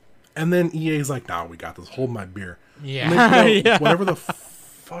 And then EA's like, nah, we got this. Hold my beer. Yeah. And they put out Yeah. whatever the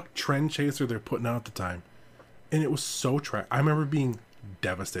fuck trend chaser they're putting out at the time. And it was so trash. I remember being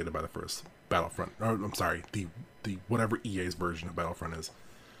devastated by the first Battlefront. Or, I'm sorry, the whatever EA's version of Battlefront is.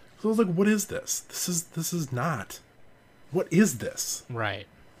 So I was like, what is this? This is not. What is this? Right.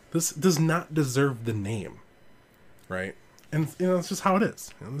 This does not deserve the name. Right? And, you know, it's just how it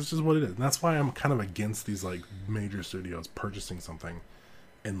is. You know, it's just what it is. And that's why I'm kind of against these, like, major studios purchasing something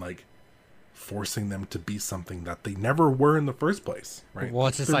and, like, forcing them to be something that they never were in the first place, right? Well,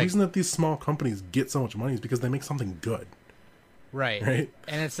 it's just the like... reason that these small companies get so much money is because they make something good. Right. Right?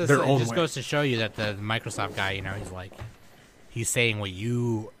 And it's just, Their it own just way. goes to show you that the Microsoft guy, you know, he's saying what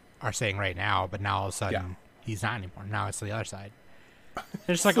you are saying right now, but now all of a sudden he's not anymore. Now it's the other side.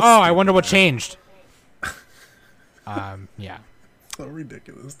 They're just like, oh, I wonder what changed. Yeah. So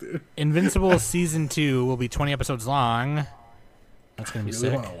ridiculous, dude. Invincible Season 2 will be 20 episodes long. That's going to be I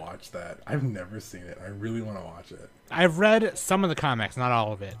really sick. want to watch that. I've never seen it. I really want to watch it. I've read some of the comics, not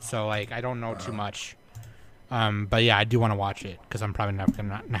all of it. So, like, I don't know too much. But yeah, I do want to watch it because I'm probably not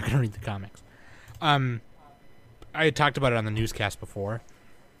gonna read the comics. I had talked about it on the newscast before,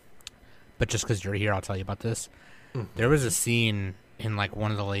 but just because you're here, I'll tell you about this. Mm-hmm. There was a scene in like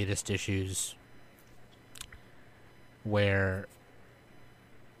one of the latest issues where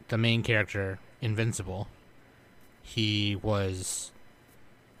the main character, Invincible, he was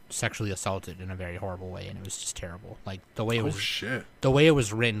sexually assaulted in a very horrible way, and it was just terrible. Like the way it was, shit. the way it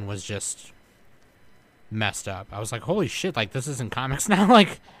was written was just messed up. I was like, holy shit! Like this is in comics now.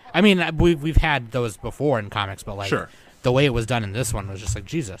 Like, I mean, we've had those before in comics, but like Sure. the way it was done in this one was just like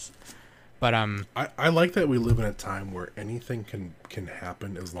Jesus. But I like that we live in a time where anything can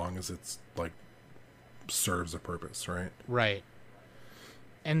happen as long as it's like serves a purpose, right? Right.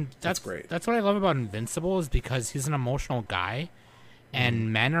 And that's great. That's what I love about Invincible is because he's an emotional guy,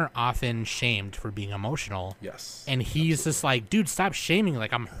 and men are often shamed for being emotional. Yes. And he's just like, dude, stop shaming.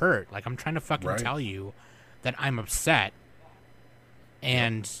 Like, I'm hurt. Like, I'm trying to fucking tell you that I'm upset,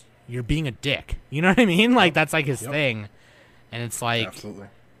 and you're being a dick. You know what I mean? Like, that's like his thing. And it's like, absolutely.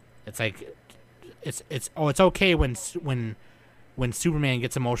 It's like, it's okay when Superman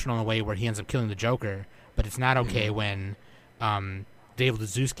gets emotional in a way where he ends up killing the Joker, but it's not okay when Dave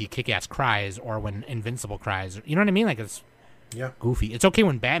Lazuski kick-ass cries or when Invincible cries. You know what I mean? Like, it's goofy. It's okay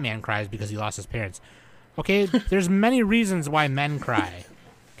when Batman cries because he lost his parents. Okay, there's many reasons why men cry.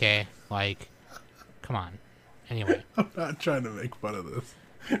 Okay, like, come on. Anyway. I'm not trying to make fun of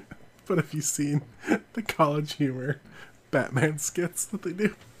this, but have you seen the College Humor Batman skits that they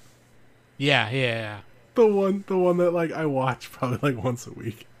do? Yeah. The one that like I watch probably like once a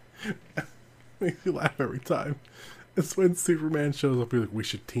week. Makes me laugh every time. It's when Superman shows up, you're like, we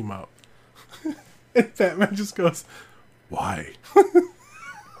should team up. And Batman just goes, why? Have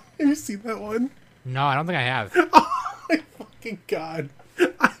you seen that one? No, I don't think I have. Oh my fucking god.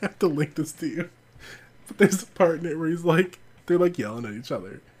 I have to link this to you. But there's a part in it where he's like, they're like yelling at each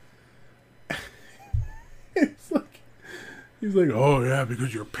other. He's like, oh yeah,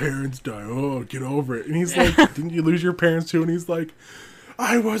 because your parents died. Oh, get over it. And he's like, didn't you lose your parents too? And he's like,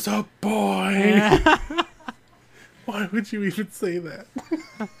 I was a boy. Why would you even say that?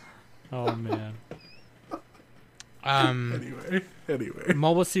 Oh man. Anyway.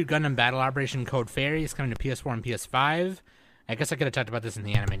 Mobile Suit Gundam Battle Operation Code Fairy is coming to PS4 and PS5. I guess I could have talked about this in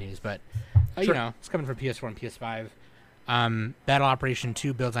the anime news, but Sure. you know, it's coming for PS4 and PS5. Battle Operation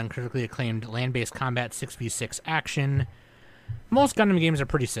 2 builds on critically acclaimed land-based combat 6v6 action. Most Gundam games are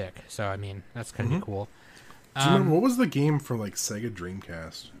pretty sick, so I mean, that's kind of be cool. Do you remember what was the game for like Sega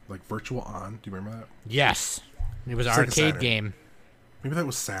Dreamcast? Like Virtual On? Do you remember that? Yes. It was an Sega arcade Saturn. game. Maybe that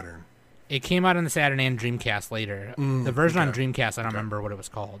was Saturn. It came out on the Saturn and Dreamcast later. The version on Dreamcast, I don't remember what it was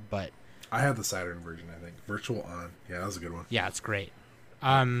called, but I had the Saturn version, I think. Virtual On. Yeah, that was a good one. yeah, it's great.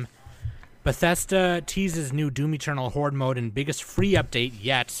 Bethesda teases new Doom Eternal Horde mode and biggest free update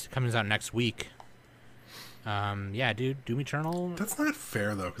yet. Comes out next week. Yeah, dude, Doom Eternal. That's not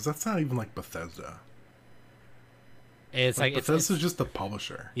fair, though, because that's not even like Bethesda. It's like Bethesda's just the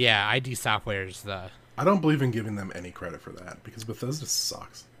publisher. Yeah, ID Software is the. I don't believe in giving them any credit for that, because Bethesda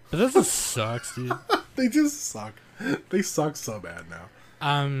sucks. Bethesda sucks, dude. They just suck. They suck so bad now.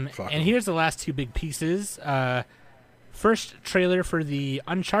 And here's the last two big pieces. First trailer for the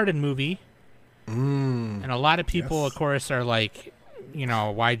Uncharted movie. And a lot of people, of course, are like, you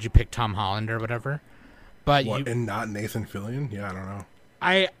know, why'd you pick Tom Holland or whatever? But and not Nathan Fillion? Yeah, I don't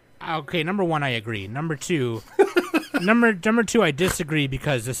know. Okay, number one, I agree. Number two, number two, I disagree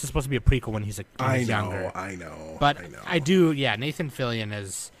because this is supposed to be a prequel when he's younger. I know. But I do, yeah. Nathan Fillion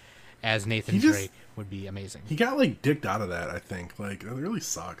as Nathan Drake would be amazing. He got like dicked out of that, I think. Like, it really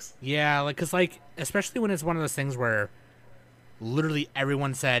sucks. Yeah, like, cause like, especially when it's one of those things where literally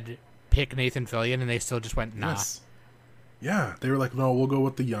everyone said pick Nathan Fillion and they still just went nah. Yes. Yeah, they were like, no, we'll go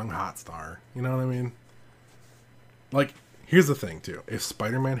with the young hot star. You know what I mean? Like, here's the thing too: if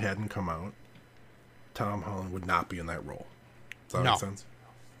Spider-Man hadn't come out, Tom Holland would not be in that role. Does that make sense?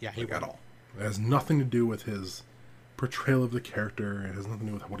 Yeah, he would. At all. It has nothing to do with his portrayal of the character. It has nothing to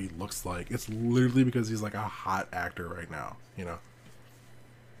do with what he looks like. It's literally because he's like a hot actor right now. You know?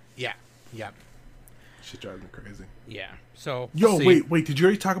 Yeah. Yep. Shit drives me crazy. Yeah. So. Wait. Did you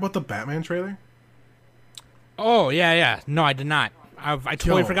already talk about the Batman trailer? Oh yeah. No, I did not. I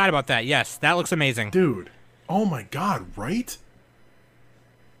totally forgot about that. Yes, that looks amazing, dude. Oh my god! Right?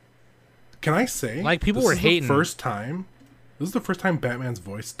 Can I say? Like, people were hating. This is the first time Batman's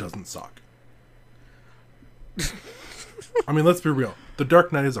voice doesn't suck. I mean, let's be real. The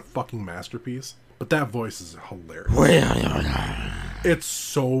Dark Knight is a fucking masterpiece, but that voice is hilarious. It's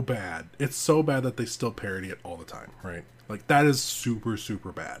so bad. It's so bad that they still parody it all the time, right? Like, that is super,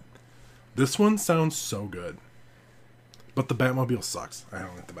 super bad. This one sounds so good. But the Batmobile sucks. I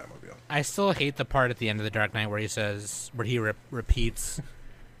don't like the Batmobile. I still hate the part at the end of The Dark Knight where he repeats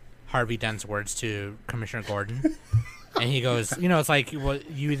Harvey Dent's words to Commissioner Gordon. And he goes, it's like, well,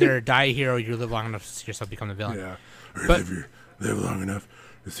 you either die here or you live long enough to see yourself become the villain. Yeah. Or live long enough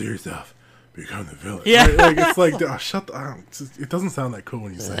to see yourself become the villain. Yeah. Right? It's like, shut the... it doesn't sound that cool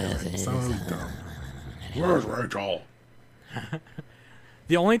when you say it. Right? It sounds really dumb. Where's Rachel?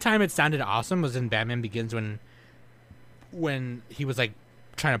 The only time it sounded awesome was in Batman Begins when he was like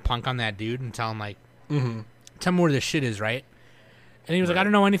trying to punk on that dude and tell him like, tell me where this shit is, right? And he was like, I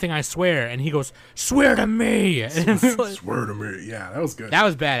don't know anything, I swear. And he goes, swear to me. And it's like, swear to me. Yeah, that was good. that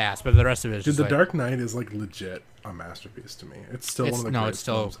was badass, but the rest of it is Dude, just The like, Dark Knight is like legit a masterpiece to me. It's still one of the greatest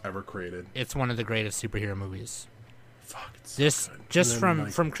films ever created. it's one of the greatest superhero movies. Fuck, it's This so good. just And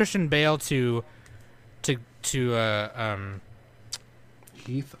then, from Christian Bale to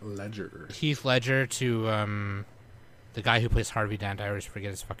Heath Ledger. Heath Ledger to the guy who plays Harvey Dent. I always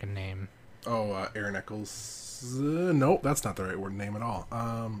forget his fucking name. Oh, Aaron Eccles. Nope, that's not the right word name at all.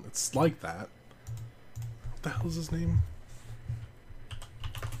 It's like that. What the hell is his name?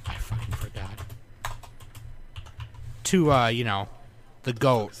 I fucking forgot. To the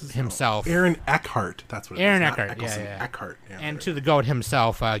GOAT himself. Aaron Eckhart. That's what it is. Aaron Not Eckhart. Eccleston. Yeah. Eckhart. Yeah, And right. to the GOAT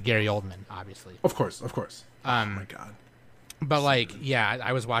himself, Gary Oldman, obviously. Of course. Oh my god. But like, yeah,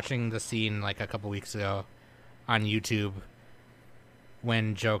 I was watching the scene like a couple weeks ago on YouTube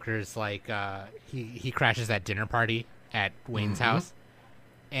when Joker's like he crashes that dinner party at Wayne's house,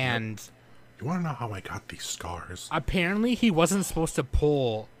 and You want to know how I got these scars? apparently he wasn't supposed to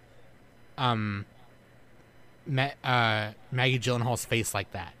pull Maggie Gyllenhaal's face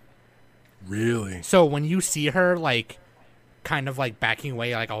like that. Really? So when you see her like kind of like backing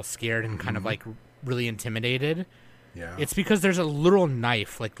away, like all scared and kind of like really intimidated, Yeah. it's because there's a literal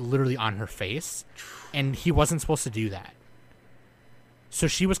knife like literally on her face, and he wasn't supposed to do that. So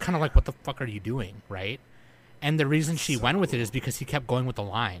she was kind of like, what the fuck are you doing, right? And the reason she went with it is because he kept going with the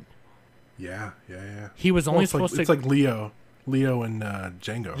line. Yeah. He was only It's supposed like, to... It's like Leo and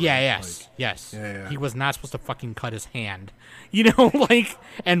Django. Yeah, right? yes. Like, yes. Yeah. He was not supposed to fucking cut his hand, like,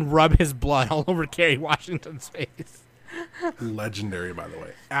 and rub his blood all over Kerry Washington's face. Legendary, by the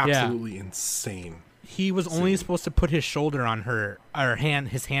way. Absolutely insane. He was only supposed to put his shoulder on her, or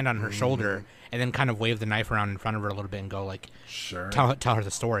his hand on her shoulder, and then kind of wave the knife around in front of her a little bit and go like, Sure. tell her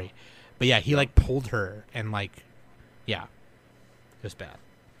the story. But yeah, he like pulled her and like, yeah, it was bad.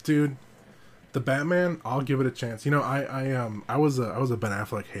 Dude, the Batman, I'll give it a chance. I was a Ben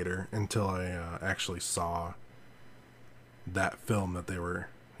Affleck hater until I actually saw that film that they were,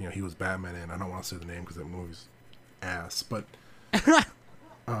 he was Batman in. I don't want to say the name because that movie's ass, but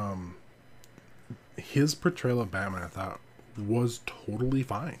his portrayal of Batman, I thought, was totally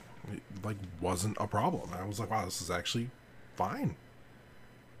fine. It wasn't a problem. I was like, wow, this is actually fine.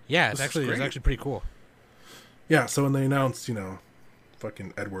 Yeah, This it was is great. actually pretty cool. Yeah, so when they announced,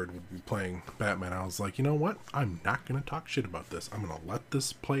 fucking Edward would be playing Batman, I was like, you know what? I'm not going to talk shit about this. I'm going to let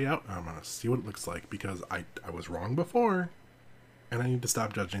this play out. I'm going to see what it looks like because I was wrong before, and I need to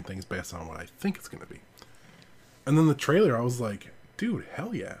stop judging things based on what I think it's going to be. And then the trailer, I was like, dude,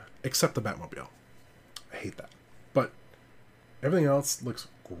 hell yeah. Except the Batmobile. I hate that. But everything else looks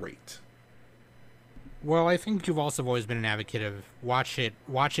great. Well, I think you've also always been an advocate of watch it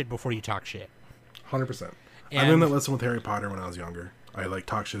before you talk shit. 100%. I And- learned that lesson with Harry Potter when I was younger. I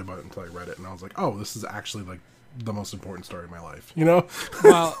talked shit about it until I read it, and I was like, oh, this is actually the most important story in my life,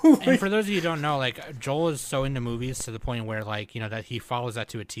 Well, and for those of you who don't know, like, Joel is so into movies to the point where, like, that he follows that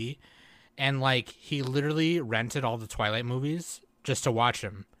to a T. And, like, he literally rented all the Twilight movies just to watch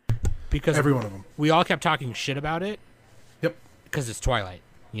them. Because Every one of them. we all kept talking shit about it. Yep. Because it's Twilight.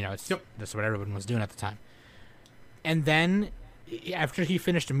 That's what everyone was doing at the time. And then, after he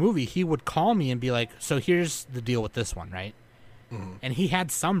finished a movie, he would call me and be like, so here's the deal with this one, right? Mm-hmm. And he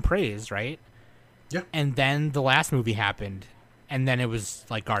had some praise, right? Yeah. And then the last movie happened, and then it was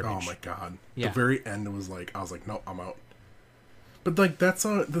like garbage. Oh my god. Yeah. The very end was like, I was like, no, I'm out. But that's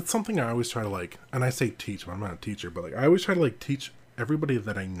something I always try to and I say teach, but I'm not a teacher, but I always try to teach everybody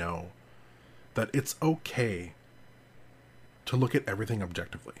that I know that it's okay to look at everything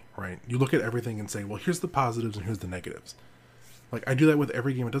objectively, right? You look at everything and say, well, here's the positives and here's the negatives. I do that with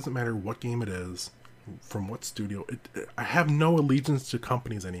every game. It doesn't matter what game it is, from what studio. I have no allegiance to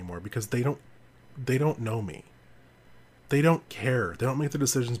companies anymore because they don't know me. They don't care. They don't make their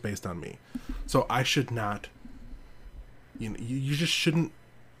decisions based on me. So I should not. You just shouldn't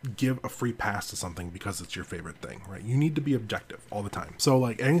give a free pass to something because it's your favorite thing, right? You need to be objective all the time. So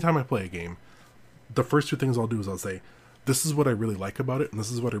anytime I play a game, the first two things I'll do is I'll say, this is what I really like about it, and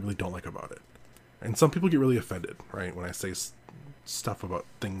this is what I really don't like about it. And some people get really offended, right, when I say stuff about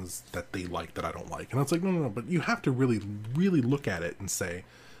things that they like that I don't like. And it's like, no, but you have to really, really look at it and say,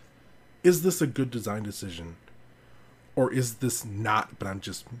 is this a good design decision? Or is this not, but I'm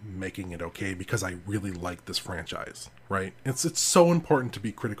just making it okay because I really like this franchise, right? It's so important to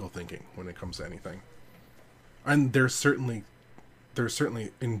be critical thinking when it comes to anything. And they're certainly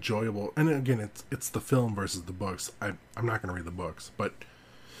enjoyable. And again, it's the film versus the books. I'm not going to read the books, but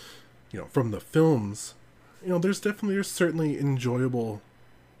from the films, there's certainly enjoyable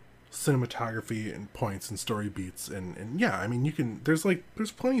cinematography and points and story beats, and yeah, I mean, there's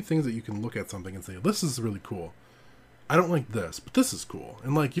plenty of things that you can look at something and say, this is really cool. I don't like this, but this is cool.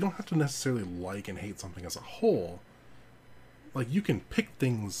 And you don't have to necessarily like and hate something as a whole. You can pick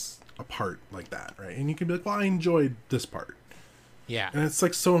things apart like that, right? And you can be like, well, I enjoyed this part. Yeah. And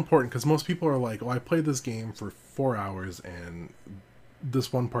it's so important because most people are like, oh, I played this game for 4 hours and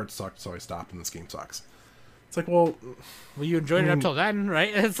this one part sucked, so I stopped and this game sucks. It's like, well, you enjoyed it up till then,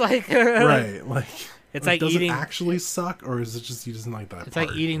 right? It's like right, it's like does eating. It actually suck, or is it just you didn't like that? It's part,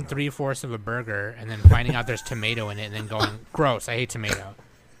 like eating 3/4 of a burger and then finding out there's tomato in it, and then going, gross, I hate tomato.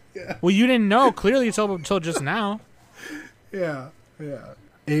 Yeah. Well, you didn't know clearly until just now. Yeah.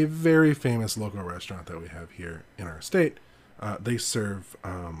 A very famous local restaurant that we have here in our state, they serve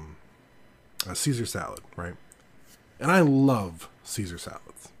a Caesar salad, right? And I love Caesar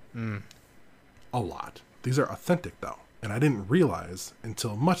salads. A lot. These are authentic, though. And I didn't realize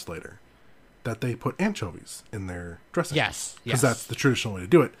until much later that they put anchovies in their dressing. Yes. Because that's the traditional way to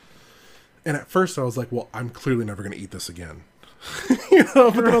do it. And at first I was like, well, I'm clearly never going to eat this again.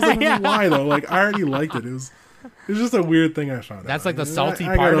 But then I was like, why, though? I already liked it. It was just a weird thing I found out. That's like the salty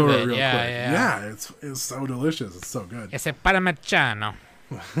I part of got over it. real Yeah, quick. yeah. It's so delicious. It's so good. It's a parmigiano.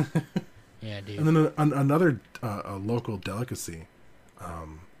 Yeah, dude. And then another a local delicacy,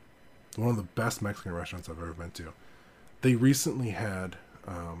 one of the best Mexican restaurants I've ever been to. They recently had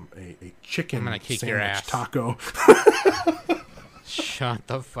a chicken sandwich taco. Shut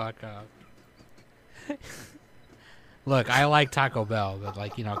the fuck up. Look, I like Taco Bell, but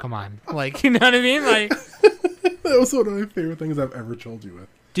come on. You know what I mean? That was one of my favorite things I've ever trolled you with.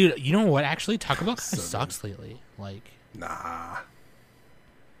 Dude, you know what? Actually, Taco Bell kind of sucks lately. Nah.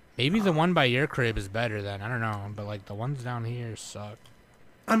 Maybe the one by your crib is better then. I don't know. But, the ones down here suck.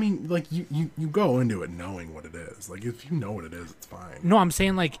 I mean, you go into it knowing what it is. If you know what it is, it's fine. No, I'm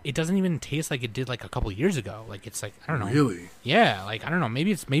saying, it doesn't even taste like it did, a couple years ago. It's I don't know. Really? Yeah, I don't know.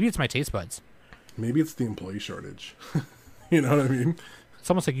 Maybe it's my taste buds. Maybe it's the employee shortage. You know what I mean? It's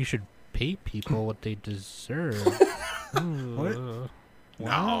almost like you should pay people what they deserve. What?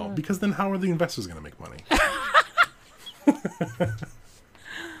 No, because then how are the investors going to make money?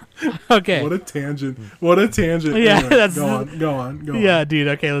 Okay. What a tangent. Yeah, anyway, go on. Yeah, dude.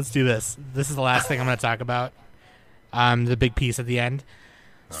 Okay, let's do this. This is the last thing I'm going to talk about. The big piece at the end.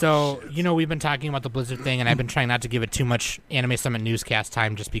 So, we've been talking about the Blizzard thing, and I've been trying not to give it too much Anime Summit newscast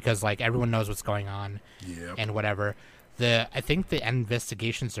time just because, everyone knows what's going on and whatever. I think the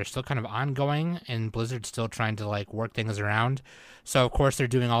investigations are still kind of ongoing, and Blizzard's still trying to, work things around. So, of course, they're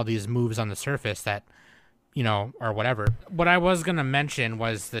doing all these moves on the surface that, or whatever. What I was going to mention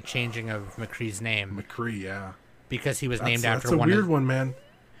was the changing of McCree's name. McCree, yeah. Because he was named after that's a weird one, man.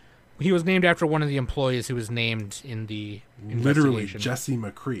 He was named after one of the employees who was named in the literally investigation. Jesse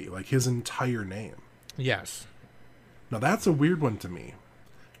McCree, his entire name. Yes. Now that's a weird one to me,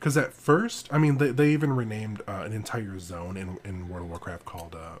 because at first, I mean, they even renamed an entire zone in World of Warcraft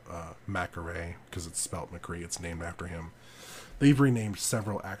called Macaray, because it's spelled McCree. It's named after him. They've renamed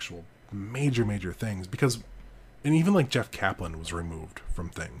several actual major things and even Jeff Kaplan was removed from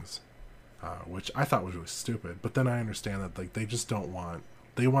things, which I thought was really stupid. But then I understand that they just don't want.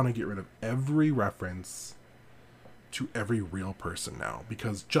 They want to get rid of every reference to every real person now,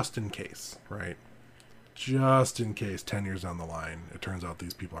 because just in case, right? Just in case 10 years down the line, it turns out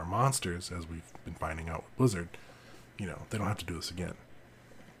these people are monsters, as we've been finding out with Blizzard, they don't have to do this again.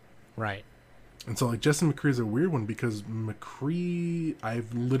 Right. And so, Jesse McCree is a weird one, because McCree,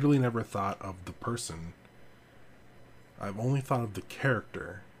 I've literally never thought of the person. I've only thought of the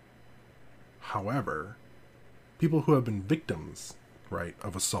character. However, people who have been victims, right,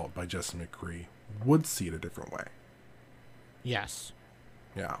 of assault by Jesse McCree would see it a different way. Yes.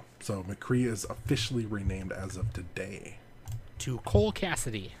 Yeah. So McCree is officially renamed as of today to Cole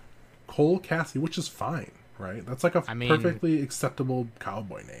Cassidy. Cole Cassidy, which is fine, right? That's perfectly acceptable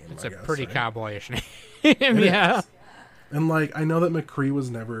cowboy name. It's I guess, pretty right? Cowboyish name. Yeah. Is. And I know that McCree was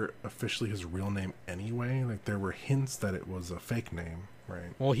never officially his real name anyway. There were hints that it was a fake name,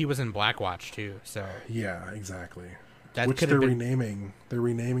 right? Well, he was in Blackwatch too, so. Yeah, exactly. that which could they're have been. renaming. They're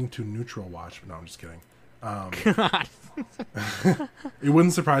renaming to Neutral Watch. No, I'm just kidding. God. It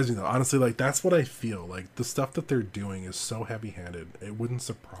wouldn't surprise me though. Honestly, like that's what I feel. Like the stuff that they're doing is so heavy-handed. It wouldn't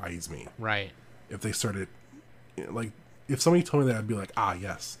surprise me Right. if they started, like, if somebody told me that, I'd be like, ah,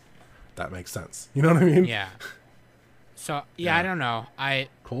 yes, that makes sense. You know what I mean? Yeah. So Yeah. I don't know.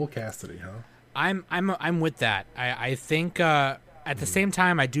 Cole Cassidy, huh? I'm with that. I think at the same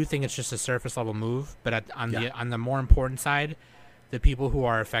time I do think it's just a surface level move, but on the more important side, the people who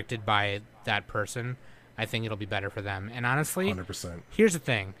are affected by that person, I think it'll be better for them. And honestly, 100%. here's the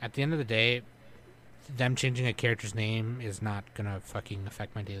thing: at the end of the day, them changing a character's name is not gonna fucking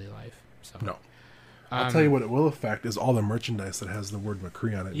affect my daily life. So No. I'll tell you what it will affect is all the merchandise that has the word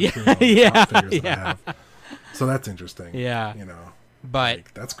McCree on it. Yeah, Figures that I have. So that's interesting. Yeah. You know. But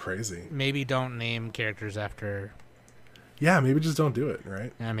like, that's crazy. Maybe don't name characters after. Yeah, maybe just don't do it,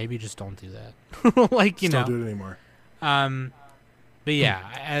 right? Yeah, maybe just don't do that. Like, just don't do it anymore. But yeah,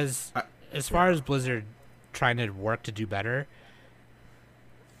 as far as Blizzard trying to work to do better,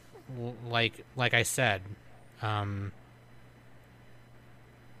 like I said,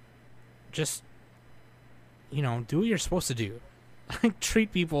 just do what you're supposed to do. Like,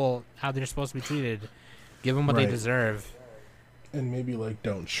 treat people how they're supposed to be treated. Give them what they deserve. And maybe, like,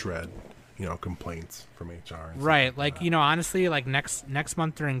 don't shred, complaints from HR. And right. Like, honestly, like, next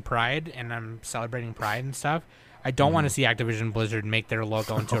month during Pride, and I'm celebrating Pride and stuff, I don't want to see Activision Blizzard make their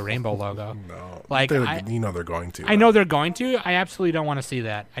logo into a rainbow logo. No. Like, they're going to. I know they're going to. I absolutely don't want to see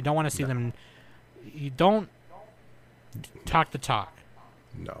that. I don't want to see them. You don't talk the talk.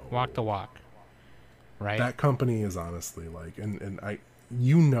 No. Walk the walk. Right? That company is honestly, like, and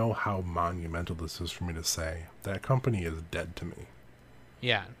how monumental this is for me to say. That company is dead to me.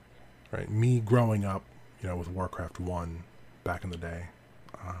 Yeah. Right. Me growing up, with Warcraft 1 back in the day.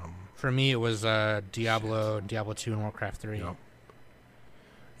 For me, it was Diablo 2, and Warcraft 3. Yep.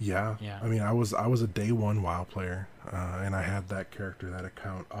 Yeah. Yeah. I mean, I was a day one WoW player, and I had that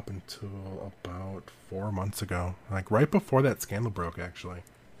account up until about 4 months ago, like right before that scandal broke, actually.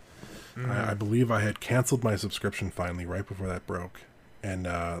 Mm-hmm. I believe I had canceled my subscription finally right before that broke, and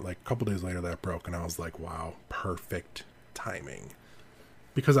like a couple days later that broke, and I was like, wow, perfect timing,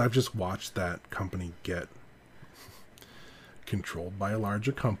 because I've just watched that company get controlled by a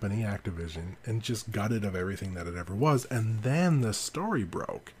larger company, Activision, and just gutted of everything that it ever was. And then the story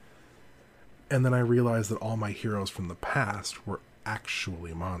broke, and then I realized that all my heroes from the past were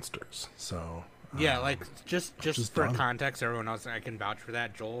actually monsters. So yeah, like just for done. context, everyone else, I can vouch for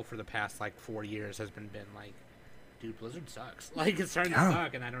that. Joel, for the past like 4 years, has been like, dude, Blizzard sucks. Like, it's starting to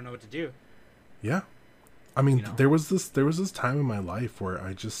suck, and I don't know what to do. Yeah. I mean, there was this time in my life where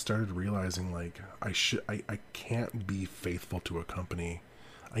I just started realizing, like, I can't be faithful to a company.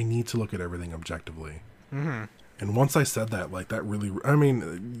 I need to look at everything objectively. Mm-hmm. And once I said that, like, that really, I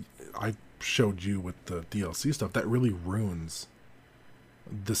mean, I showed you with the DLC stuff, that really ruins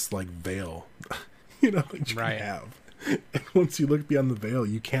this, like, veil, that you can have. And once you look beyond the veil,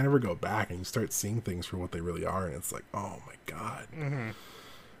 you can't ever go back, and you start seeing things for what they really are, and it's like, oh my God. Mm-hmm.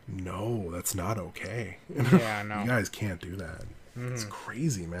 No, that's not okay. Yeah, no. You guys can't do that. Mm-hmm. It's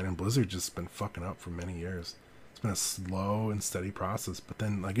crazy, man. And Blizzard just been fucking up for many years. It's been a slow and steady process. But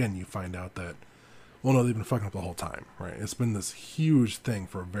then, again, you find out that, well, no, they've been fucking up the whole time, right? It's been this huge thing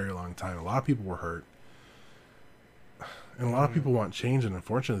for a very long time. A lot of people were hurt. And a lot of people want change, and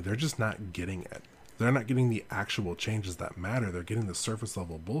unfortunately, they're just not getting it. They're not getting the actual changes that matter. They're getting the surface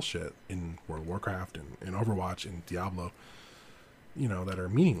level bullshit in World of Warcraft and in Overwatch and Diablo, that are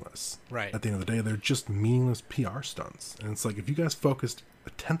meaningless. Right. At the end of the day, they're just meaningless PR stunts. And it's like, if you guys focused a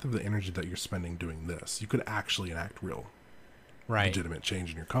tenth of the energy that you're spending doing this, you could actually enact real, legitimate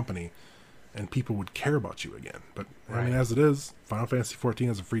change in your company, and people would care about you again. But, I mean, as it is, Final Fantasy 14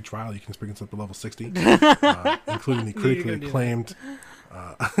 has a free trial. You can experience up to level 60, including the critically acclaimed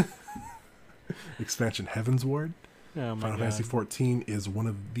expansion Heaven's Ward. Oh my Final God. Fantasy 14 is one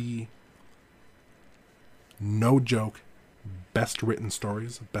of the, no joke, best written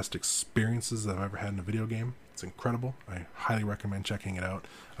stories, best experiences that I've ever had in a video game. It's incredible. I highly recommend checking it out.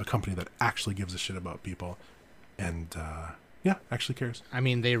 A company that actually gives a shit about people and actually cares. I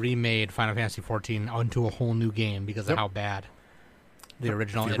mean, they remade Final Fantasy 14 onto a whole new game because of how bad the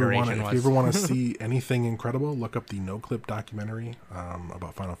original iteration was. If you ever want to see anything incredible, look up the No Clip documentary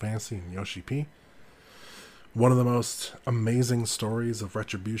about Final Fantasy and Yoshi P. One of the most amazing stories of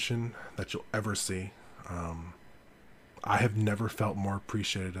retribution that you'll ever see. I have never felt more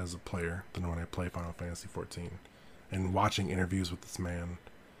appreciated as a player than when I play Final Fantasy 14, and watching interviews with this man,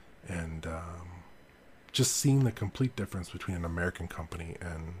 and just seeing the complete difference between an American company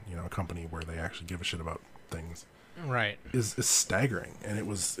and a company where they actually give a shit about things. Right. is staggering. And it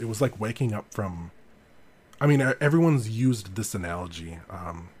was like waking up from, I mean, everyone's used this analogy.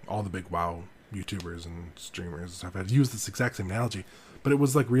 All the big WoW YouTubers and streamers have used this exact same analogy, but it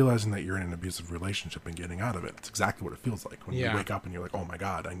was like realizing that you're in an abusive relationship and getting out of it. It's exactly what it feels like when you wake up and you're like, oh my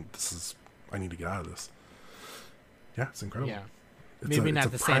God, I need to get out of this. Yeah, it's incredible. Yeah. Maybe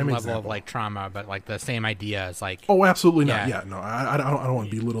not the same level of like trauma, but like the same idea is like. Oh, absolutely not. Yeah, no, I don't want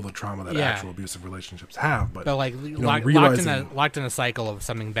to belittle the trauma that actual abusive relationships have, but like locked in a cycle of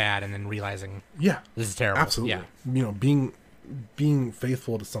something bad and then realizing, this is terrible. Absolutely. Yeah. Being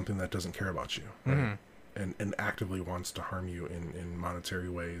faithful to something that doesn't care about you, right? And actively wants to harm you in monetary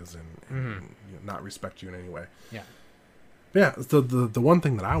ways and not respect you in any way. Yeah. Yeah. So the one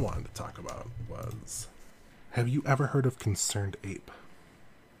thing that I wanted to talk about was, have you ever heard of Concerned Ape?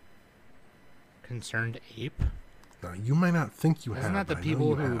 Concerned Ape? Now, you might not think you have. Isn't that the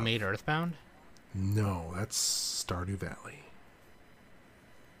people who made Earthbound? No, that's Stardew Valley.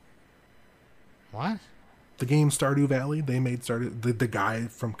 What? The game Stardew Valley, they made the guy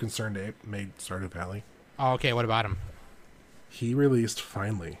from Concerned Ape made Stardew Valley. Oh, okay. What about him? He released,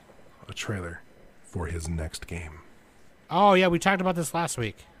 finally, a trailer for his next game. Oh, yeah. We talked about this last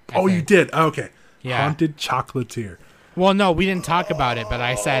week. I think. You did? Okay. Yeah. Haunted Chocolatier. Well, no, we didn't talk about it, but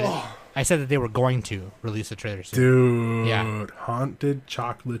I said that they were going to release a trailer soon. Dude. Yeah. Haunted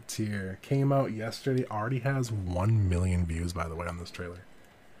Chocolatier came out yesterday. Already has 1 million views, by the way, on this trailer.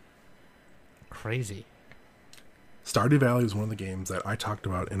 Crazy. Stardew Valley is one of the games that I talked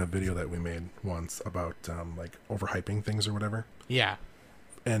about in a video that we made once about like overhyping things or whatever. Yeah.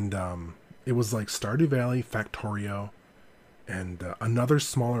 And it was like Stardew Valley, Factorio, and another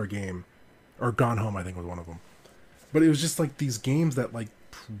smaller game, or Gone Home, I think was one of them. But it was just like these games that like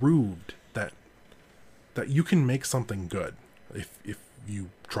proved that you can make something good if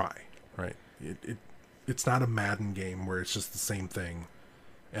you try, right? It's not a Madden game where it's just the same thing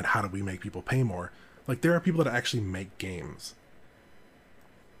and how do we make people pay more. Like, there are people that actually make games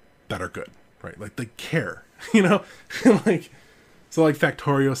that are good, right? Like, they care, you know? Like, so like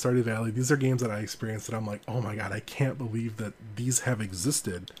Factorio, Stardew Valley, these are games that I experienced that I'm like, oh my God, I can't believe that these have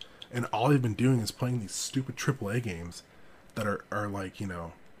existed. And all they've been doing is playing these stupid AAA games that are like, you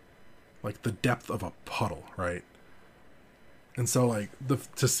know, like the depth of a puddle, right? And so like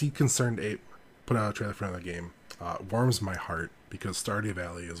to see Concerned Ape put out a trailer for another game warms my heart, because Stardew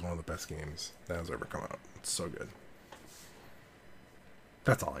Valley is one of the best games that has ever come out. It's so good.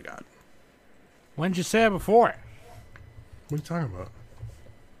 That's all I got. When did you say it before? What are you talking about?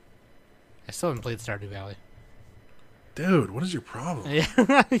 I still haven't played Stardew Valley. Dude, what is your problem?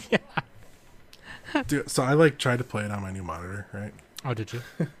 Yeah. Yeah. Dude, so I like tried to play it on my new monitor, right? Oh, did you?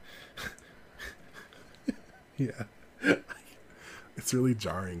 Yeah. It's really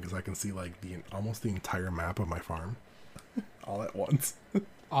jarring because I can see like almost the entire map of my farm all at once.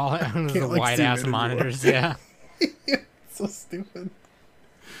 All the wide ass monitors, yeah. Yeah, so stupid.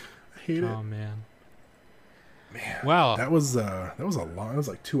 I hate it. Oh man. Man. Well, that was a long. It was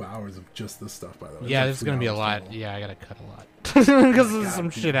like 2 hours of just this stuff, by the way. Yeah, like this is gonna be a lot. total. Yeah, I gotta cut a lot because there's some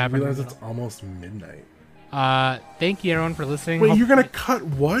shit happening. I realize it's almost midnight. Thank you everyone for listening. Wait, you're gonna cut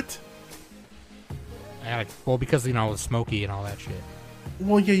what? Well, because you know it was smoky and all that shit.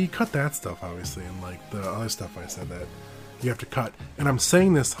 Well, yeah, you cut that stuff obviously, and like the other stuff I said that you have to cut. And I'm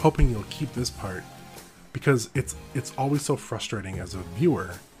saying this hoping you'll keep this part, because it's always so frustrating as a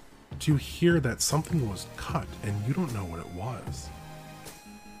viewer to hear that something was cut and you don't know what it was.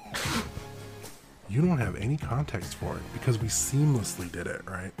 You don't have any context for it because we seamlessly did it,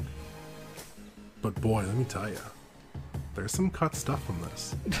 right? But boy, let me tell you, there's some cut stuff from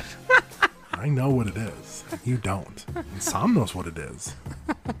this. I know what it is. You don't. And Sam knows what it is.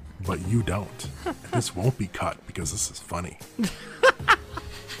 But you don't. And this won't be cut because this is funny.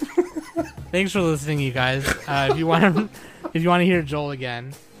 Thanks for listening, you guys. If you want to hear Joel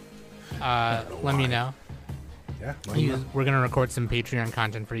again, let me know. Yeah. We're gonna record some Patreon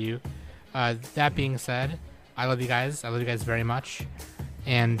content for you. That being said, I love you guys. I love you guys very much.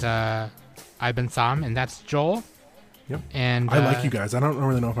 And I've been Sam, and that's Joel. Yep. And I like you guys. I don't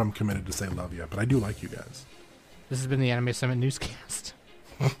really know if I'm committed to say love yet, but I do like you guys. This has been the Anime Summit Newscast.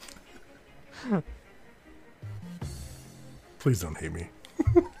 Please don't hate me.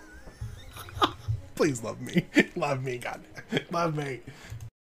 Please love me. Love me, God. Love me.